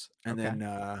Ponytails, and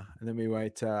then we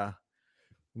might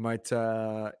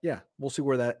we'll see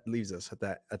where that leaves us at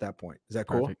that point. Is that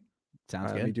cool? Perfect.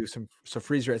 Sounds good. Let me do some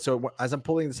Freeze Dried. So as I'm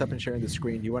pulling this up and sharing the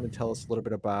screen, you want to tell us a little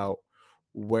bit about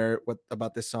what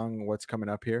about this song, what's coming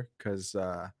up here? Because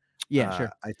sure.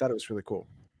 I thought it was really cool.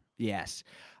 Yes.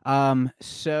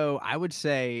 So I would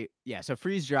say, so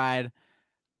Freeze Dried,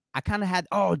 I kind of had,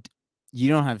 you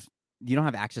don't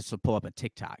have access to pull up a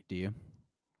TikTok, do you?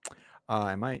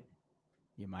 I might.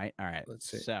 You might. All right. Let's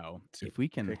see. So if we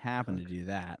can happen to do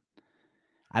that,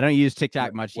 I don't use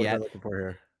TikTok much yet. What am I looking for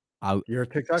here? You're a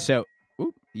TikTok? So,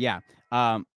 yeah.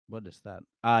 What is that?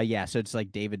 Yeah. So it's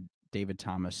like David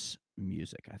Thomas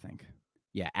Music, I think.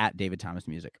 Yeah, at David Thomas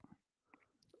Music.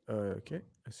 Okay,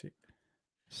 I see.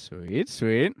 Sweet.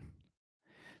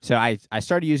 So I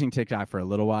started using TikTok for a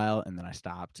little while, and then I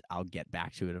stopped. I'll get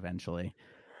back to it eventually.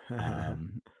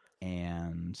 And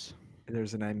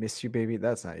there's an I miss you, baby.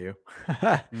 That's not you.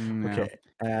 No. Okay.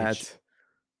 At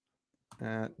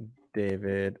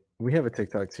David. We have a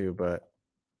TikTok too, but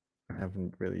I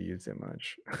haven't really used it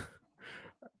much.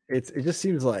 It just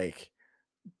seems like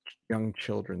young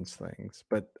children's things,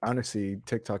 but honestly,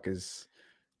 TikTok is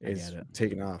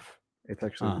taking off. It's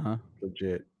actually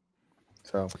legit.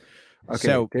 So, okay.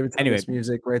 So David Thomas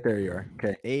Music, right there you are.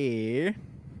 Okay. Hey.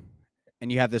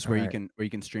 And you have this where you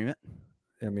can stream it.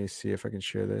 Let me see if I can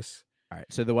share this. All right.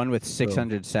 So the one with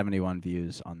 671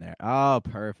 views on there. Oh,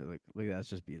 perfect. Look, that's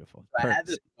just beautiful. I had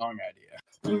this song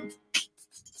idea.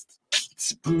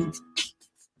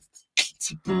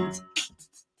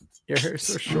 Your hair's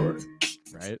so short.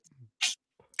 Right?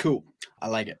 Cool. I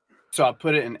like it. So I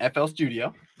put it in FL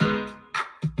Studio.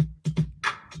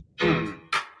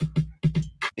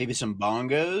 Maybe some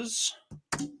bongos.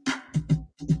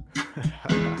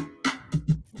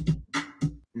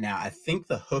 Now, I think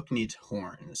the hook needs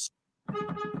horns.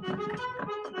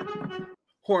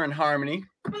 Horn harmony.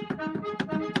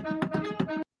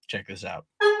 Check this out.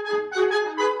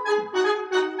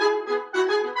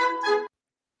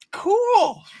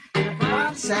 Cool.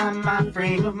 Outside my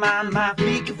frame of mind, my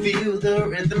feet can feel the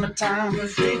rhythm of time. The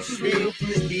streets is real from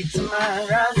this beat to mine.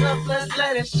 Rise up, let's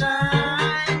let it shine.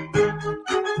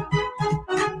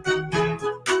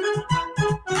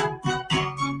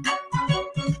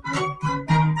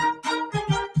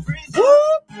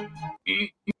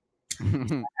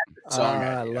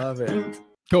 I love it.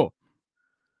 Cool.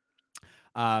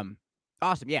 Awesome.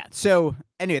 Yeah. So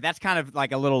anyway, that's kind of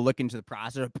like a little look into the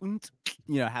process.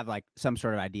 Have like some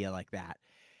sort of idea like that.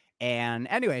 And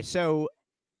anyway, so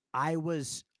the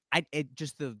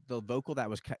vocal that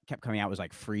was kept coming out was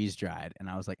like freeze dried, and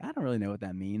I was like, I don't really know what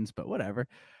that means, but whatever.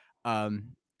 I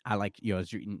like I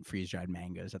was eating freeze dried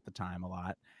mangoes at the time a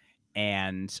lot,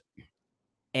 and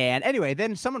anyway,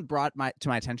 then someone brought to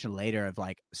my attention later of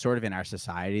like sort of in our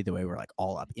society the way we're like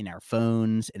all up in our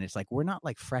phones, and it's like we're not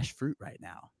like fresh fruit right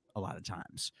now. A lot of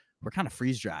times we're kind of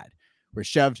freeze dried. We're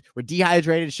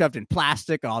dehydrated, shoved in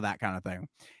plastic, all that kind of thing.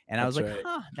 And I was like,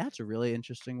 that's a really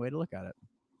interesting way to look at it.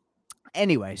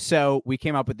 Anyway, so we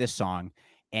came up with this song.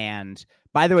 And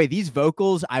by the way, these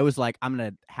vocals, I was like, I'm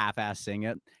going to half-ass sing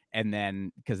it. And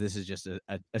then, because this is just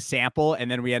a sample. And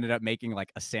then we ended up making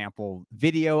like a sample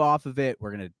video off of it.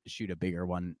 We're going to shoot a bigger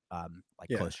one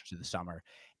closer to the summer.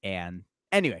 And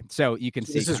anyway, so you can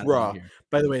see this is raw.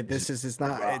 By the way,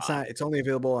 it's only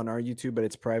available on our YouTube, but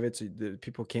it's private, so the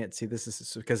people can't see this. This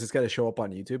is because it's got to show up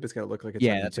on YouTube. It's got to look like it's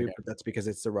on YouTube, but that's because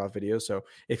it's the raw video. So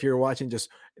if you're watching, this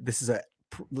is a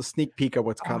sneak peek of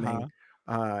what's coming.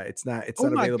 It's not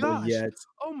available yet.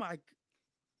 Oh my gosh.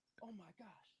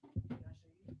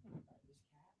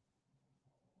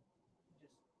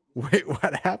 Wait,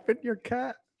 what happened? Your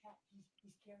cat?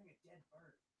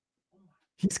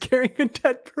 He's carrying a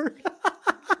dead bird.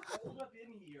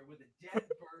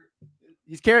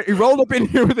 He rolled up in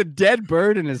here with a dead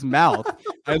bird in his mouth.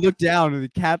 I looked down and the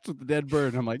cat's with the dead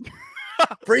bird, and I'm like,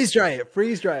 freeze dry it,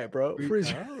 bro.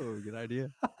 Oh, good idea.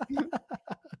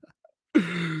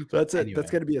 That's it.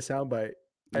 That's gonna be a soundbite.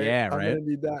 Yeah, I'm right. gonna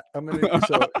need that.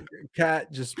 So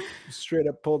cat just straight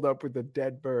up pulled up with a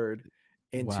dead bird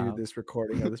into this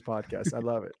recording of this podcast. I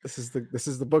love it. This is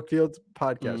the Bookfields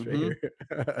podcast right here.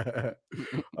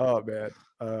 Oh man.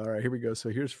 All right, here we go. So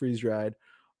here's freeze dried.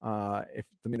 Let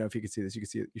me know if you can see this. You can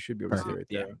see it. You should be able to see it right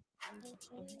there.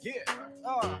 Yeah.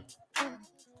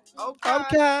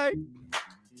 Okay.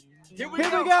 Here we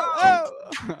go. Oh.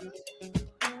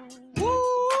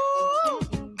 Woo!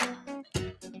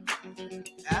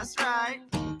 That's right.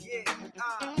 Yeah.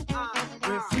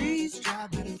 We're freeze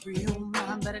dried, better free your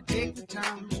mind. Better take the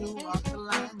time to walk the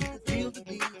line. Feel the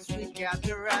beats, we out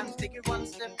your rhymes. Take it one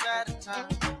step at a time.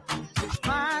 It's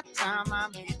my time,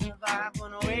 I'm hitting the vibe.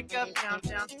 Wanna wake up,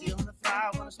 countdown, stealing the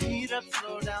fire. Wanna speed up,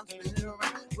 slow down, spin it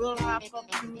around. We'll hop up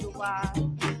to the wire.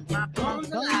 My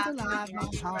bones alive, my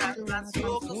heart my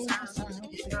soul goes sound.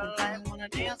 Your life, wanna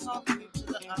dance all through to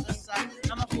the other side.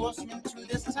 I'm a forceman to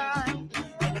this time.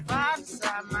 And if I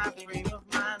decide my frame of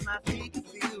mind, my feet can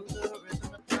feel the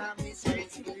rhythm of time. These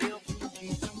streets are real from the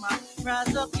beat to my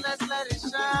rise up, let's let it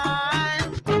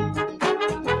shine.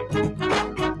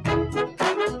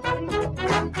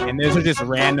 And those are just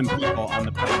random people on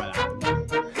the perimeter.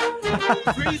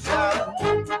 Freeze up.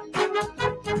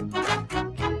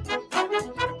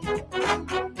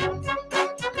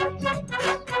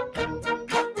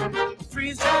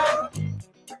 Freeze up.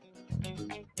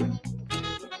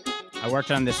 I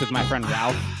worked on this with my friend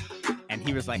Ralph, and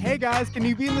he was like, "Hey guys, can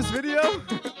you be in this video?"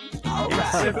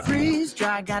 Alright, freeze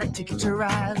dry, got a ticket to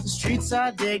ride. The streets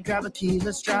are dead, grab a key,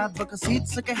 let's drive. Book a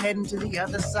seats, look ahead and to the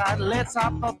other side. Let's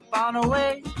hop up on our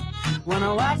way.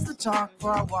 Wanna watch the talk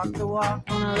before I walk the walk.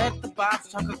 Wanna let the bots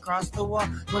talk across the wall.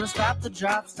 Wanna stop the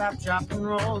drop, stop, drop and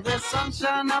roll. There's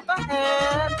sunshine up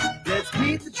ahead. Let's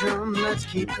beat the drum, let's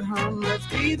keep the hum. Let's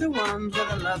be the ones where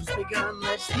the love's begun.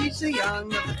 Let's teach the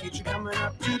young of the future coming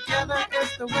up. Together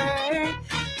is the way.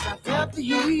 I felt the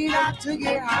heat, I took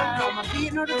it high. On my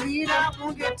feet, no defeat, I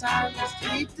won't get tired. Let's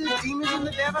keep the demons and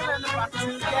the devil and the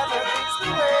foxes together. It's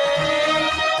the way.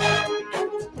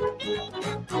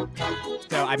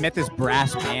 So I met this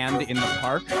brass band in the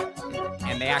park,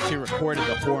 and they actually recorded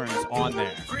the horns on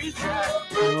there.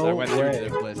 So I went through their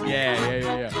place.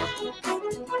 Yeah.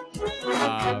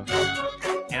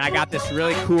 And I got this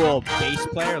really cool bass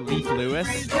player, Leif Lewis,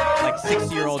 like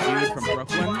 60-year-old dude from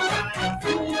Brooklyn,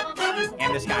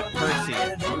 and this guy Percy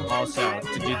also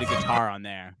to do the guitar on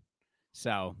there.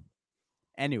 So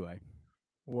anyway,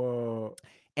 Whoa.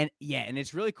 and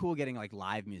it's really cool getting like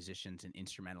live musicians and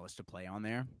instrumentalists to play on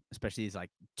there, especially these like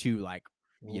two like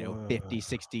 50,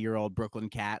 60-year-old Brooklyn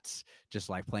cats just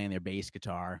like playing their bass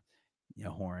guitar,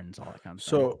 horns, all that kind of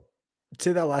stuff. So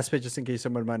say that last bit just in case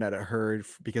someone might not have heard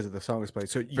because of the song was playing.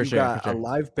 So you sure, got for a sure.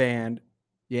 live band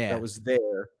Yeah. that was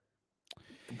there.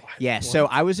 Yeah, so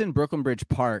I was in Brooklyn Bridge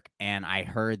Park and I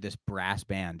heard this brass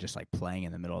band just like playing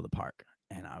in the middle of the park.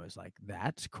 And I was like,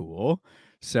 that's cool.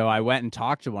 So I went and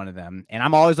talked to one of them. And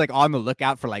I'm always like on the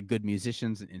lookout for like good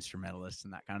musicians and instrumentalists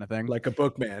and that kind of thing. Like a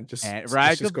book man. Just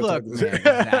right, just the go talk book to man.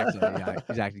 Exactly. Yeah,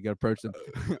 exactly. Go approach them.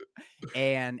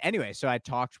 And anyway, so I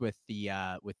talked with the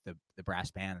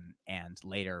brass band, and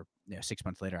later, 6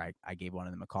 months later, I gave one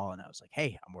of them a call and I was like,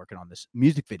 hey, I'm working on this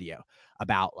music video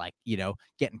about like,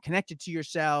 getting connected to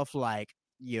yourself, like,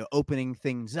 opening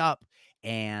things up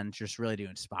and just really to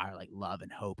inspire like love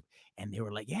and hope. And they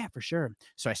were like, yeah, for sure.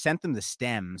 So I sent them the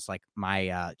stems, like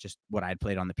my just what I'd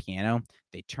played on the piano.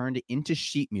 They turned it into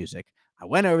sheet music. I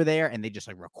went over there and they just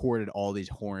like recorded all these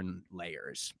horn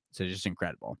layers. So just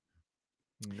incredible.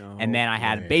 No and then I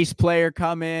had a bass player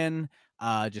come in,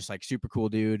 just like super cool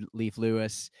dude, Leaf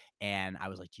Lewis. And I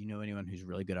was like, do you know anyone who's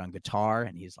really good on guitar?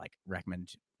 And he's like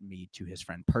recommended me to his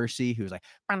friend Percy, who was like,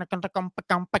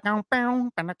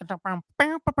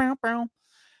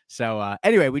 so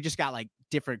anyway, we just got like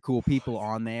different cool people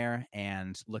on there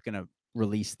and looking to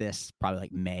release this probably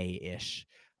like May-ish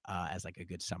as like a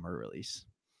good summer release.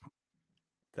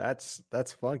 That's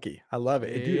funky. I love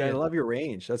it. Dude, I love your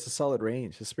range. That's a solid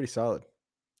range. It's pretty solid.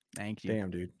 Thank you. Damn,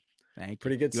 dude. Thank you.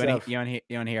 Pretty good stuff. stuff. You want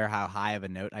to hear how high of a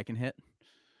note I can hit?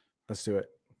 Let's do it.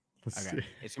 Okay.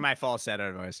 It's my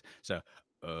falsetto voice. So,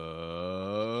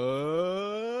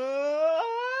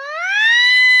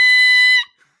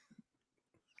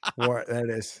 What that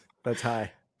is. That's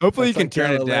high. Hopefully That's you can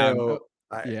turn it down.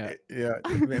 Yeah.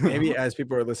 Maybe as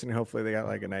people are listening, hopefully they got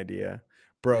like an idea.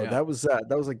 Bro, that was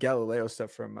like Galileo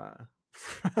stuff from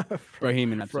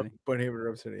Bohemian Rhapsody. Bohemian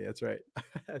Rhapsody. That's right.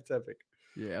 That's epic.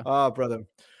 Yeah. Oh, brother.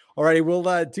 Alrighty,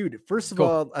 well, dude. First of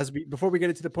all, before we get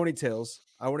into the ponytails,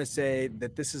 I want to say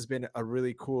that this has been a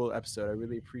really cool episode. I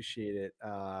really appreciate it.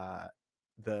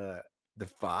 The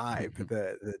vibe,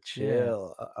 the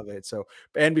chill of it. So,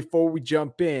 and before we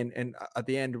jump in, and at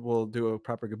the end we'll do a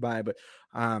proper goodbye. But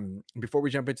before we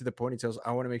jump into the ponytails,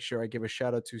 I want to make sure I give a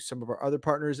shout out to some of our other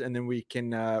partners, and then we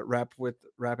can wrap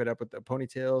it up with the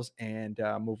ponytails and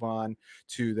move on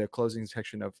to the closing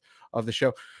section of the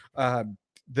show.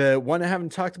 The one I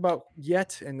haven't talked about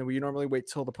yet, and we normally wait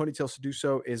till the ponytails to do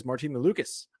so, is Martin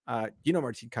Lucas. You know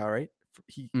Martin Kyle, right?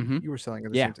 You were selling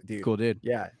at the same time. Dude. Cool dude.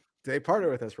 Yeah, they partner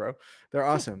with us, bro. They're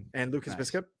awesome. And Lucas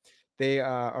Biscup, they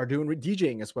are doing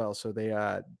DJing as well. So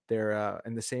they're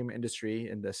in the same industry,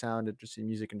 in the sound industry,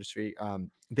 music industry.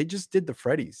 They just did the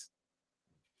Freddy's,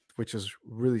 which is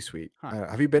really sweet.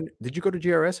 Have you been? Did you go to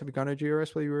GRS? Have you gone to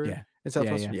GRS while you were in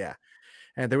Southwestern? Yeah.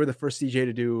 And they were the first DJ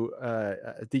to do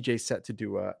a DJ set to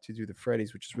do the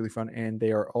Freddy's, which is really fun. And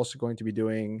they are also going to be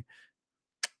doing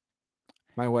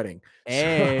my wedding.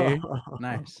 Hey,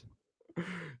 nice.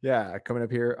 Yeah, coming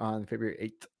up here on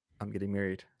February 8th, I'm getting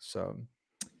married. So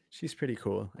she's pretty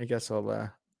cool. I guess we'll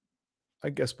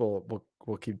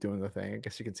keep doing the thing. I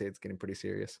guess you can say it's getting pretty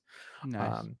serious.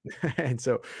 Nice. And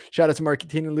so shout out to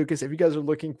Martin and Lucas. If you guys are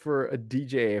looking for a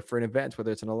DJ for an event,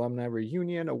 whether it's an alumni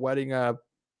reunion, a wedding,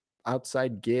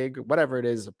 outside gig, whatever it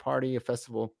is, a party, a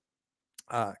festival,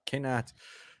 cannot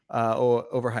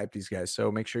overhype these guys.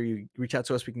 So make sure you reach out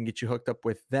to us. We can get you hooked up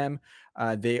with them.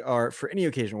 They are for any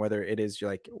occasion, whether it is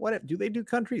you're like, what do they do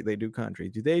country? They do country.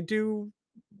 Do they do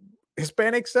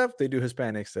Hispanic stuff? They do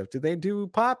Hispanic stuff. Do they do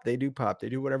pop? They do pop. They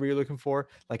do whatever you're looking for,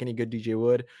 like any good DJ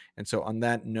would. And so on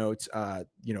that note,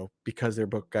 because they're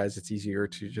book guys, it's easier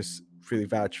to just really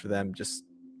vouch for them, just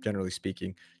generally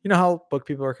speaking. You know how book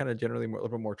people are kind of generally a little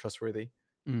bit more trustworthy.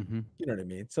 Mm-hmm. You know what I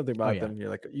mean? Something about them. You're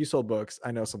like, you sold books.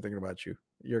 I know something about you.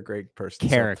 You're a great person.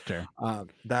 Character. So,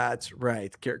 that's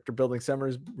right. Character building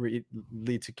seminars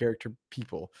lead to character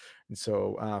people. And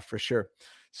so for sure.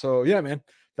 So yeah, man,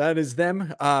 that is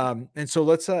them. And so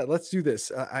let's do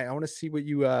this. I want to see what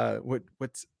you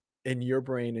what's in your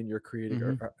brain, in your creative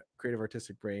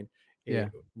artistic brain.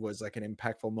 It was like an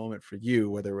impactful moment for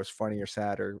you, whether it was funny or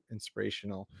sad or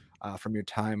inspirational, from your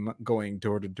time going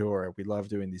door to door. We love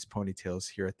doing these ponytails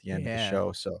here at the end of the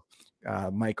show. So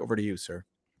Mike, over to you, sir.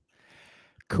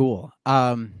 Cool.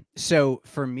 So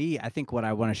for me, I think what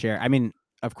I want to share, I mean,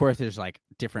 of course there's like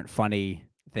different funny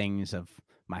things of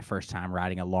my first time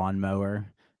riding a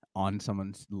lawnmower on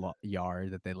someone's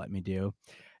yard that they let me do.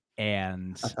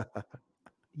 And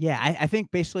Yeah, I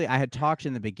think basically I had talked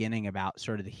in the beginning about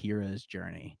sort of the hero's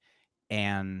journey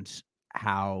and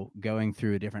how going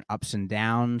through different ups and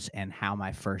downs and how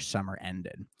my first summer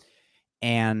ended.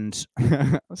 And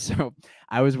so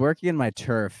I was working in my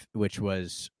turf, which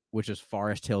was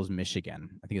Forest Hills, Michigan.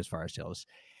 I think it was Forest Hills.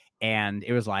 And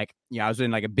it was like, I was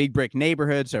in like a big brick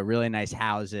neighborhood, so really nice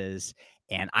houses.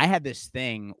 And I had this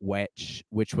thing which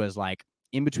was like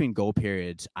in between goal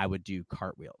periods, I would do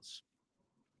cartwheels.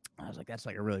 I was like, that's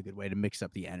like a really good way to mix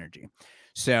up the energy.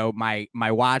 So my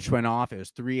watch went off. It was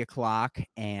 3:00,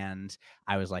 and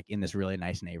I was like in this really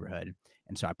nice neighborhood.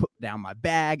 And so I put down my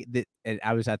bag. And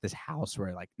I was at this house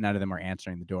where like none of them were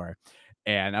answering the door.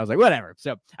 And I was like, whatever.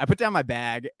 So I put down my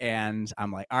bag and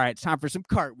I'm like, all right, it's time for some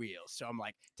cartwheels. So I'm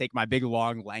like, take my big,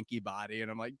 long, lanky body and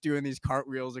I'm like doing these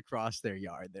cartwheels across their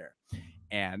yard there.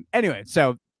 And anyway,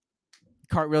 so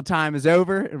cartwheel time is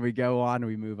over and we go on and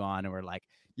we move on and we're like,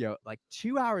 like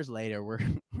 2 hours later, we're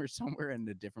somewhere in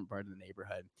a different part of the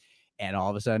neighborhood, and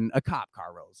all of a sudden a cop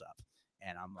car rolls up,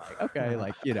 and I'm like, okay,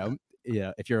 like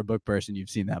if you're a book person, you've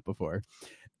seen that before.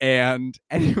 And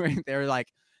anyway, they're like,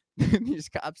 these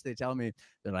cops, they tell me,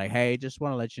 they're like, hey, just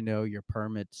want to let you know your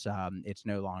permit's it's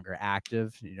no longer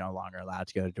active. You're no longer allowed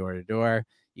to go door to door.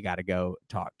 You got to go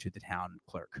talk to the town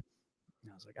clerk.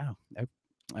 And I was like, oh, okay.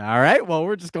 All right, well,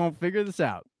 we're just gonna figure this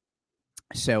out.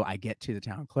 So I get to the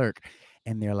town clerk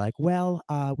and they're like, well,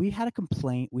 we had a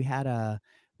complaint. We had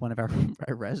one of our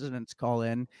residents call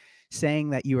in saying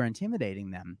that you were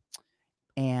intimidating them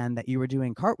and that you were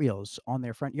doing cartwheels on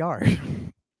their front yard.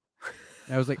 And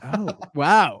I was like, oh,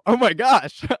 wow. Oh my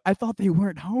gosh. I thought they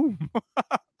weren't home.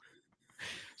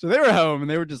 So they were home and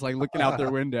they were just like looking out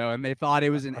their window and they thought it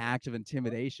was an act of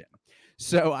intimidation.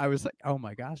 So I was like, oh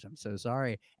my gosh, I'm so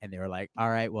sorry. And they were like, all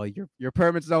right, well, your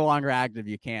permit's no longer active.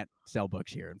 You can't sell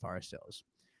books here in Forest Hills.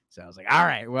 So I was like, all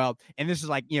right, well, and this is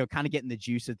like, kind of getting the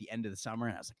juice at the end of the summer.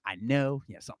 And I was like, I know,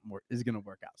 something more is going to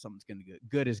work out. Something's going to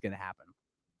good is going to happen.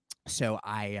 So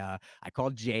I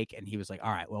called Jake and he was like,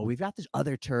 all right, well, we've got this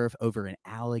other turf over in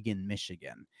Allegan,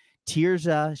 Michigan.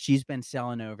 Tirza, she's been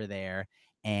selling over there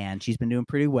and she's been doing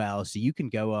pretty well. So you can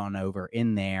go on over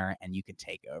in there and you can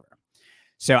take over.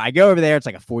 So I go over there. It's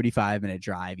like a 45-minute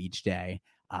drive each day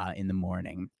in the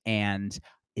morning. And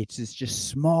it's this just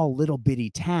small little bitty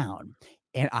town.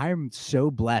 And I'm so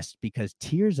blessed because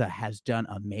Tirza has done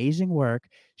amazing work.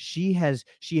 She has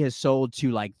sold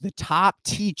to like the top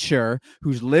teacher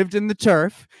who's lived in the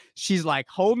turf. She's like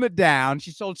holding it down.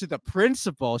 She sold to the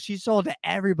principal. She sold to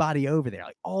everybody over there,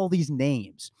 like all these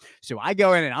names. So I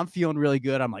go in and I'm feeling really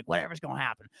good. I'm like, whatever's going to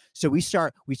happen. So we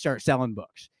start selling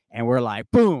books. And we're like,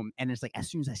 boom. And it's like, as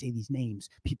soon as I say these names,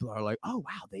 people are like, oh,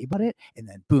 wow, they bought it. And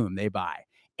then boom, they buy.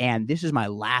 And this is my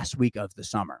last week of the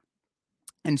summer.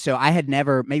 And so I had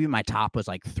never, maybe my top was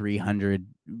like 300.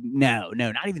 No,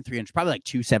 not even 300, probably like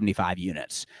 275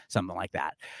 units, something like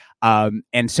that.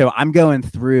 And so I'm going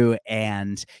through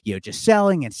and, just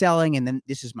selling. And then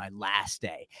this is my last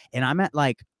day. And I'm at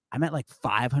like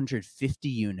 550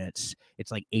 units.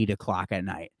 It's like 8:00 at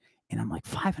night. And I'm like,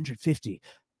 550.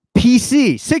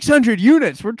 PC, 600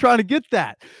 units. We're trying to get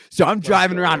that. So I'm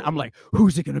driving around. I'm like,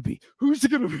 who's it going to be? Who's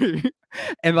it going to be?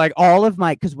 And like all of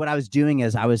because what I was doing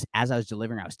is as I was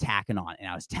delivering, I was tacking on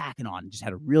and just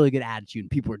had a really good attitude and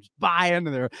people were just buying and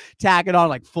they're tacking on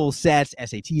like full sets,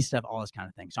 SAT stuff, all this kind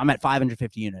of thing. So I'm at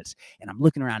 550 units and I'm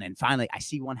looking around and finally I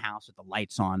see one house with the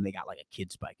lights on. They got like a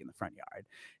kid's bike in the front yard.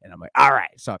 And I'm like, all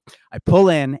right. So I pull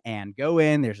in and go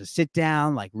in. There's a sit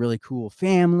down, like really cool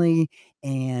family.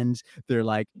 And they're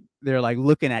like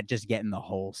looking at just getting the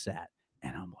whole set.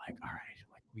 And I'm like, all right,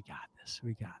 like we got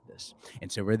this.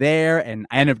 And so we're there and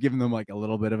I end up giving them like a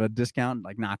little bit of a discount,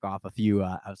 like knock off a few.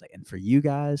 I was like, and for you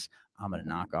guys, I'm going to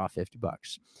knock off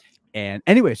 $50. And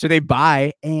anyway, so they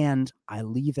buy and I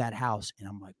leave that house and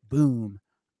I'm like, boom,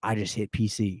 I just hit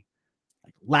PC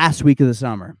like last week of the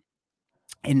summer.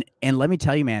 And let me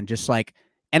tell you, man, just like,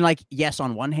 and like, yes,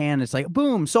 on one hand, it's like,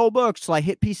 boom, sold books, like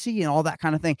hit PC and all that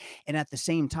kind of thing. And at the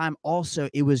same time, also,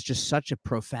 it was just such a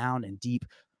profound and deep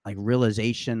like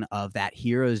realization of that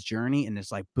hero's journey. And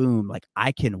it's like, boom, like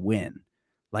I can win.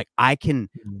 Like I can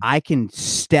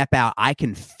step out. I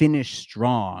can finish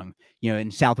strong, in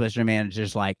Southwestern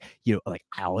Managers, like, like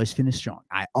I always finish strong.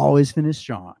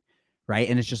 Right.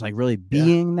 And it's just like really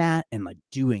being that and like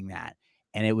doing that.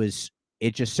 And it's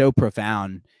just so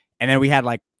profound. And then we had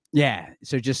like,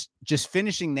 so just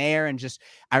finishing there and just,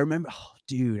 I remember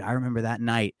that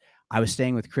night I was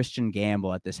staying with Christian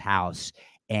Gamble at this house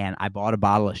and I bought a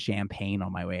bottle of champagne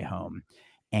on my way home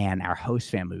and our host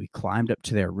family, we climbed up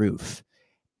to their roof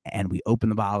and we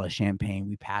opened the bottle of champagne.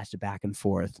 We passed it back and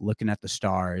forth looking at the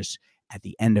stars at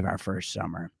the end of our first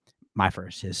summer. my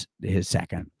first, his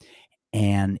second.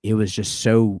 And it was just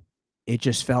so, it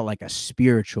just felt like a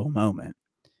spiritual moment.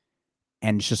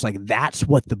 And it's just like, that's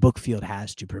what the book field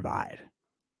has to provide.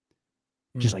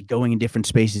 Just like going in different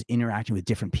spaces, interacting with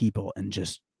different people, and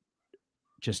just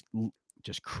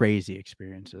crazy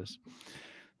experiences.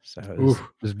 So it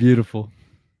was beautiful.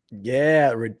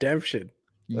 Yeah, redemption.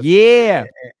 Yeah.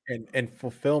 And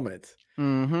fulfillment.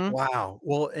 Wow.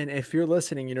 Well, and if you're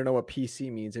listening, you don't know what PC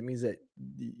means. It means that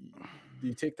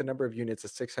you take the number of units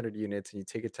of 600 units and you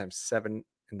take it times 7,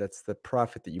 and that's the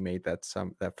profit that you made that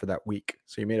for that week.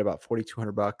 So you made about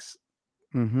 $4,200,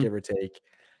 give or take,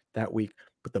 that week.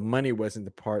 But the money wasn't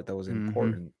the part that was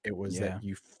important. It was that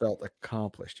you felt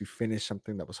accomplished. You finished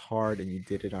something that was hard, and you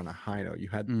did it on a high note. You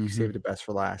saved the best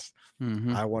for last.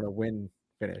 I want to win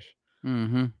finish.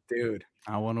 Dude,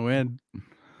 I want to win.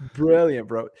 Brilliant,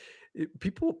 bro.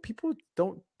 People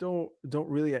don't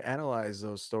really analyze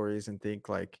those stories and think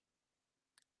like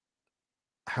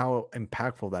how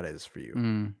impactful that is for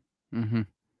you.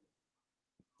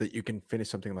 That you can finish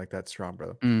something like that strong,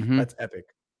 brother. That's epic.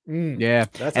 Yeah.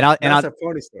 That's And that's a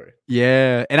funny story.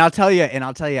 Yeah. And I'll tell you,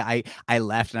 I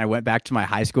left and I went back to my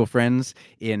high school friends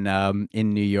in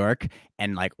New York,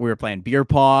 and like we were playing beer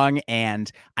pong,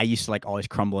 and I used to like always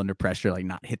crumble under pressure, like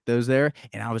not hit those there.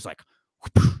 And I was like,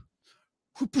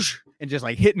 and just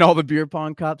like hitting all the beer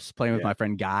pong cups, playing with my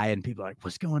friend Guy, and people are like,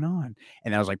 what's going on?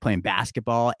 And I was like playing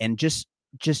basketball, and just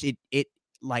it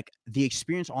like the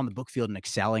experience on the book field and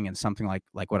excelling in something like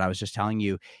what I was just telling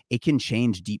you, it can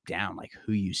change deep down like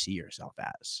who you see yourself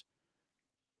as.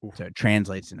 So it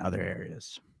translates in other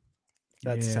areas.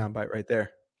 That's a soundbite right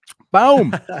there.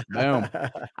 Boom. Boom.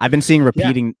 I've been seeing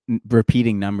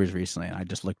repeating numbers recently, and I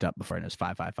just looked up before, and it was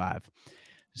 555.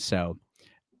 So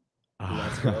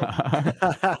let's go.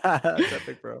 That's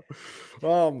epic, bro.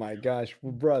 Oh my gosh,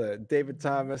 brother, David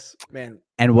Thomas, man.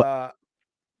 And what?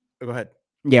 Go ahead.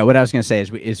 Yeah, what I was going to say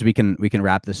is we can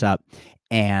wrap this up.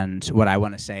 And what I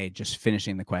want to say, just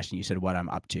finishing the question, you said what I'm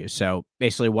up to. So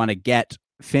basically want to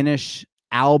finish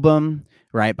album,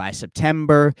 right, by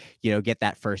September, get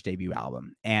that first debut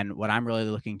album. And what I'm really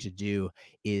looking to do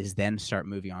is then start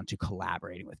moving on to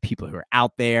collaborating with people who are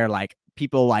out there, like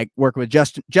people like work with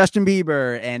Justin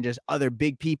Bieber and just other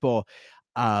big people.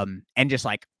 And just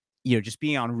like, just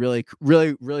being on really,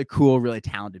 really, really cool, really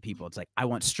talented people. It's like, I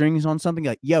want strings on something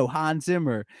like, yo, Hans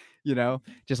Zimmer,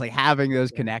 just like having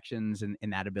those connections and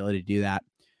that ability to do that.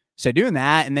 So doing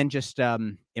that. And then just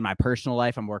in my personal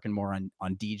life, I'm working more on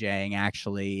DJing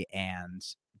actually, and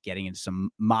getting into some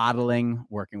modeling,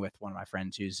 working with one of my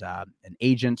friends who's an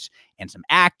agent, and some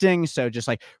acting. So just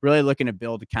like really looking to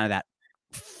build kind of that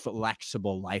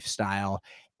flexible lifestyle,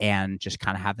 and just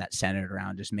kind of have that centered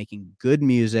around just making good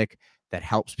music that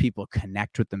helps people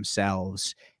connect with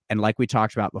themselves. And like we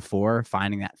talked about before,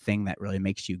 finding that thing that really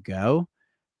makes you go,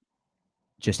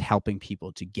 just helping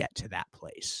people to get to that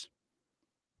place.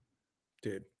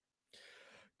 Dude,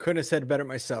 couldn't have said better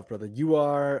myself, brother. You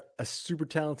are a super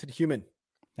talented human.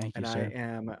 Thank you, and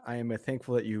sir. I am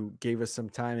thankful that you gave us some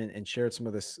time and shared some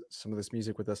of this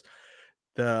music with us.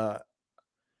 The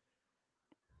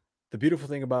beautiful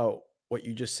thing about what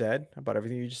you just said, about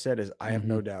everything you just said, is I have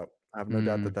no doubt. I have no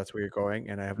doubt that that's where you're going,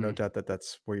 and I have no doubt that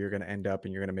that's where you're going to end up,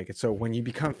 and you're going to make it. So when you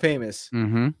become famous,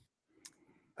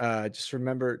 just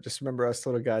remember us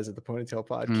little guys at the Ponytail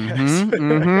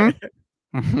Podcast.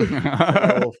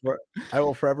 I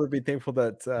will forever be thankful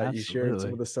that you shared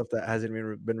some of the stuff that hasn't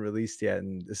even been released yet,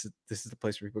 and this is the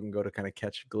place where people can go to kind of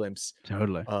catch a glimpse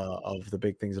of the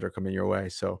big things that are coming your way.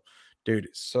 So, dude,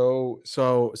 so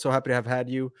happy to have had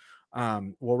you.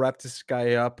 We'll wrap this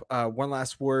guy up. One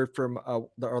last word from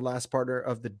our last partner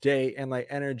of the day, Enlight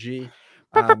Energy.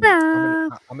 I'm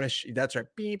gonna that's right.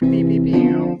 Beep beep beep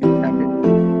beep.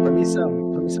 Put me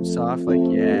some soft, like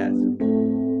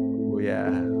oh yeah,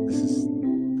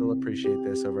 they'll appreciate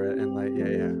this over at Enlight.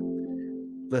 Yeah.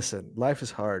 Listen, life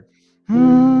is hard.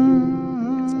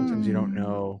 And sometimes you don't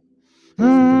know.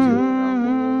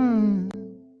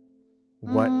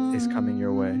 What is coming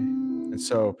your way, and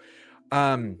so.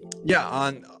 On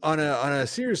a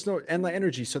serious note, Enlight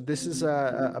Energy. So this is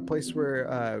a place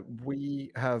where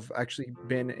we have actually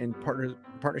been in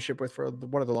partnership with for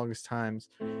one of the longest times,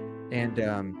 and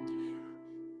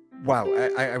wow,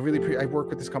 I really I work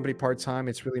with this company part-time.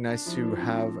 It's really nice to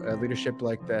have a leadership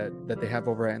like that they have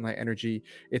over at Enlight Energy.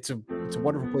 It's a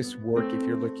wonderful place to work if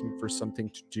you're looking for something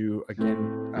to do,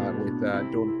 again, with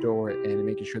door-to-door and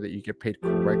making sure that you get paid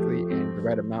correctly and the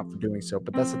right amount for doing so.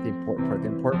 But that's not the important part. The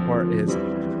important part is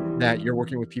that you're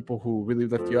working with people who really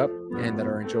lift you up and that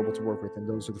are enjoyable to work with, and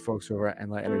those are the folks over at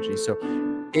Enlight Energy. So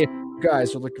if you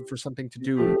guys are looking for something to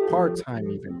do part-time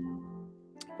even,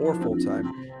 or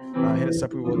full-time, hit us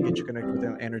up. We will get you connected with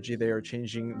them. Energy, they are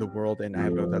changing the world, and I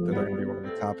have no doubt that they're going to be one of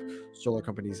the top solar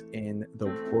companies in the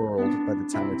world by the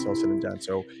time it's all said and done.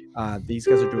 So these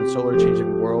guys are doing solar,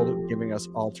 changing the world, giving us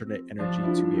alternate energy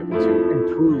to be able to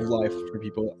improve life for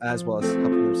people as well as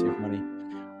helping them save money.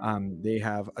 They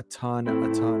have a ton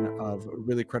of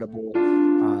really credible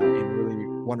and really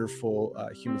wonderful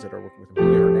humans that are working with them.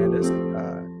 Julio Hernandez,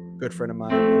 good friend of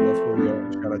mine. I love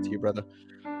Julio. Shout out to you, brother.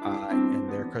 And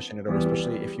they're crushing it over,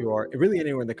 especially if you are really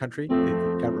anywhere in the country.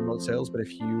 They've got remote sales, but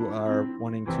if you are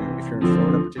wanting to, if you're in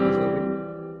Florida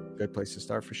particularly, good place to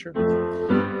start for sure.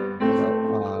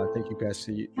 So, thank you guys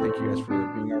for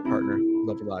being our partner.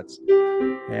 Love you lots.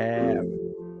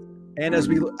 And as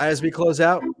we close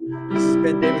out, this has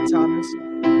been David Thomas.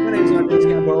 My name is Andres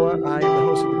Gamboa. I am the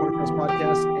host of the Ponytails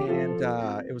Podcast, and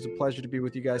it was a pleasure to be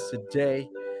with you guys today.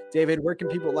 David, where can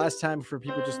people, last time for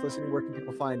people just listening, where can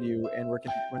people find you, and where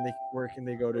can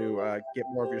they go to get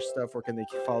more of your stuff? Where can they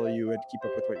follow you and keep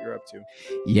up with what you're up to?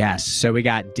 Yes. So we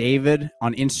got David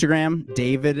on Instagram,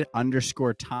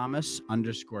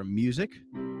 David_Thomas_music.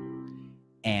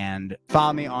 And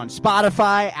follow me on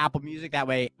Spotify, Apple Music. That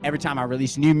way, every time I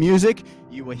release new music,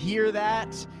 you will hear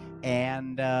that.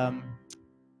 And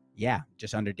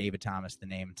just under David Thomas, the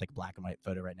name. It's like a black and white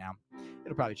photo right now.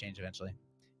 It'll probably change eventually.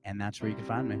 And that's where you can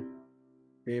find me.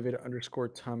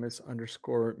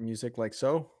 David_Thomas_music, like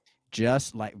so.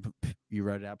 Just like you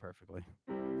wrote it out perfectly.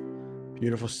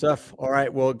 Beautiful stuff. All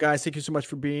right. Well, guys, thank you so much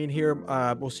for being here.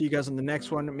 We'll see you guys on the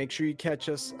next one. Make sure you catch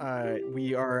us.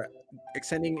 We are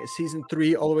extending season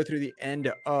 3 all the way through the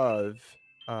end of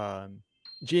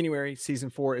January. Season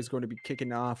 4 is going to be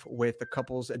kicking off with the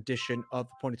couples edition of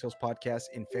the Ponytails Podcast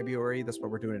in February. That's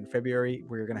what we're doing in February.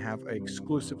 We're going to have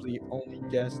exclusively only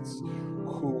guests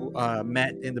who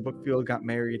met in the book field, got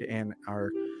married, and are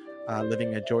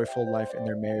living a joyful life in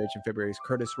their marriage. In February is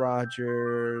Curtis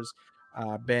Rogers,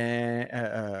 Ben.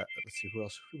 Let's see who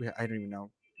else. I don't even know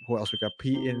who else we got.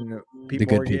 Pete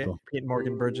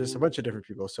Morgan Burgess, a bunch of different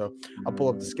people. So I'll pull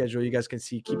up the schedule. You guys can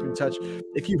see. Keep in touch.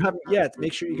 If you haven't yet,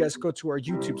 make sure you guys go to our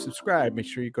YouTube, subscribe. Make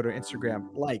sure you go to Instagram,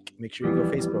 like. Make sure you go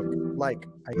Facebook, like.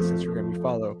 I guess Instagram you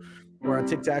follow. We're on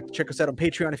TikTok. Check us out on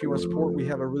Patreon if you want to support. We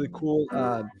have a really cool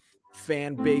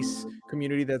fan base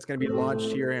community that's going to be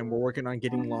launched here, and we're working on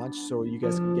getting launched so you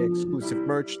guys can get exclusive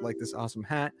merch like this awesome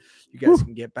hat. You guys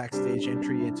can get backstage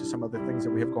entry into some of the things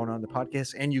that we have going on in the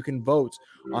podcast, and you can vote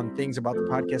on things about the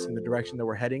podcast and the direction that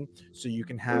we're heading, so you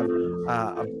can have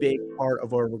a big part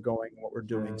of where we're going and what we're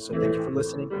doing. So thank you for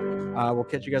listening. We'll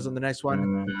catch you guys on the next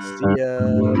one. See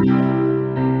ya.